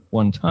Buddha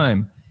one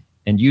time,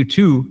 and you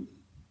too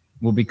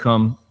will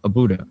become a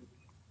Buddha.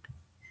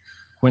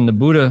 When the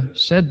Buddha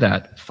said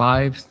that,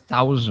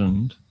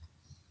 5,000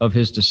 of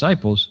his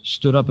disciples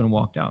stood up and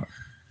walked out,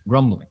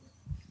 grumbling,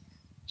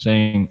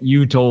 saying,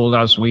 you told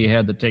us we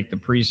had to take the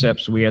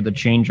precepts, we had to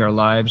change our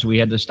lives, we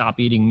had to stop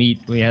eating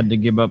meat, we had to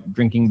give up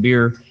drinking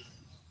beer,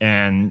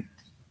 and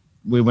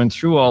we went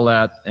through all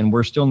that, and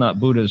we're still not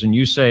Buddhas. And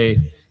you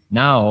say,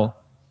 now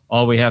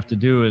all we have to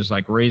do is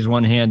like raise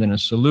one hand in a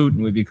salute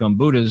and we become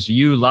Buddhas.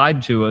 You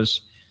lied to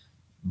us.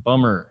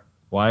 Bummer.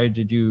 Why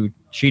did you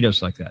cheat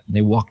us like that? And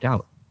they walked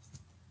out.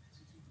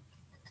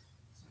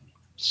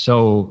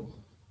 So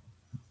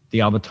the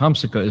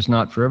Avatamsaka is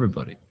not for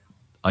everybody.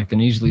 I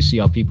can easily see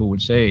how people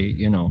would say,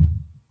 no,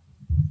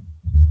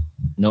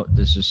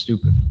 this is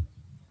stupid.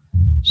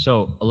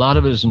 So a lot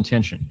of it is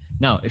intention.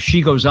 Now, if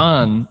she goes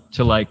on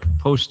to like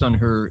post on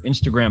her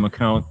Instagram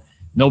account,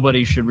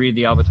 nobody should read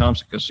the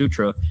Avatamsaka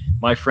Sutra,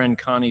 my friend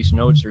Connie's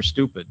notes are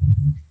stupid,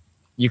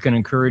 you can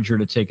encourage her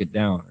to take it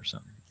down or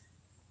something.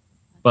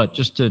 But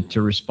just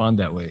to respond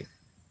that way,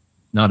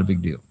 not a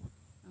big deal.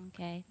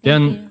 Okay.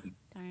 Then,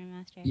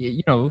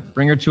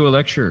 bring her to a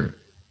lecture.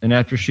 And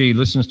after she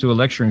listens to a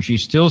lecture and she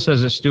still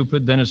says it's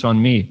stupid, then it's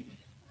on me.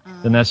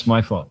 Then that's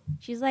my fault.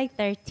 She's like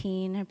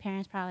 13. Her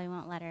parents probably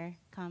won't let her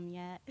come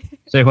yet.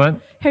 Say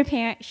what?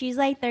 She's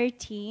like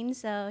 13,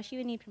 so she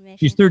would need permission.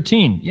 She's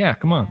 13. Yeah,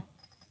 come on.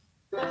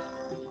 Thank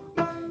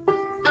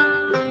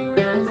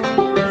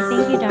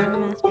you, Dharma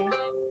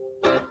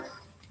Master.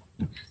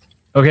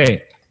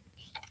 Okay.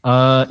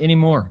 Any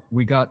more?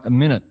 We got a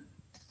minute.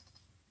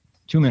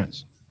 2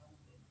 minutes.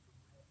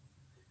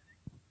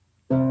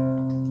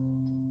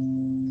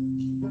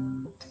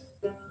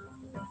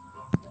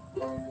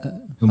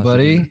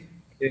 Somebody?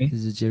 This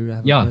is Jerry. I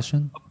have a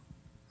question.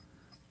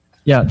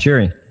 Yeah,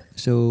 Jerry.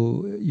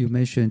 So you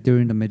mentioned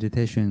during the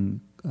meditation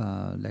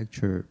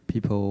lecture,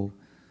 people,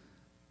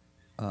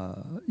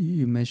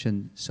 you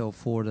mentioned, so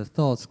for the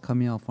thoughts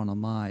coming out from the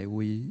mind,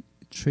 we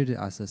treat it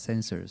as a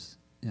sensors,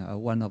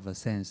 one of a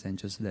sense, and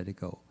just let it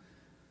go.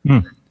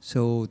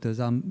 So does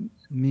that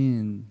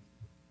mean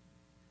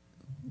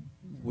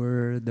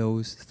where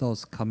those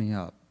thoughts coming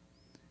up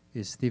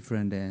is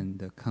different than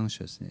the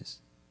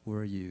consciousness,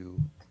 where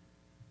you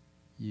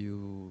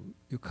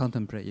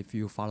contemplate if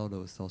you follow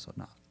those thoughts or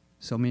not?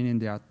 So meaning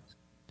there are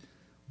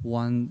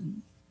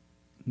one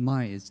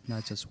mind is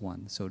not just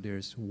one. So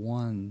there's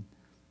one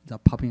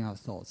that popping out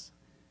thoughts,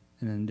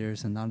 and then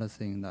there's another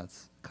thing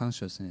that's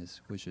consciousness,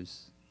 which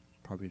is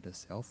probably the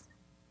self.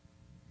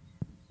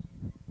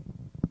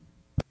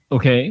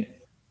 Okay,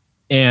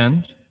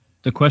 and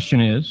the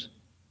question is?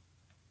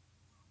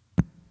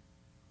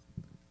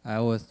 I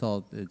always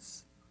thought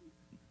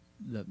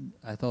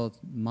I thought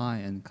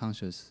mind and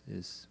conscious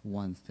is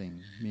one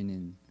thing,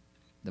 meaning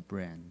the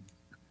brain.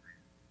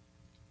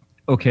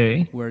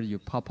 Okay. Where you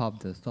pop up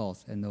the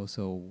thoughts and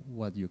also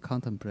what you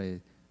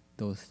contemplate,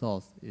 those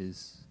thoughts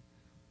is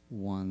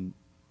one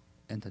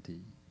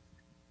entity.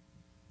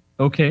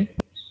 Okay.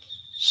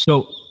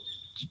 So,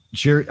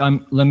 Jerry,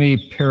 let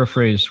me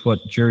paraphrase what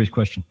Jerry's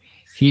question.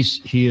 He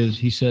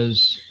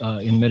says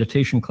in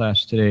meditation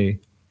class today,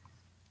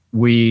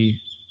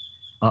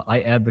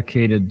 I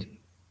advocated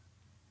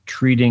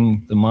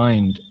treating the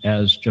mind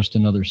as just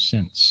another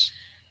sense.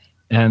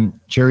 And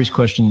Jerry's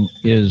question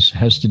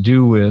has to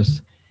do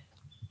with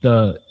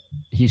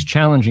he's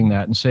challenging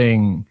that and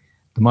saying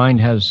the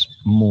mind has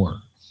more.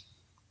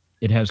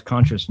 It has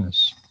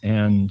consciousness.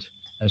 And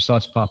as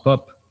thoughts pop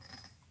up,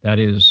 that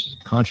is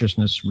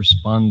consciousness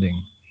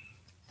responding.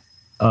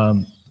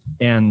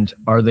 And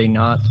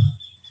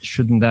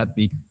shouldn't that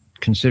be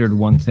considered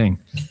one thing?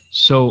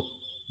 So,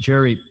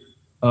 Jerry,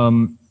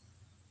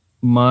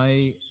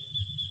 my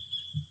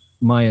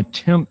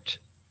attempt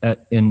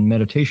in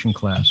meditation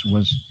class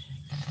was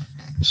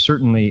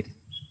certainly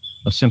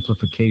a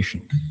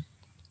simplification.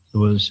 It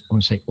was, I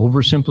wouldn't say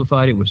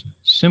oversimplified, it was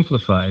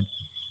simplified.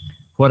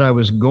 What I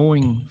was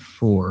going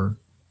for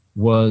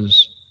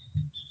was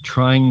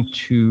trying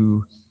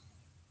to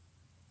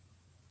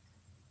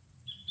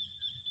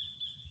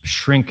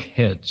shrink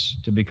heads,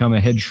 to become a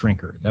head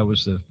shrinker.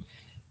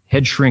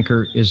 Head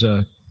shrinker is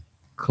a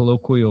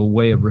colloquial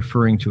way of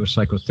referring to a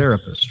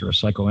psychotherapist or a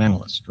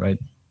psychoanalyst, right?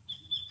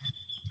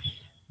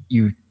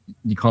 You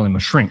call him a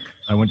shrink.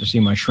 I went to see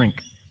my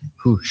shrink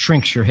who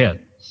shrinks your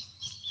head.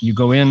 You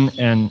go in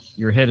and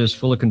your head is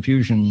full of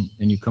confusion,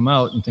 and you come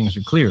out and things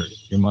are clear.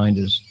 Your mind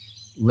is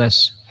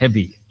less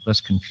heavy,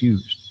 less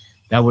confused.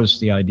 That was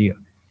the idea.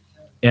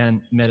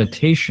 And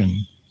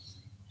meditation,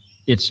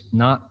 it's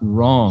not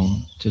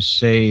wrong to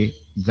say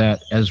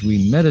that as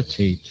we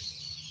meditate,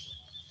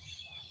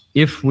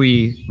 if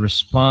we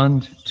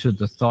respond to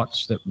the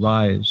thoughts that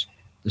rise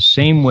the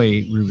same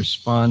way we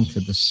respond to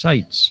the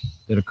sights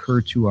that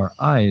occur to our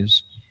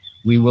eyes,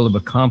 we will have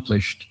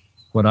accomplished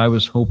what I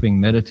was hoping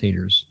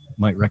meditators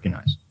might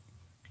recognize.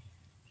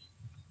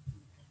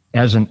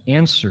 As an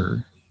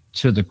answer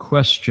to the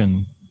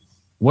question,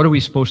 what are we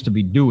supposed to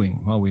be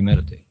doing while we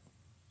meditate?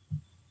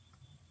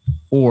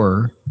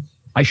 Or,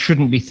 I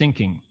shouldn't be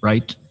thinking,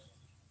 right?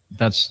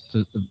 That's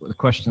the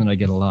question that I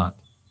get a lot.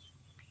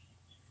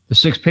 The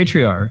sixth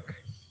patriarch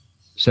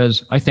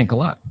says, I think a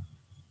lot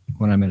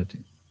when I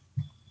meditate.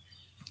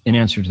 In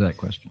answer to that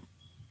question.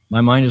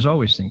 My mind is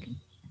always thinking,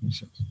 he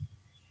says.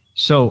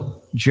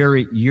 So,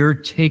 Jerry, you're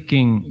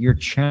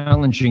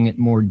challenging it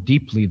more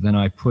deeply than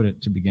I put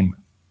it to begin with.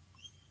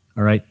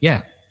 All right?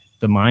 Yeah,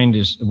 the mind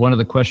is, one of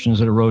the questions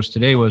that arose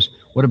today was,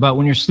 what about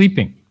when you're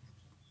sleeping?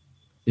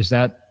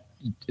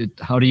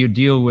 How do you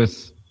deal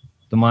with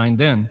the mind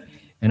then?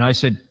 And I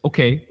said,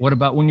 okay, what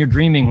about when you're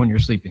dreaming when you're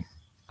sleeping?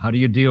 How do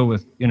you deal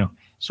with,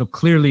 so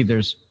clearly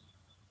there's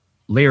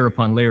layer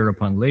upon layer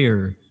upon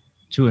layer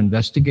to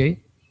investigate,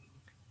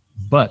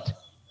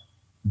 but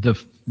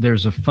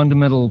there's a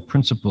fundamental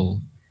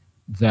principle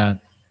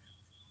that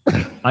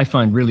I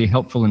find really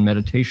helpful in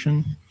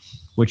meditation,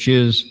 which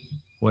is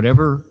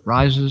whatever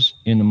rises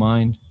in the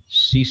mind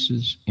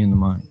ceases in the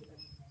mind.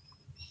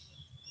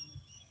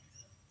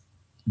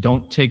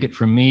 Don't take it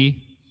from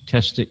me,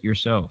 test it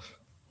yourself.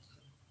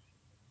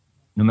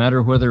 No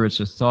matter whether it's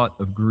a thought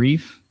of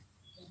grief,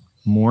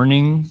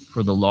 mourning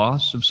for the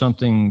loss of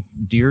something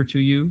dear to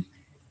you,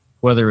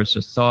 whether it's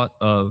a thought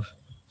of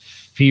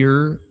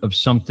fear of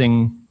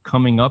something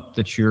coming up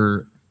that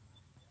you're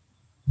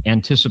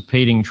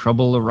anticipating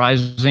trouble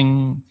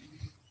arising,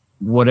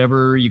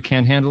 whatever, you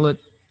can't handle it,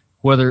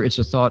 whether it's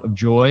a thought of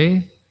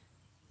joy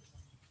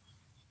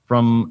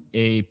from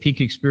a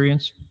peak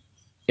experience,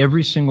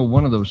 every single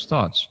one of those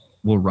thoughts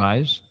will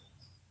rise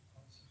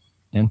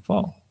and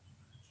fall.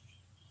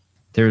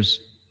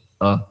 There's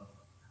a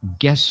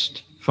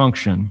guest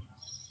function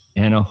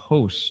and a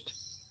host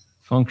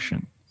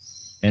function.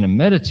 And a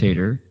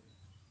meditator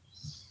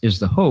is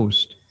the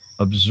host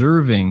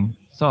observing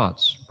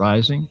thoughts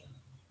rising,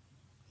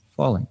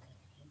 falling.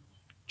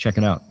 Check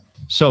it out.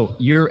 So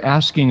you're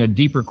asking a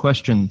deeper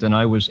question than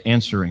I was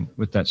answering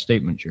with that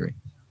statement, Jerry.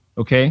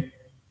 Okay?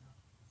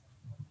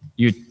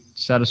 You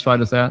satisfied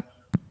with that?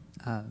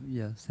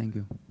 Yeah, thank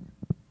you.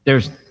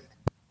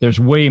 There's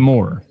way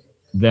more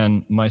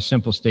than my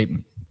simple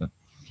statement.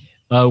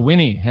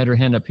 Winnie had her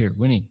hand up here.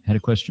 Winnie had a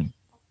question.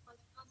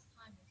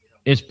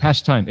 It's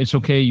past time. It's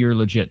okay. You're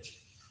legit.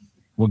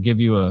 We'll give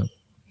you a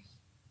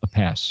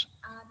pass.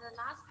 The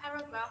last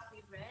paragraph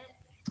we read.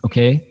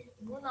 Okay.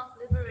 Moon of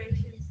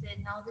Liberation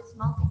said, now this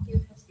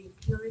multitude has been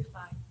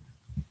purified.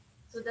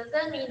 So does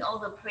that mean all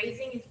the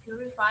praising is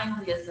purifying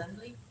the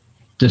assembly?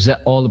 Does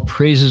that all the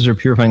praises are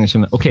purifying the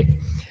assembly? Okay,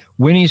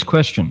 Winnie's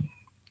question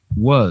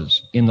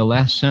was in the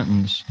last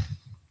sentence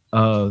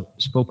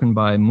spoken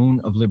by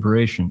Moon of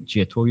Liberation,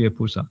 Jietoye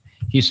Pusa.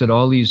 He said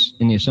all these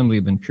in the assembly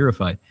have been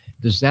purified.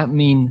 Does that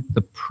mean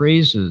the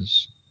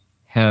praises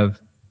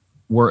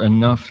were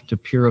enough to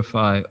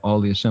purify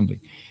all the assembly?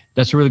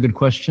 That's a really good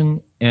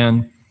question,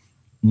 and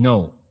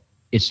no,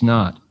 it's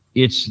not.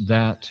 It's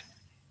that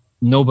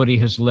nobody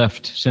has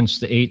left since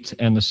the 8th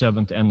and the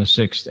 7th and the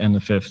 6th and the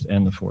 5th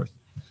and the 4th.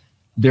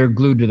 They're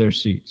glued to their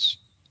seats.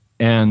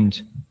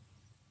 And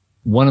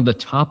one of the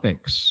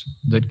topics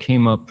that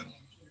came up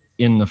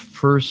in that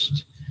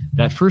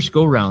first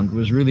go-round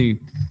was really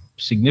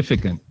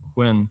significant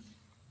when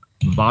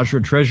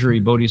Vajra Treasury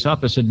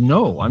Bodhisattva said,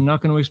 no, I'm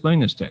not going to explain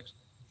this text.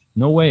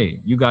 No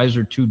way. You guys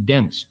are too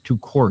dense, too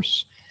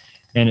coarse.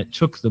 And it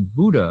took the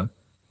Buddha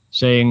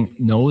saying,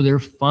 no, they're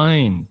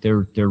fine.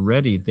 They're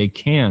ready. They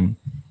can.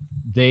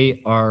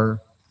 They are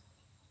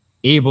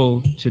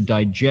able to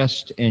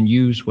digest and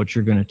use what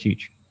you're going to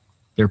teach.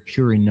 They're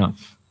pure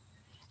enough.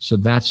 So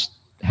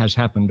has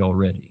happened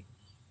already.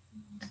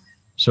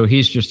 So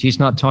he's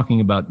not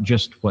talking about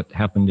just what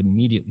happened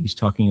immediately. He's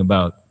talking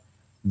about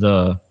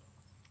the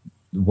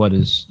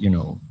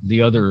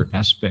other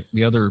aspect,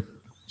 the other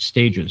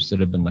stages that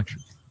have been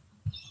lectured.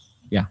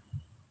 Yeah.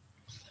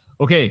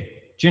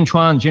 Okay. Jin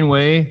Chuan, Jin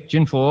Wei,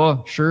 Jin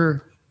Fo,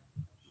 sure.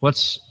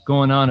 What's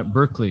going on at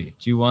Berkeley?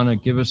 Do you want to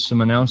give us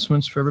some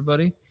announcements for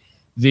everybody?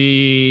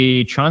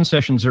 The Chan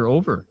sessions are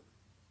over.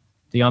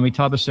 The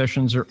Amitabha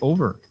sessions are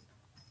over.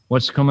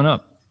 What's coming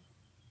up?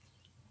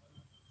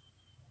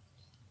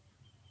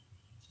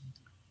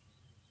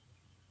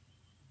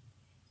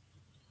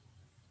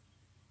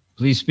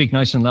 Please speak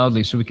nice and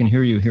loudly so we can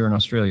hear you here in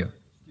Australia.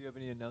 Do you have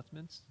any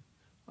announcements?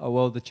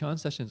 Well, the Chan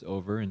session's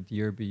over and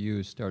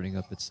DRBU is starting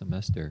up its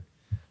semester.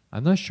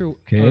 I'm not sure.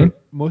 Okay.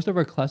 Most of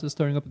our classes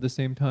starting up at the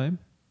same time?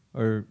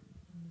 Or,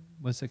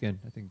 once again,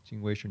 I think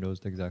Jing Wei knows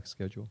the exact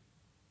schedule.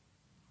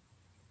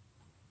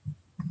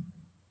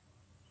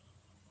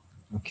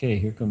 Okay,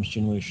 here comes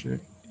Jin Wei Shi.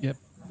 Yep.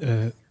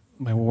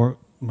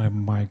 My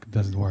mic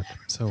doesn't work.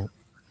 So,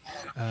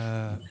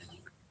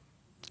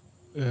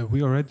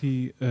 we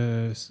already,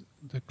 the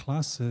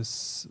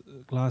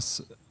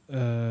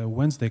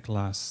Wednesday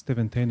class,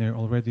 Stephen Tainer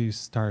already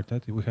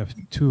started. We have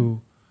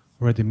 2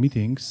 already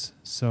meetings.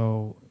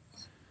 So,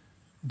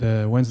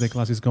 the Wednesday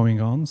class is going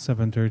on,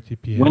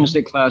 7:30 p.m.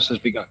 Wednesday class has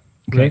begun.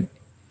 Okay.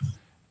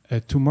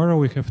 Right. Tomorrow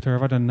we have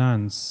Theravada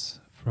nuns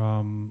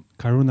from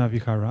Karuna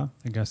Vihara,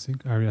 Agassi,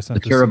 Arya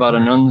The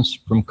Theravada nuns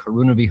from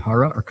Karuna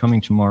Vihara are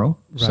coming tomorrow,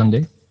 right.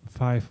 Sunday.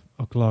 5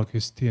 o'clock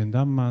is Tea and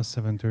Dhamma,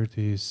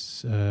 7:30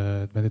 is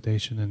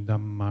meditation and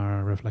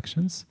Dhamma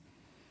reflections.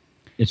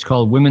 It's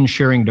called Women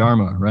Sharing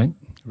Dharma, right?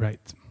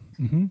 Right.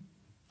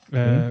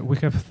 Mm-hmm. We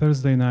have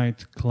Thursday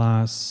night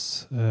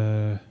class,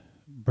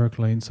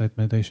 Berkeley Insight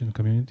Meditation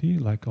Community,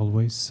 like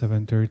always,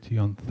 7:30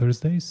 on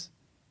Thursdays.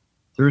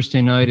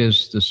 Thursday night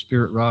is the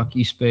Spirit Rock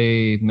East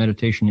Bay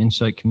Meditation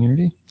Insight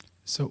Community.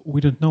 So we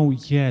don't know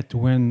yet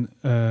when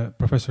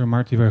Professor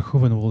Marty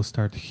Verhoeven will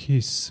start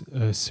his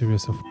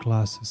series of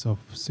classes of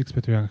Six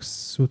Patriarchs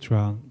Sutra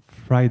on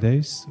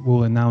Fridays.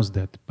 We'll announce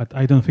that, but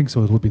I don't think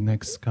so. It will be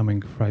next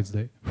coming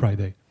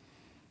Friday.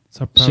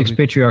 So Six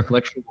Patriarch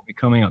lecture will be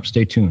coming up.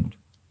 Stay tuned.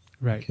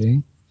 Right.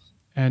 Okay.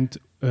 And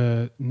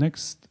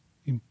next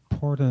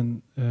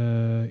important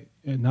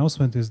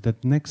announcement is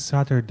that next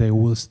Saturday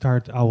we'll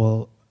start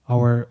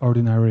our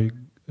ordinary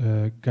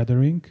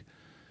gathering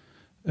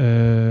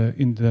here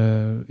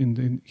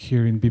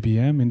in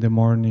BBM in the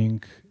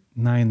morning,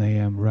 9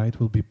 a.m. Right,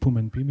 will be Pum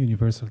and Pim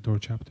Universal Door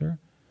Chapter.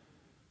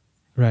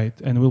 Right,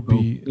 and we'll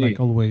be like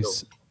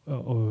always.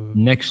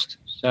 Next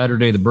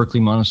Saturday, the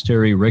Berkeley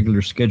Monastery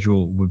regular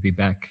schedule will be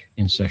back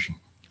in session.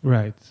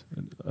 Right,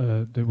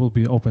 there will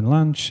be open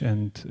lunch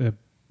and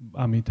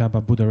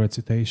Amitabha Buddha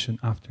recitation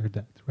after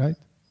that. Right.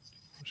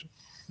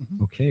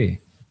 Mm-hmm.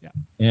 Okay. Yeah.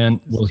 And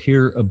we'll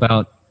hear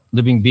about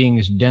living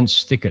beings'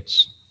 dense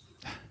thickets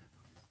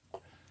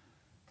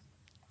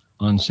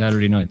on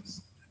Saturday night.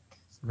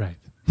 Right.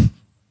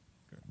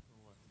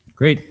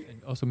 Great.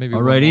 And also maybe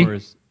Alrighty. one more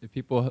is, if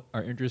people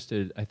are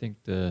interested, I think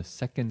the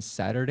second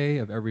Saturday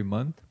of every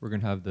month, we're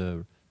going to have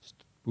the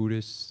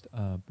Buddhist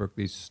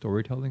Berkeley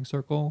Storytelling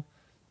Circle.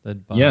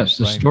 Led by Yes,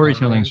 the Brian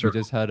Storytelling Conroy. Circle. We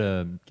just had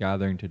a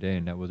gathering today,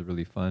 and that was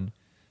really fun.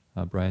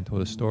 Brian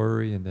told a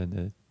story, and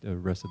then the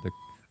rest of the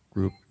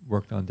group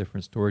worked on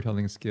different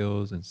storytelling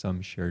skills, and some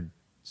shared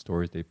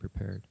stories they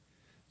prepared.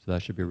 So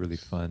that should be a really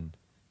fun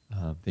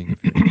thing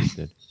if you're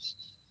interested.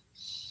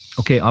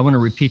 Okay, I want to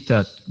repeat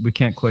that. We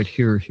can't quite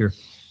hear here.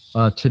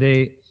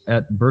 Today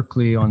at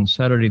Berkeley on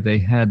Saturday, they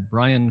had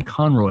Brian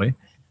Conroy,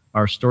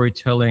 our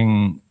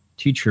storytelling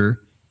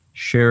teacher,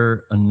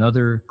 share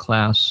another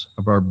class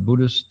of our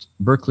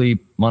Berkeley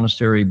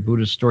Monastery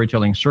Buddhist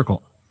Storytelling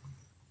Circle.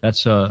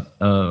 That's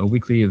a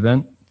weekly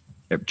event.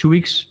 2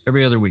 weeks,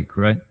 every other week,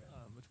 right?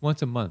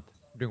 Once a month.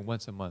 We're doing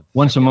once a month.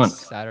 Once a month.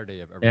 Saturday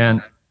of every And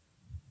month.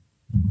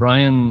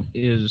 Brian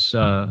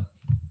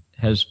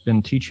has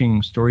been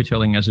teaching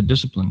storytelling as a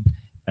discipline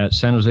at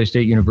San Jose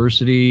State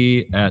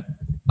University, at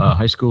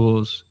high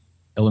schools,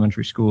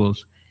 elementary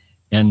schools,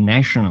 and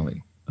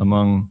nationally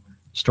among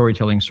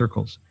storytelling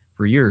circles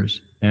for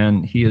years.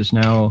 And he is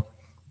now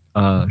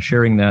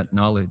sharing that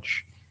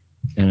knowledge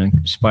and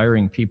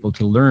inspiring people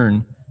to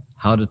learn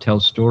how to tell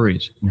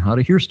stories and how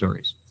to hear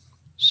stories.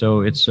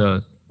 So it's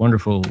a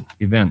wonderful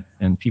event,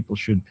 and people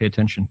should pay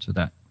attention to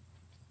that.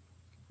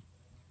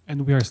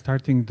 And we are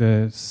starting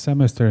the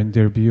semester in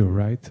debut,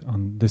 right?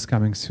 On this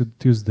coming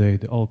Tuesday,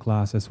 all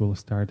classes will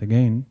start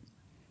again.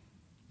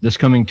 This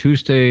coming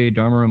Tuesday,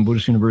 Dharma and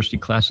Buddhist University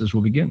classes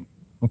will begin.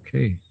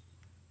 Okay.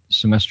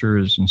 Semester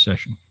is in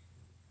session.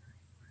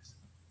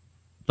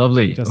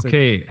 Lovely.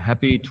 Okay.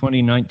 Happy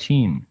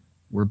 2019.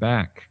 We're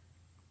back.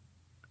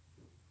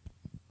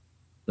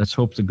 Let's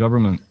hope the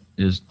government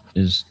is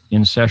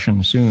in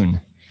session soon.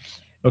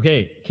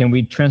 Okay. Can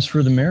we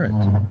transfer the merit?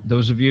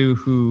 Those of you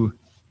who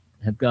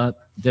have got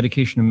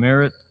dedication of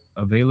merit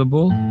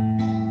available,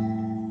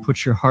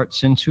 put your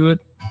hearts into it.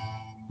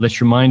 Let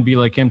your mind be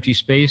like empty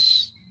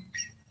space.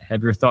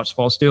 Have your thoughts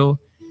fall still,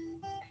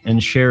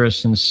 and share a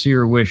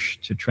sincere wish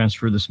to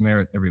transfer this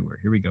merit everywhere.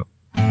 Here we go.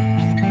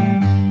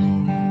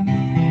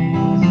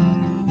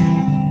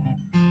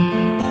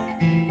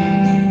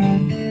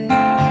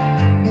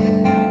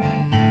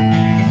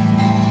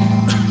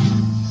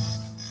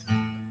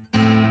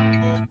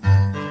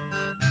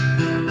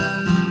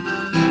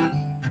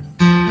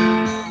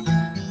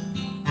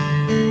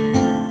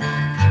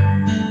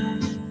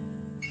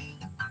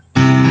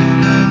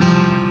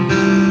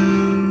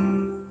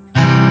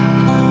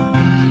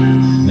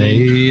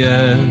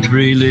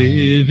 Every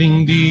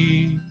living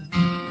being,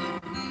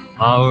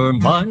 our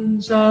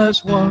minds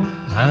as one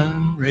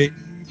and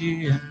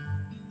radiant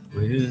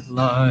with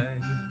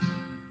light,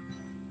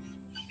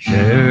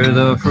 share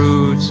the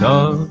fruits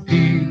of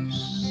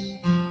peace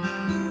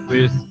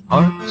with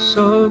hearts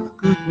of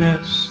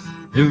goodness,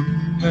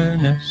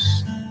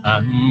 luminous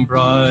and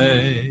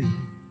bright.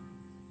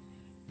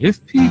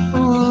 If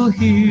people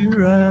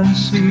hear and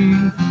see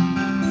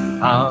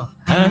how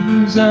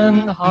hands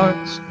and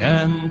hearts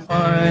can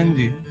find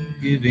in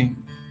giving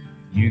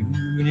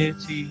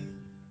unity,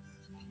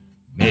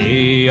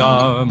 may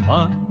our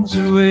minds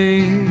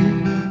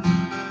awake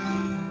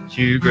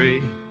to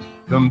great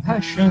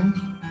compassion,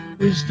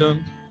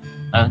 wisdom,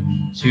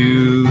 and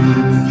to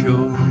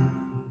joy.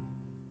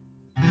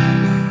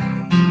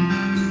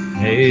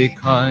 May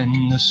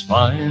kindness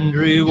find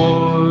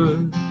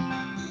reward,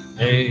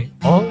 may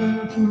all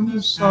who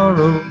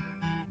sorrow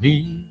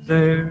leave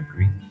their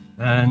grief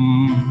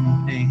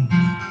and pain.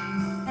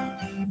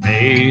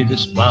 May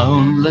this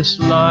boundless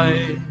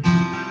light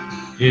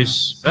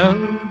dispel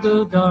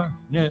the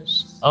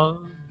darkness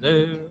of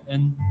their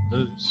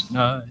endless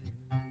night.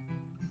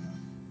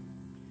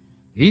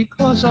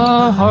 Because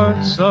our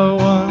hearts are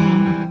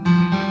one,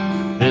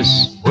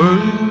 this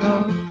world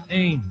of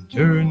pain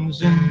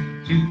turns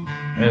into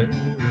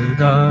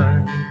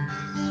paradise.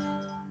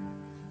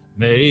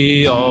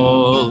 May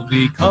all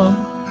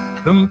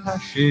become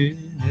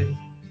compassionate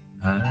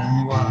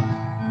and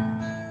wise.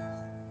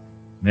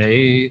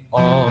 May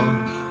all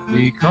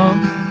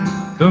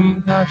become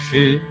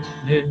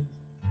compassionate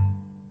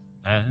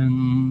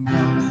and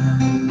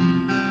wise.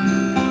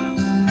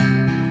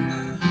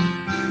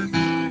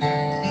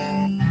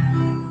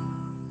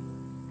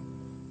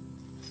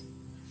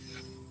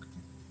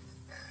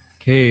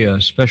 Okay, a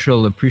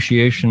special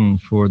appreciation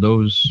for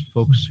those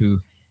folks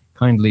who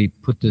kindly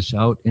put this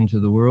out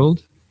into the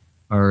world.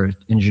 Our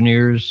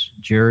engineers,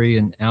 Jerry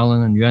and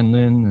Alan and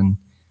Yuanlin and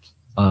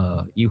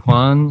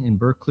Yihuan in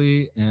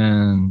Berkeley,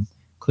 and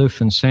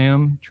Cliff and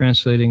Sam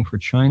translating for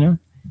China.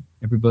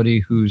 Everybody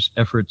whose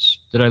efforts.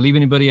 Did I leave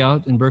anybody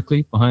out in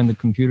Berkeley behind the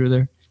computer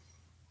there?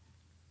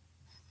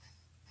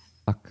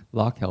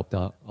 Locke helped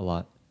out a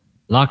lot.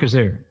 Locke is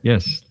there.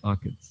 Yes,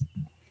 Locke is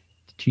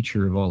the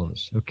teacher of all of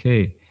us.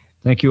 Okay.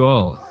 Thank you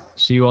all.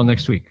 See you all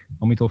next week.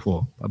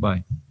 Amitofo.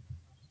 Bye-bye.